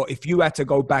 or if you had to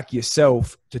go back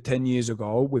yourself to 10 years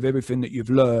ago with everything that you've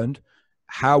learned,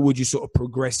 how would you sort of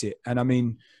progress it? And I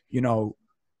mean, you know,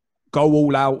 go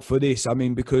all out for this. I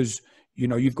mean, because, you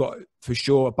know, you've got for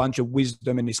sure a bunch of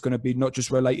wisdom, and it's going to be not just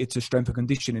related to strength and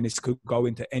conditioning. This could go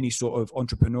into any sort of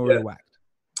entrepreneurial act.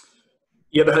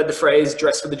 You ever heard the phrase,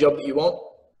 dress for the job that you want?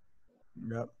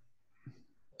 Yep.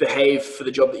 Behave for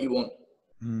the job that you want.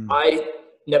 I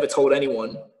never told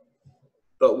anyone,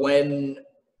 but when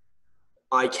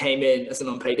I came in as an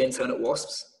unpaid intern at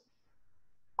Wasps,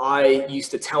 I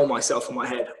used to tell myself in my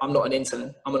head, I'm not an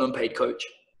intern, I'm an unpaid coach.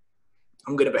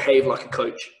 I'm going to behave like a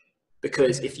coach,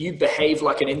 because if you behave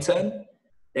like an intern,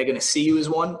 they're going to see you as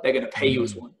one, they're going to pay you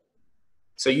as one.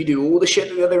 So you do all the shit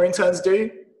that the other interns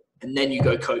do, and then you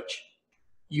go coach.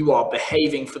 You are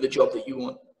behaving for the job that you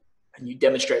want, and you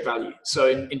demonstrate value. So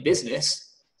in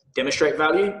business, demonstrate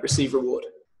value, receive reward.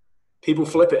 People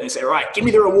flip it and say, right, give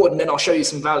me the reward and then I'll show you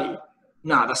some value.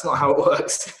 Nah, that's not how it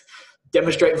works.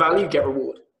 Demonstrate value, get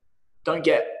reward. Don't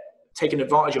get taken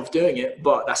advantage of doing it,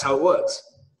 but that's how it works.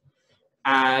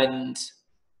 And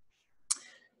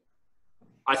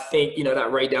I think, you know,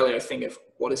 that Ray Dalio thing of,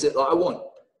 what is it that I want?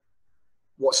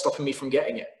 What's stopping me from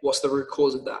getting it? What's the root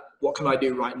cause of that? What can I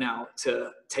do right now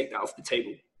to take that off the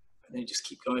table? And then just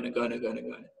keep going and going and going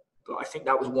and going. But I think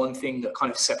that was one thing that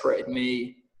kind of separated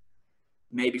me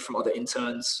maybe from other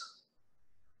interns.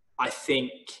 I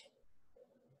think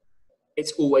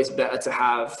it's always better to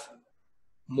have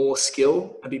more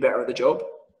skill and be better at the job.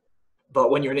 But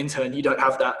when you're an intern, you don't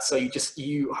have that. So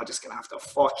you are just going to have to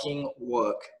fucking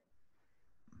work.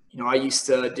 You know, I used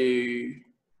to do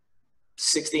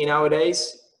 16-hour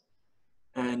days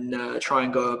and try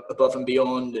and go above and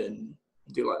beyond and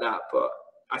do like that. But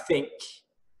I think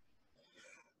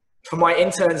for my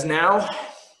interns now,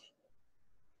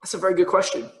 that's a very good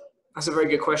question. That's a very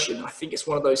good question. I think it's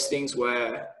one of those things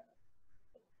where,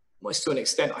 almost to an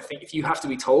extent, I think if you have to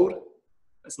be told,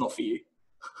 that's not for you.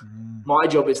 My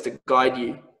job is to guide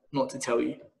you, not to tell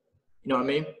you. You know what I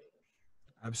mean?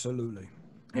 Absolutely.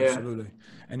 Absolutely.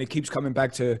 And it keeps coming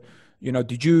back to, you know,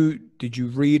 did you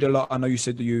read a lot? I know you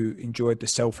said that you enjoyed the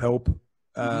self-help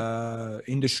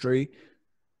industry.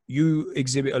 You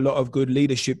exhibit a lot of good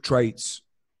leadership traits.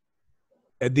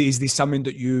 Is this something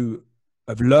that you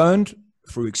have learned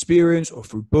through experience or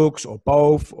through books or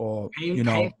both, or, you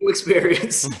know? Painful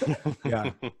experience.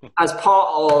 Yeah. As part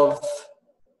of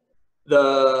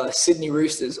the Sydney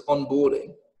Roosters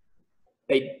onboarding,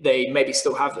 they maybe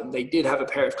still have them. They did have a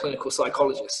pair of clinical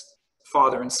psychologists,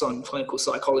 father and son clinical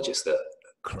psychologists, that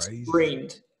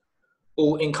screened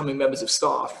all incoming members of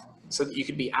staff so that you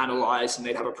could be analyzed and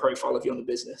they'd have a profile of you on the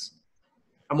business.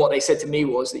 And what they said to me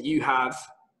was that you have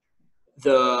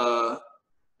the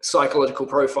psychological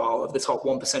profile of the top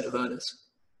 1% of earners.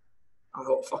 I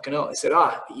thought, fucking hell. I said,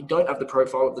 you don't have the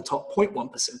profile of the top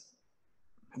 0.1%.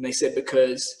 And they said,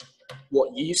 because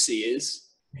what you see is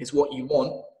what you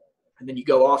want, and then you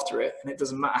go after it, and it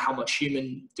doesn't matter how much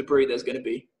human debris there's going to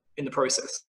be in the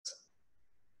process,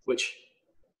 which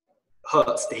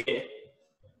hurts to hear.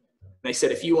 They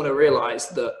said, if you want to realize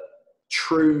that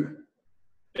true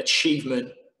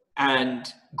achievement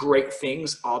and great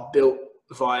things are built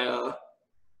via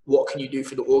what can you do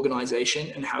for the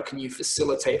organization and how can you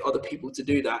facilitate other people to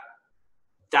do that,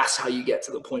 that's how you get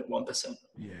to the 0.1%.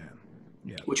 Yeah.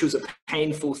 Which was a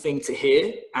painful thing to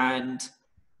hear. And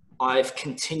I've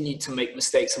continued to make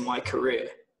mistakes in my career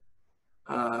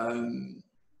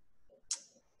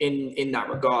in that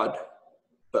regard,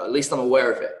 but at least I'm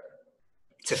aware of it.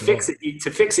 To fix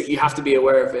it, you have to be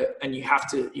aware of it, and you have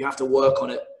to work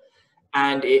on it.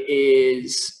 And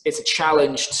it's a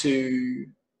challenge to,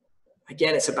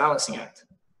 again, it's a balancing act.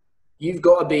 You've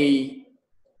got to be,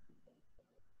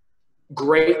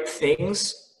 great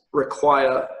things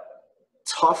require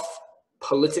tough,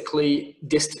 politically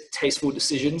distasteful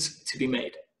decisions to be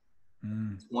made.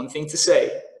 It's one thing to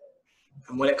say.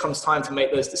 And when it comes time to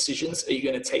make those decisions, are you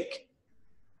going to take,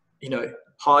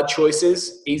 hard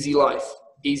choices, easy life,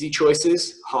 easy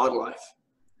choices, hard life?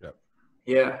 Yep.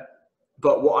 Yeah.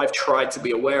 But what I've tried to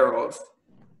be aware of,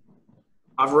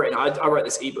 I wrote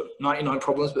this ebook, 99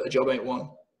 Problems, but a job ain't one.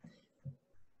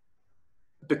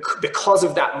 Because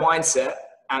of that mindset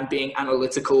and being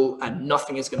analytical and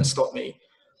nothing is going to stop me,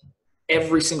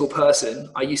 every single person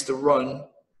I used to run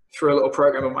through a little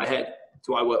program in my head.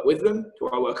 Do I work with them? Do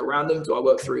I work around them? Do I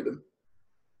work through them?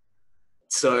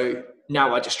 So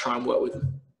now I just try and work with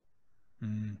them.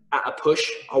 At a push,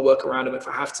 I'll work around them if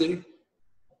I have to.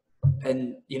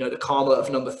 And, the karma of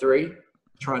number 3,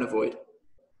 try and avoid.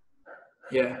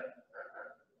 Yeah.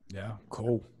 Yeah.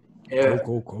 Cool. Yeah.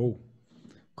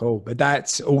 Cool. But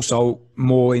that's also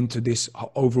more into this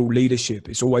overall leadership.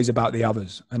 It's always about the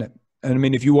others. And I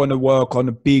mean, if you want to work on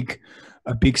a big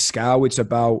scale, it's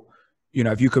about,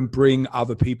 if you can bring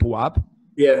other people up.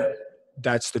 Yeah.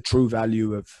 That's the true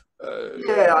value of.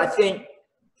 I think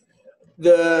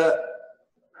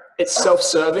it's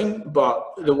self-serving, but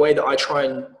the way that I try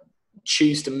and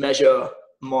choose to measure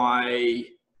my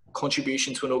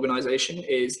contribution to an organization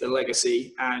is the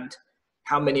legacy and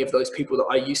how many of those people that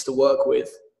I used to work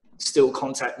with still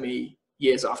contact me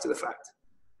years after the fact.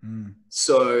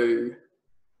 So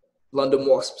London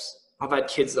Wasps, I've had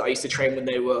kids that I used to train when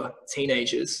they were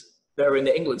teenagers that are in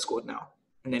the England squad now.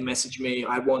 And they message me.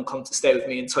 I had one come to stay with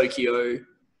me in Tokyo.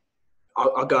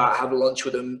 I'll go out, have lunch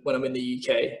with them when I'm in the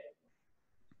UK.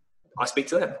 I speak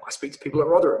to them. I speak to people at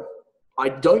Rotherham. I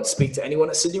don't speak to anyone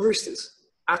at Sydney Roosters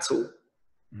at all.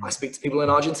 I speak to people in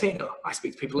Argentina. I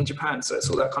speak to people in Japan. So it's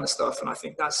all that kind of stuff. And I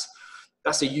think that's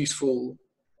a useful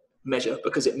measure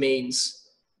because it means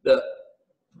that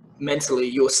mentally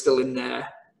you're still in their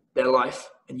life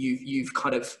and you've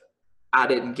kind of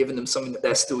added and given them something that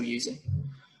they're still using.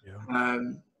 Yeah.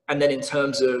 And then in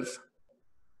terms of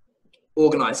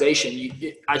organization,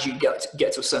 as you get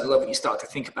to a certain level, you start to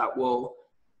think about, well,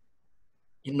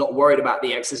 you're not worried about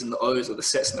the X's and the O's or the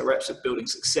sets and the reps of building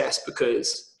success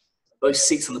because those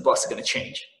seats on the bus are going to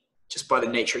change just by the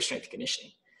nature of strength and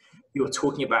conditioning. You're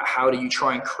talking about how do you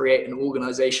try and create an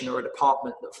organization or a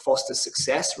department that fosters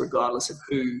success regardless of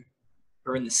who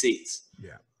are in the seats.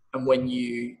 Yeah. And when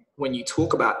you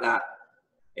talk about that,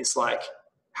 it's like,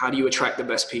 how do you attract the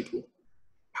best people?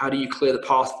 How do you clear the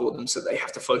path for them so they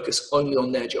have to focus only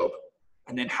on their job?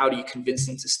 And then how do you convince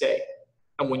them to stay?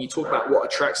 And when you talk about what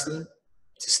attracts them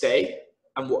to stay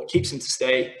and what keeps them to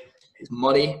stay is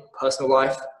money, personal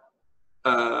life,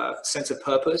 sense of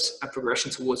purpose, and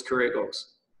progression towards career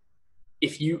goals.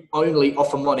 If you only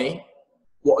offer money,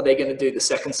 what are they going to do the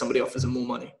second somebody offers them more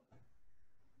money?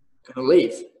 They're going to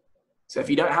leave. So if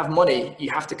you don't have money, you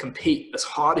have to compete as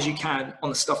hard as you can on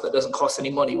the stuff that doesn't cost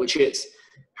any money, which is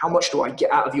how much do I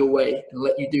get out of your way and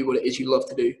let you do what it is you love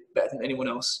to do better than anyone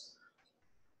else?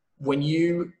 When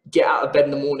you get out of bed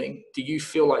in the morning, do you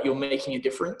feel like you're making a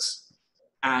difference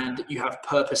and you have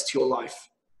purpose to your life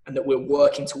and that we're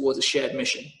working towards a shared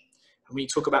mission? And when you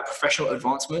talk about professional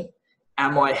advancement,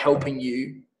 am I helping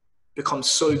you become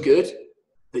so good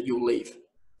that you'll leave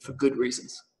for good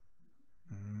reasons?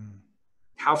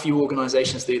 How few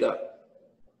organizations do that?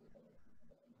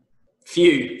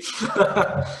 Few.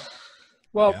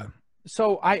 Well, yeah.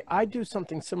 So I do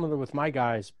something similar with my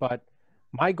guys, but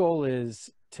my goal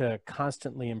is to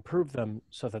constantly improve them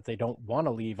so that they don't want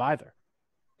to leave either.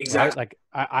 Exactly. Right? Like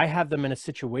I have them in a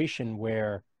situation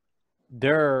where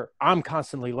I'm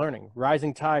constantly learning.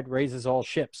 Rising tide raises all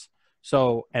ships.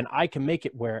 So, and I can make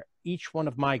it where each one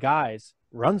of my guys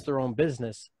runs their own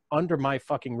business under my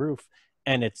fucking roof.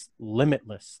 And it's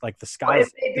limitless. Like the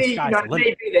sky's the limit.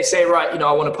 Maybe they say, right,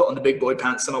 I want to put on the big boy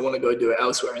pants and I want to go do it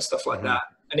elsewhere and stuff like that.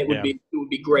 And it would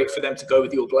be great for them to go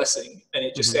with your blessing and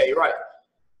it just say, right,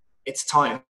 it's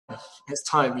time. It's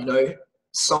time,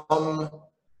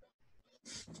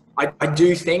 I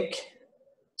do think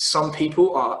some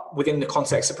people are, within the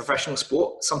context of professional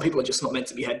sport, some people are just not meant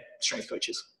to be head strength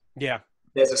coaches. Yeah.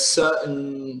 There's a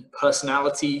certain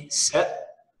personality set,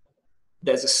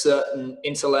 there's a certain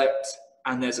intellect,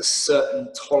 and there's a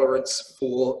certain tolerance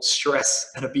for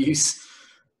stress and abuse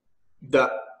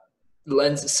that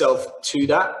lends itself to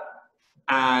that.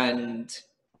 And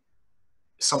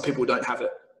some people don't have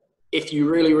it. If you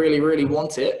really, really, really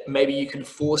want it, maybe you can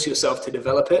force yourself to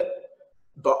develop it.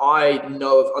 But I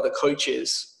know of other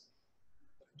coaches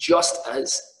just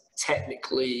as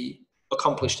technically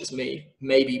accomplished as me,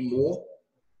 maybe more,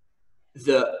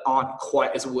 that aren't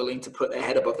quite as willing to put their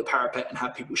head above the parapet and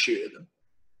have people shoot at them.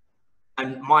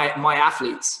 And my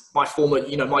athletes, my former,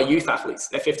 my youth athletes,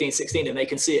 they're 15, 16, and they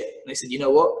can see it. And they said, you know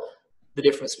what? The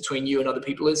difference between you and other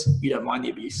people is you don't mind the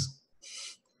abuse.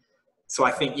 So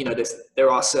I think, there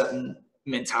are certain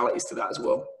mentalities to that as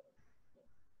well.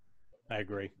 I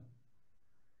agree.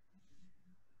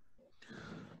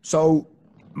 So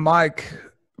Mike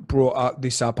brought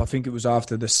this up, I think it was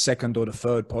after the second or the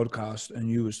third podcast, and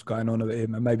you was going on about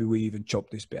him, and maybe we even chopped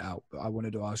this bit out, but I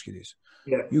wanted to ask you this.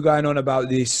 Yeah. You going on about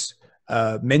this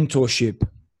mentorship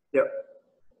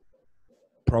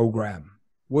program.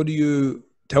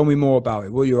 Tell me more about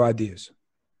it. What are your ideas?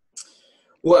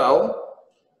 Well,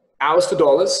 hours for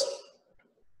dollars,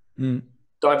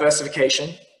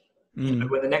 diversification. When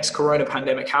the next corona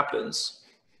pandemic happens,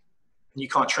 and you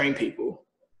can't train people,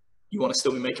 you want to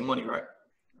still be making money, right?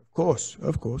 Of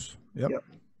course. Yep.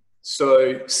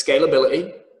 So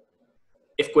scalability.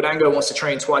 If Guadango wants to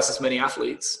train twice as many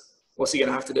athletes, what's he going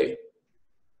to have to do?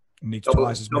 Needs double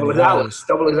twice as many his hours.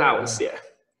 Double his hours, yeah.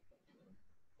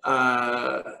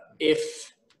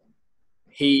 If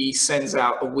he sends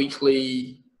out a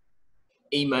weekly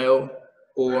email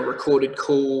or recorded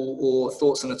call or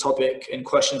thoughts on a topic and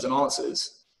questions and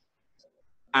answers,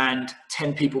 and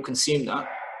 10 people consume that,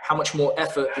 how much more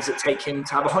effort does it take him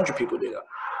to have 100 people do that?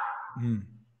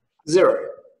 0.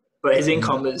 But his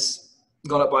income has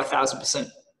gone up by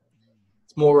 1,000%.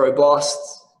 It's more robust.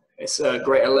 It's a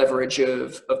greater leverage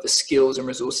of the skills and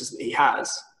resources that he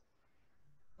has.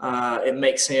 It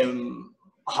makes him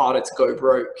harder to go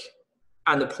broke.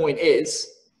 And the point is,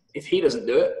 if he doesn't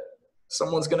do it,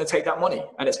 someone's going to take that money,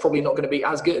 and it's probably not going to be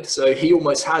as good. So he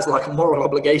almost has like a moral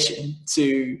obligation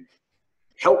to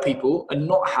help people and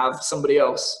not have somebody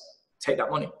else take that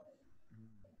money.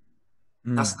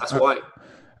 That's why.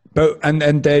 But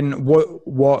and then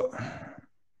what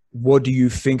do you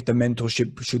think the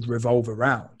mentorship should revolve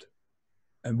around?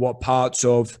 And what parts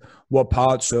of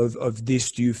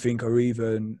this do you think are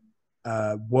even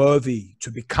worthy to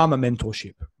become a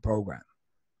mentorship program?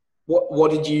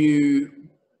 What did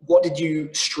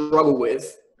you struggle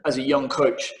with as a young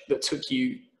coach that took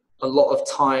you a lot of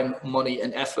time, money,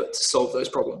 and effort to solve those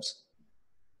problems?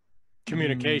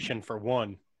 Communication, for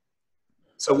one.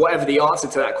 So whatever the answer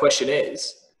to that question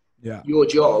is, your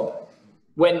job,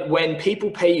 when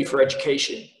people pay you for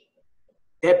education,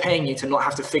 they're paying you to not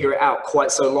have to figure it out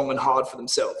quite so long and hard for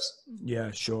themselves.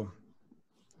 Yeah, sure.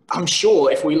 I'm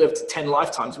sure if we lived 10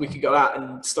 lifetimes, we could go out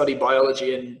and study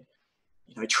biology and,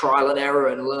 trial and error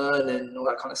and learn and all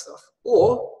that kind of stuff.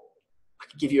 Or I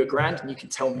could give you $1,000 and you can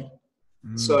tell me.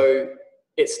 So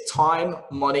it's time,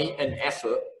 money, and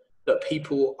effort that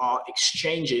people are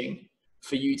exchanging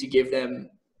for you to give them,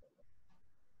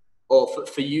 or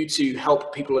for you to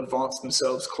help people advance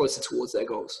themselves closer towards their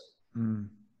goals.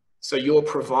 So you're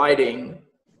providing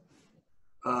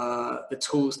the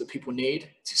tools that people need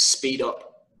to speed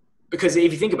up. Because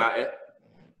if you think about it,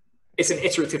 it's an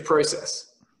iterative process.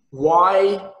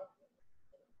 Why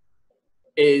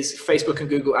is Facebook and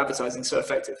Google advertising so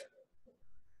effective?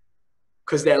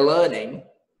 Because they're learning,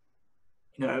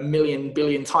 a million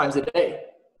billion times a day.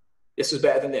 This was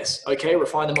better than this. Okay,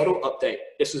 refine the model, update.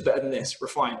 This was better than this,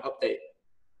 refine, update.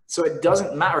 So it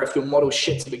doesn't matter if your model's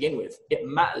shit to begin with. It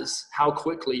matters how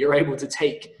quickly you're able to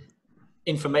take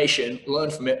information, learn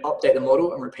from it, update the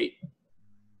model, and repeat.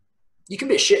 You can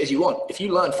be as shit as you want. If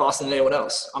you learn faster than anyone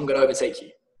else, I'm going to overtake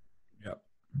you. Yep.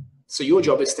 So your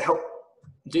job is to help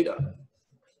do that.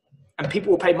 And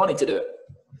people will pay money to do it.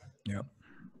 Yep.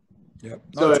 Yep.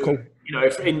 So, that's cool.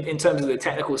 In terms of the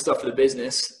technical stuff of the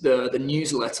business, the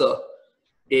newsletter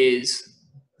is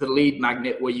the lead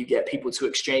magnet where you get people to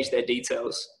exchange their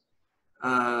details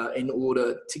in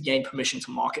order to gain permission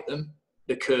to market them.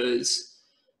 Because,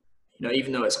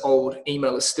 even though it's old,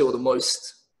 email is still the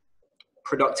most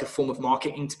productive form of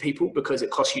marketing to people because it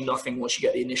costs you nothing once you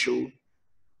get the initial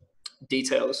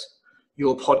details.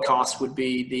 Your podcast would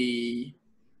be the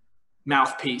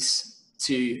mouthpiece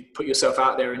to put yourself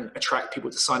out there and attract people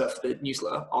to sign up for the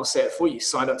newsletter. I'll say it for you.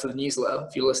 Sign up to the newsletter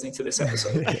if you're listening to this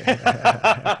episode.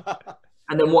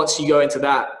 And then once you go into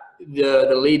that,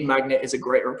 the lead magnet is a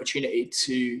great opportunity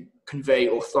to convey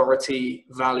authority,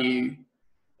 value,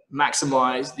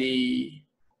 maximize the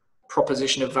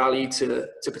proposition of value to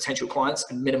potential clients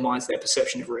and minimize their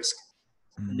perception of risk.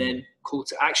 And then call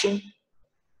to action,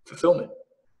 fulfillment.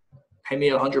 Pay me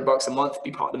 $100 a month,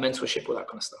 be part of the mentorship, all that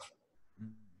kind of stuff.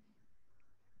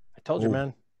 I told you,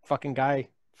 man. Fucking guy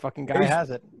has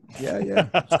it. Yeah.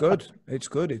 It's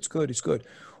good.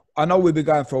 I know we've been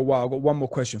going for a while. I've got one more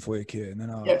question for you, Keir, and then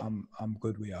I'm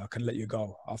good with you. I can let you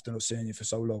go after not seeing you for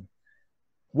so long.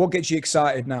 What gets you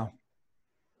excited now?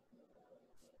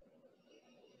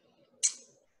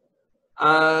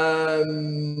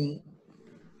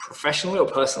 Professionally or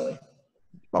personally?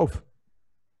 Both.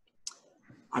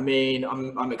 I mean,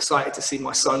 I'm excited to see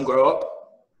my son grow up.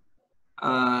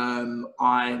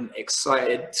 I'm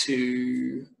excited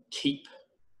to keep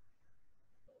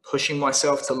pushing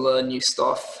myself to learn new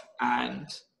stuff and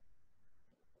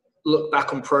look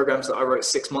back on programs that I wrote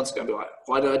 6 months ago and be like,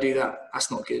 why did I do that?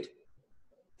 That's not good.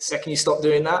 The second you stop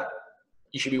doing that,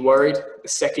 you should be worried. The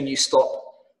second you stop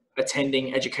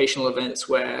attending educational events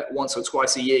where once or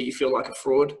twice a year you feel like a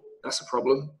fraud, that's a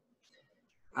problem.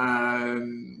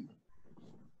 I'm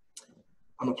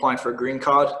applying for a green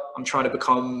card. I'm trying to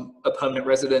become a permanent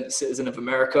resident citizen of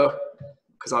America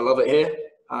because I love it here.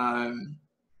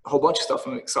 A whole bunch of stuff.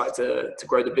 I'm excited to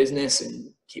grow the business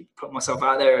and keep putting myself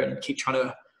out there and keep trying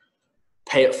to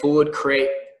pay it forward,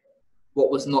 create what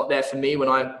was not there for me when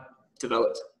I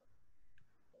developed.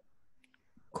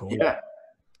 Cool. Yeah.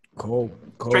 Cool.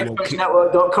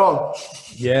 StrengthCoachNetwork.com.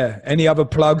 Yeah. Any other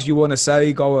plugs you want to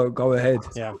say? Go ahead.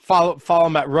 Yeah. Follow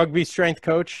him at Rugby Strength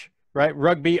Coach, right?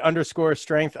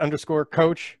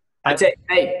 Rugby_strength_coach.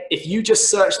 Hey, if you just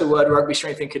search the word rugby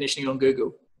strength and conditioning on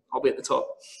Google, I'll be at the top.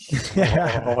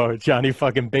 Oh, Johnny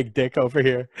fucking big dick over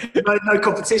here. No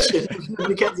competition.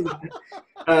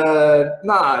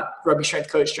 Rugby Strength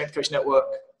Coach, Strength Coach Network.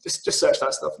 Just search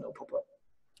that stuff and it'll pop up.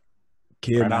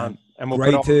 Keir, man. And we'll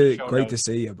great to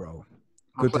see you, bro.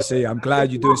 Good to see you. I'm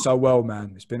glad you're doing so well,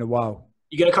 man. It's been a while.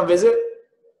 You gonna come visit?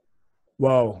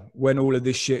 Well, when all of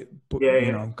this shit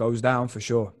goes down, for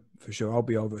sure. I'll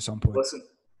be over at some point. Listen.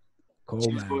 Cool,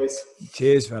 Cheers, man. Boys.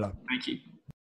 Cheers, fella. Thank you.